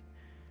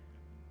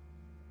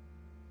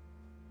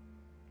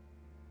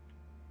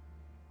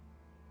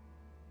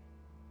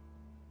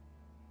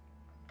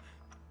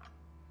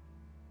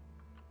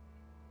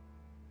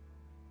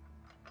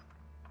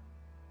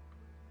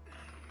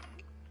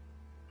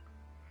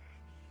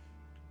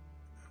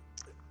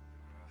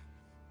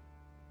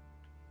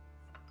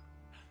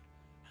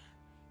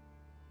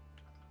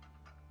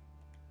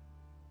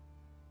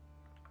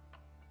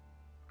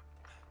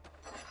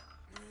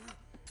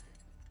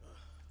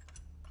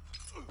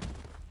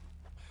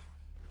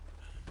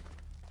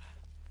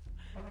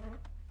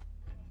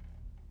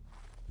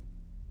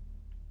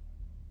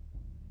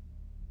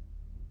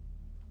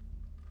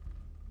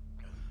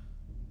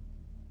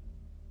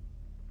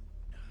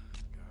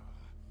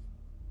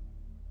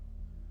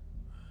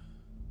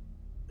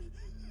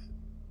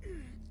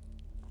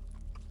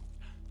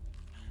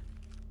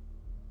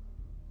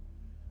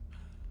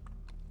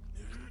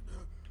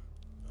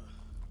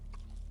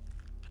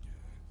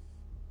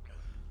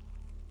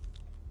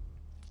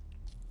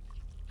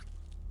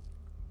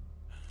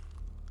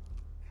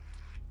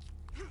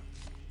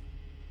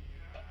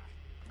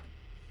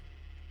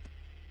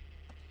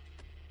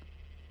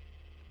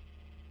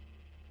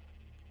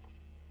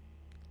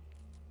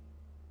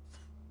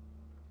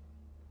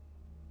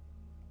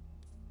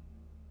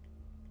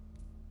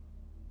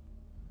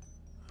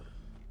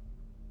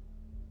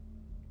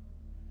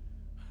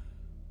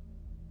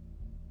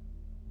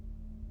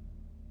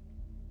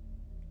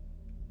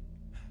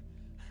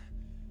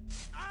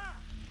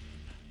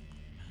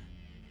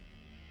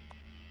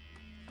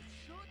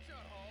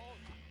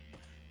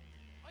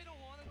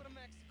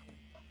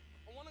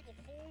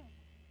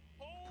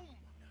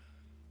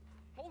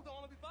 Hold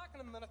on, I'll be back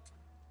in a minute.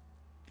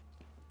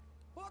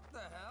 What the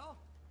hell?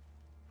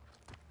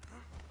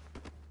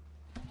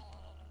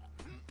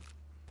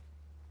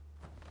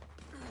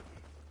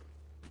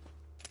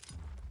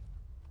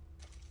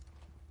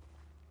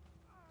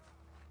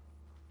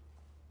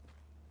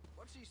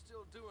 What's he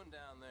still doing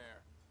down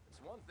there?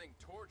 It's one thing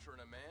torturing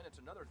a man, it's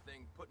another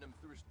thing putting him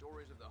through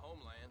stories of the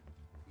homeland.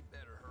 He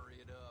better hurry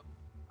it up.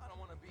 I don't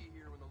want to be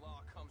here when the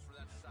law comes for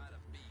that side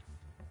of beef.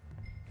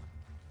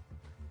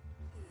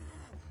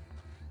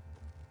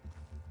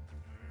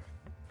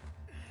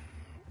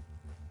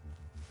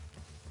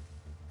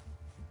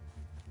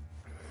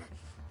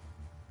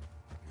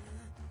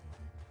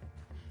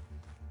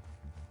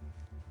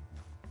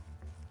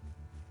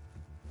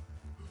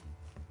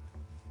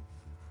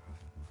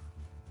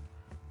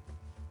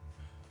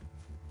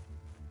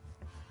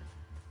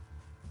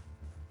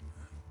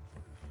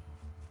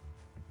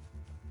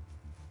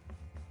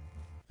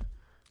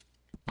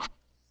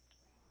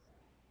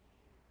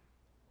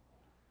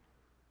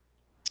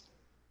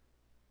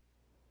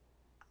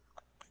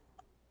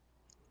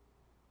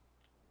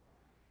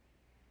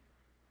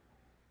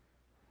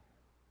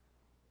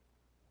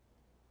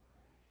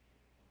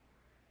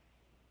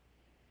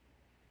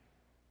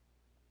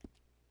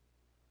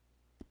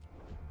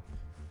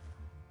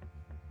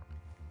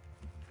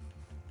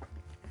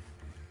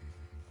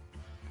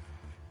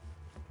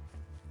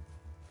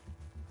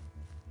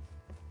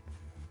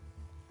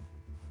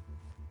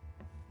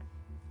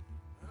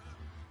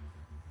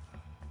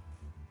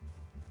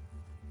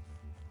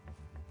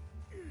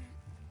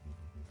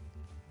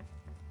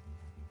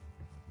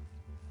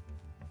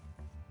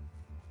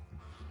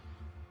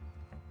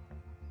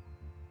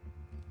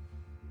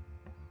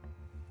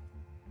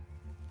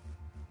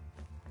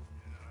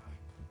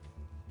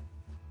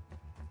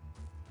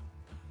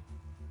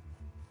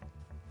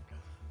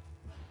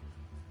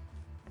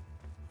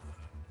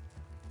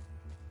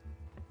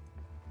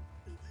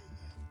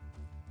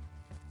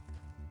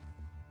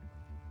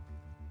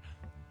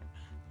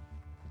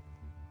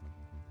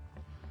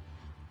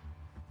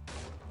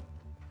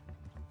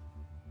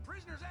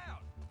 Prisoners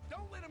out!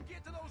 Don't let them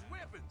get to those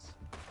weapons!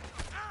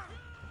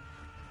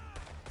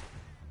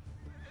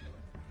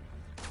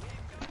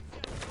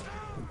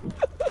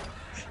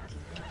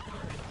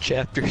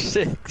 Chapter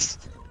 6.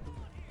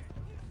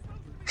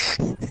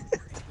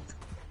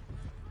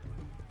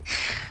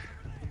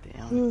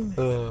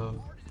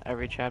 Damn.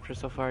 Every chapter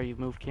so far, you've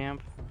moved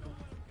camp?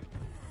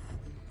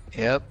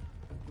 Yep.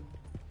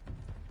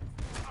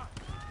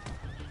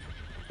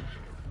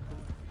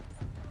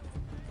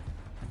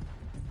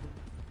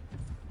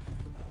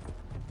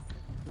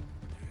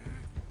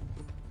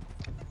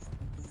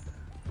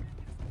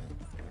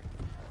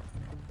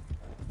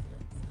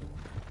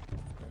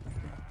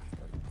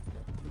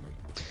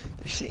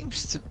 There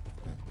seems to,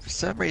 for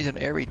some reason,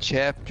 every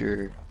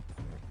chapter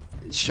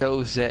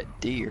shows that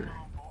deer.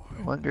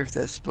 I wonder if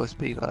that's supposed to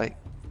be like,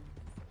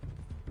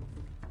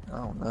 I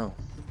don't know.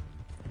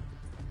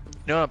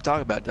 You know what I'm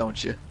talking about,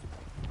 don't you?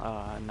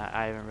 I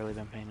haven't really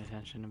been paying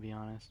attention, to be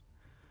honest.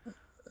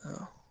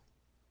 Oh.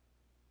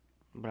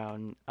 But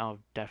I'll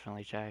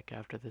definitely check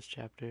after this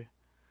chapter.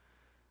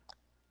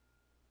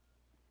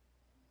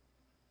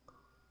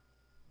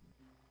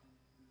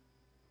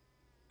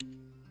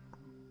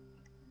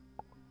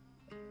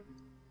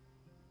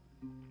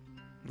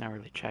 Not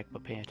really check,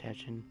 but pay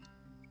attention.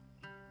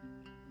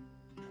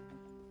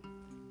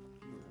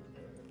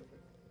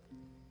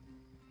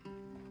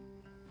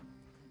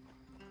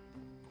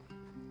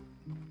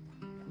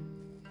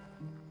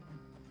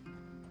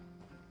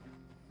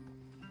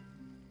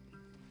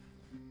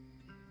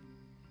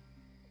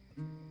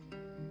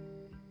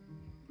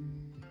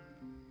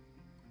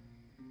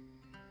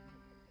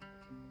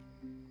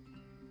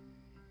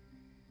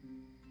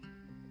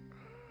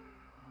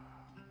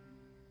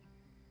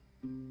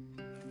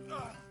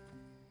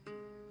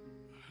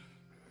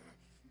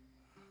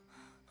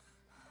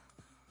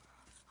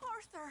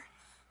 Arthur!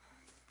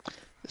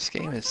 This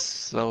game is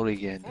slowly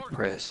getting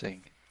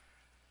depressing.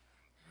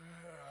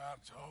 I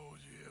told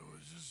you it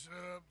was a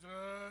setup,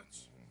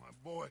 Dutch. My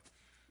boy,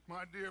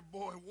 my dear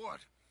boy,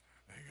 what?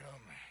 They got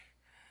me.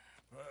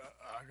 But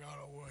I got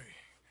away.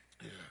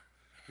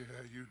 Yeah,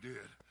 you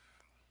did.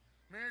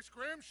 Miss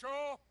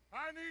Grimshaw,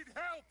 I need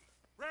help.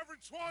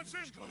 Reverend Swanson.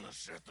 He's gonna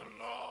set the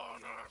law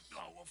on us.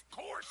 Oh, of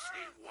course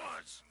he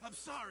was. I'm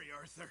sorry,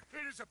 Arthur.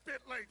 It is a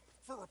bit late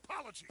for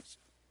apologies.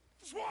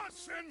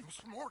 Swanson!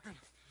 Mr. Morgan.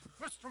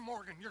 Mr.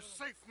 Morgan, you're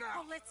safe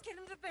now. Oh, let's get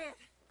him to bed.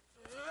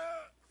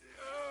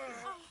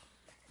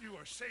 You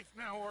are safe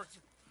now, Arthur.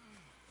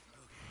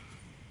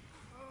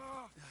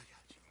 I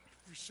got you.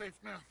 You're safe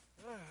now.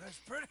 That's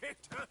pretty,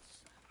 Tuts.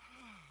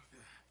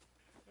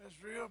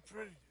 That's real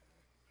pretty.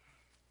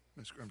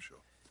 Miss Grimshaw,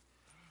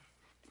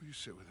 will you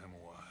sit with him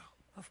a while?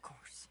 Of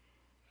course.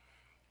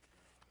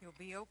 You'll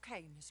be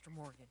okay, Mr.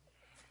 Morgan.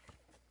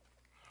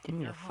 Give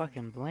me a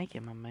fucking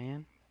blanket, my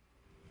man.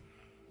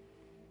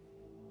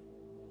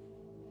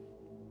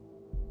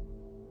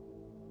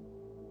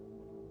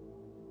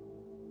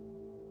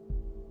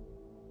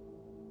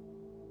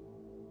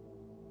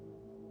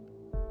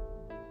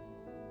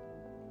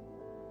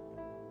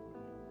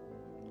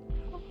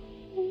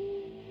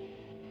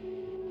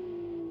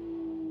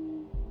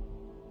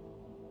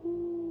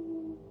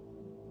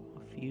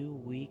 A few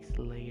weeks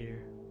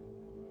later.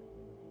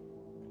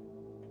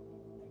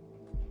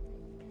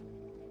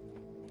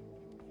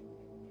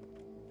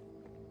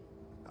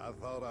 I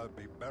thought I'd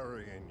be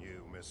burying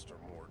you, Mr.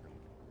 Morgan.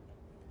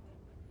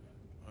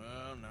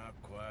 Well, not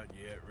quite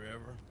yet,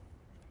 River.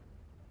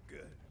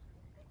 Good.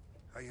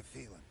 How you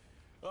feeling?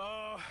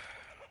 Oh,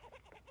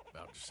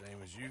 about the same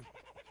as you.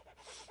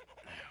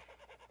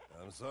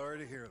 I'm sorry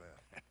to hear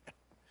that.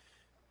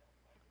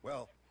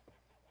 Well,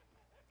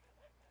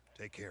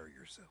 take care of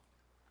yourself.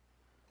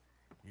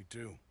 You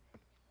too.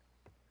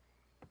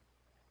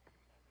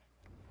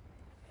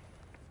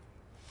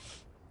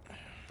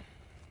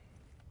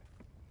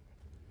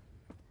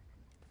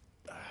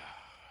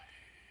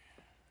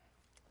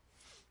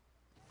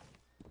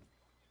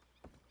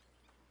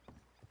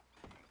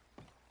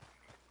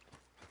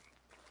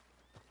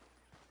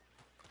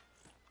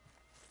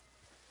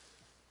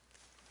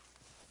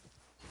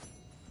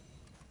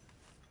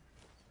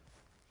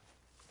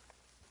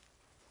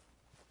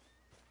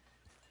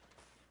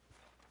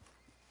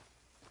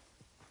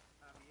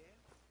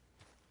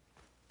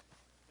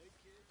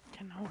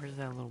 Where's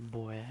that little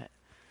boy at?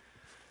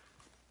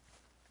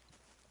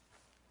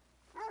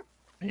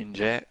 In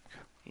Jack?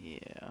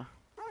 Yeah.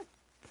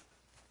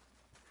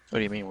 What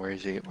do you mean? Where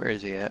is he? Where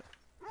is he at?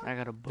 I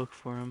got a book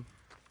for him.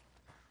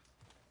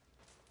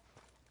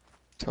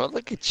 So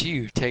look at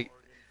you.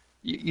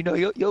 You know,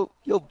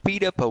 you'll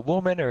beat up a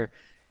woman or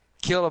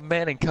kill a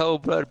man in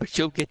cold blood, but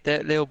you'll get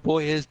that little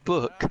boy his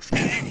book.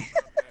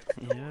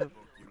 Yep.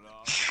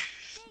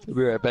 I'll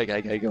be right back.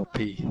 I gotta go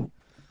pee.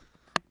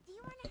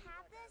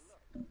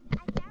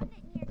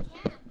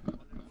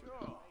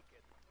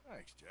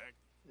 Thanks, Jack.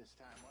 This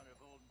time, wonder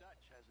if old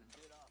Dutch hasn't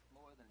bit off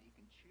more than he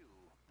can chew.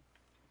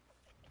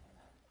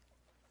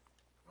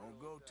 Don't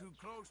go too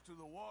close to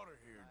the water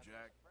here,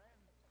 Jack.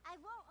 I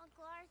won't,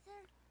 Uncle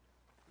Arthur.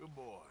 Good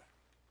boy.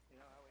 You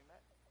know how we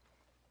met?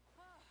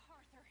 Oh,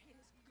 Arthur, it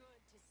is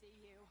good to see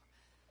you.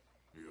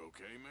 You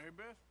okay,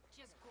 Marybeth?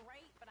 Just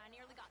great, but I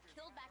nearly got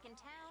killed back in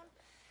town.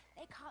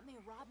 They caught me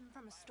robbing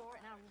from a store,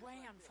 and I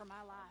ran for my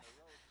life.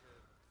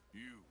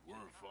 You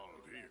weren't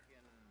followed here.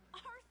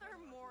 Arthur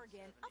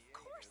Morgan? Of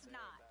course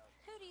not.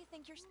 Who do you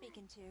think you're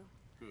speaking to?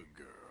 Good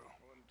girl.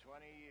 More than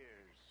 20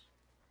 years.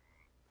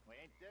 We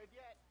ain't dead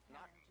yet.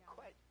 Not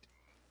quite.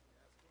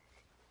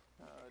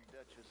 Oh,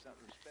 Dutch was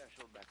something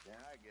special back then.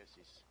 I guess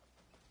he's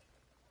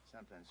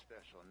something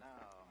special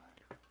now.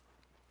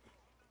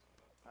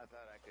 I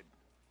thought I could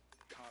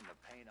con the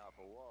paint off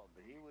a wall,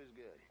 but he was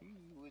good. He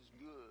was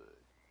good.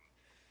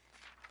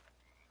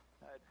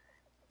 I'd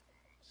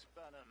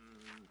spun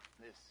him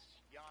this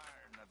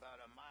yarn about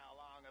a mile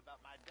long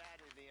about my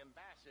daddy, the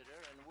ambassador,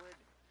 and would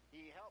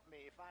he help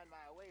me find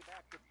my way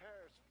back to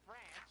Paris,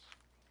 France,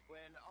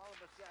 when all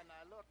of a sudden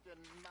I looked and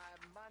my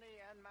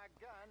money and my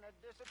gun had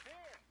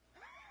disappeared.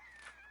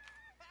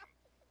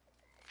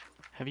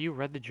 Have you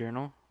read the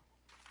journal?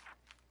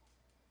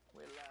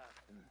 We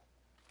laughed and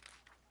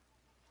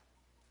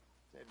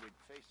said we'd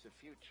face the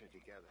future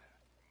together.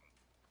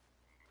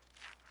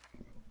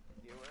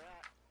 You were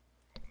at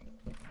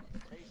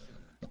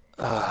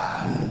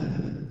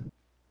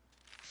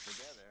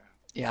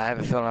Yeah, I have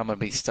a feeling I'm gonna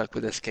be stuck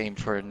with this game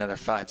for another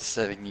 5 to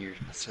 7 years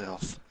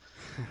myself.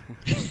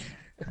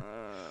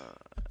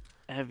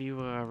 Have you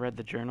read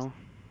the journal?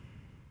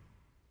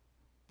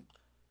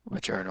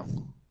 What journal?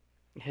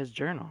 His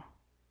journal.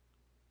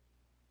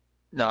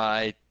 No,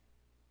 I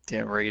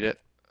didn't read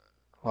it.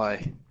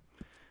 Why?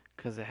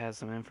 Because it has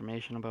some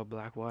information about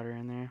Blackwater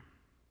in there.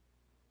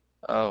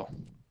 Oh.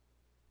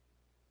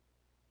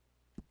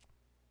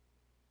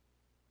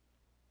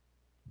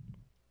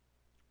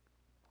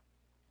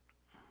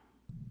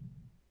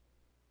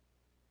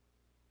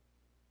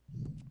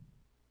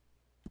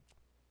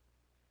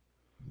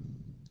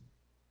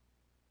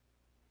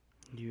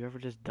 Do you ever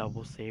just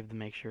double save to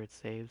make sure it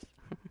saves?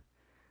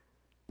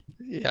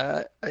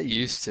 Yeah, I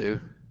used to.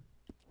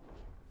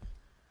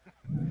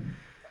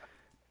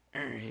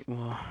 Alright,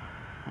 well,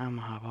 I'm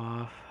gonna hop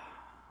off.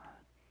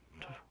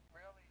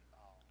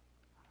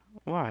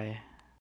 Why?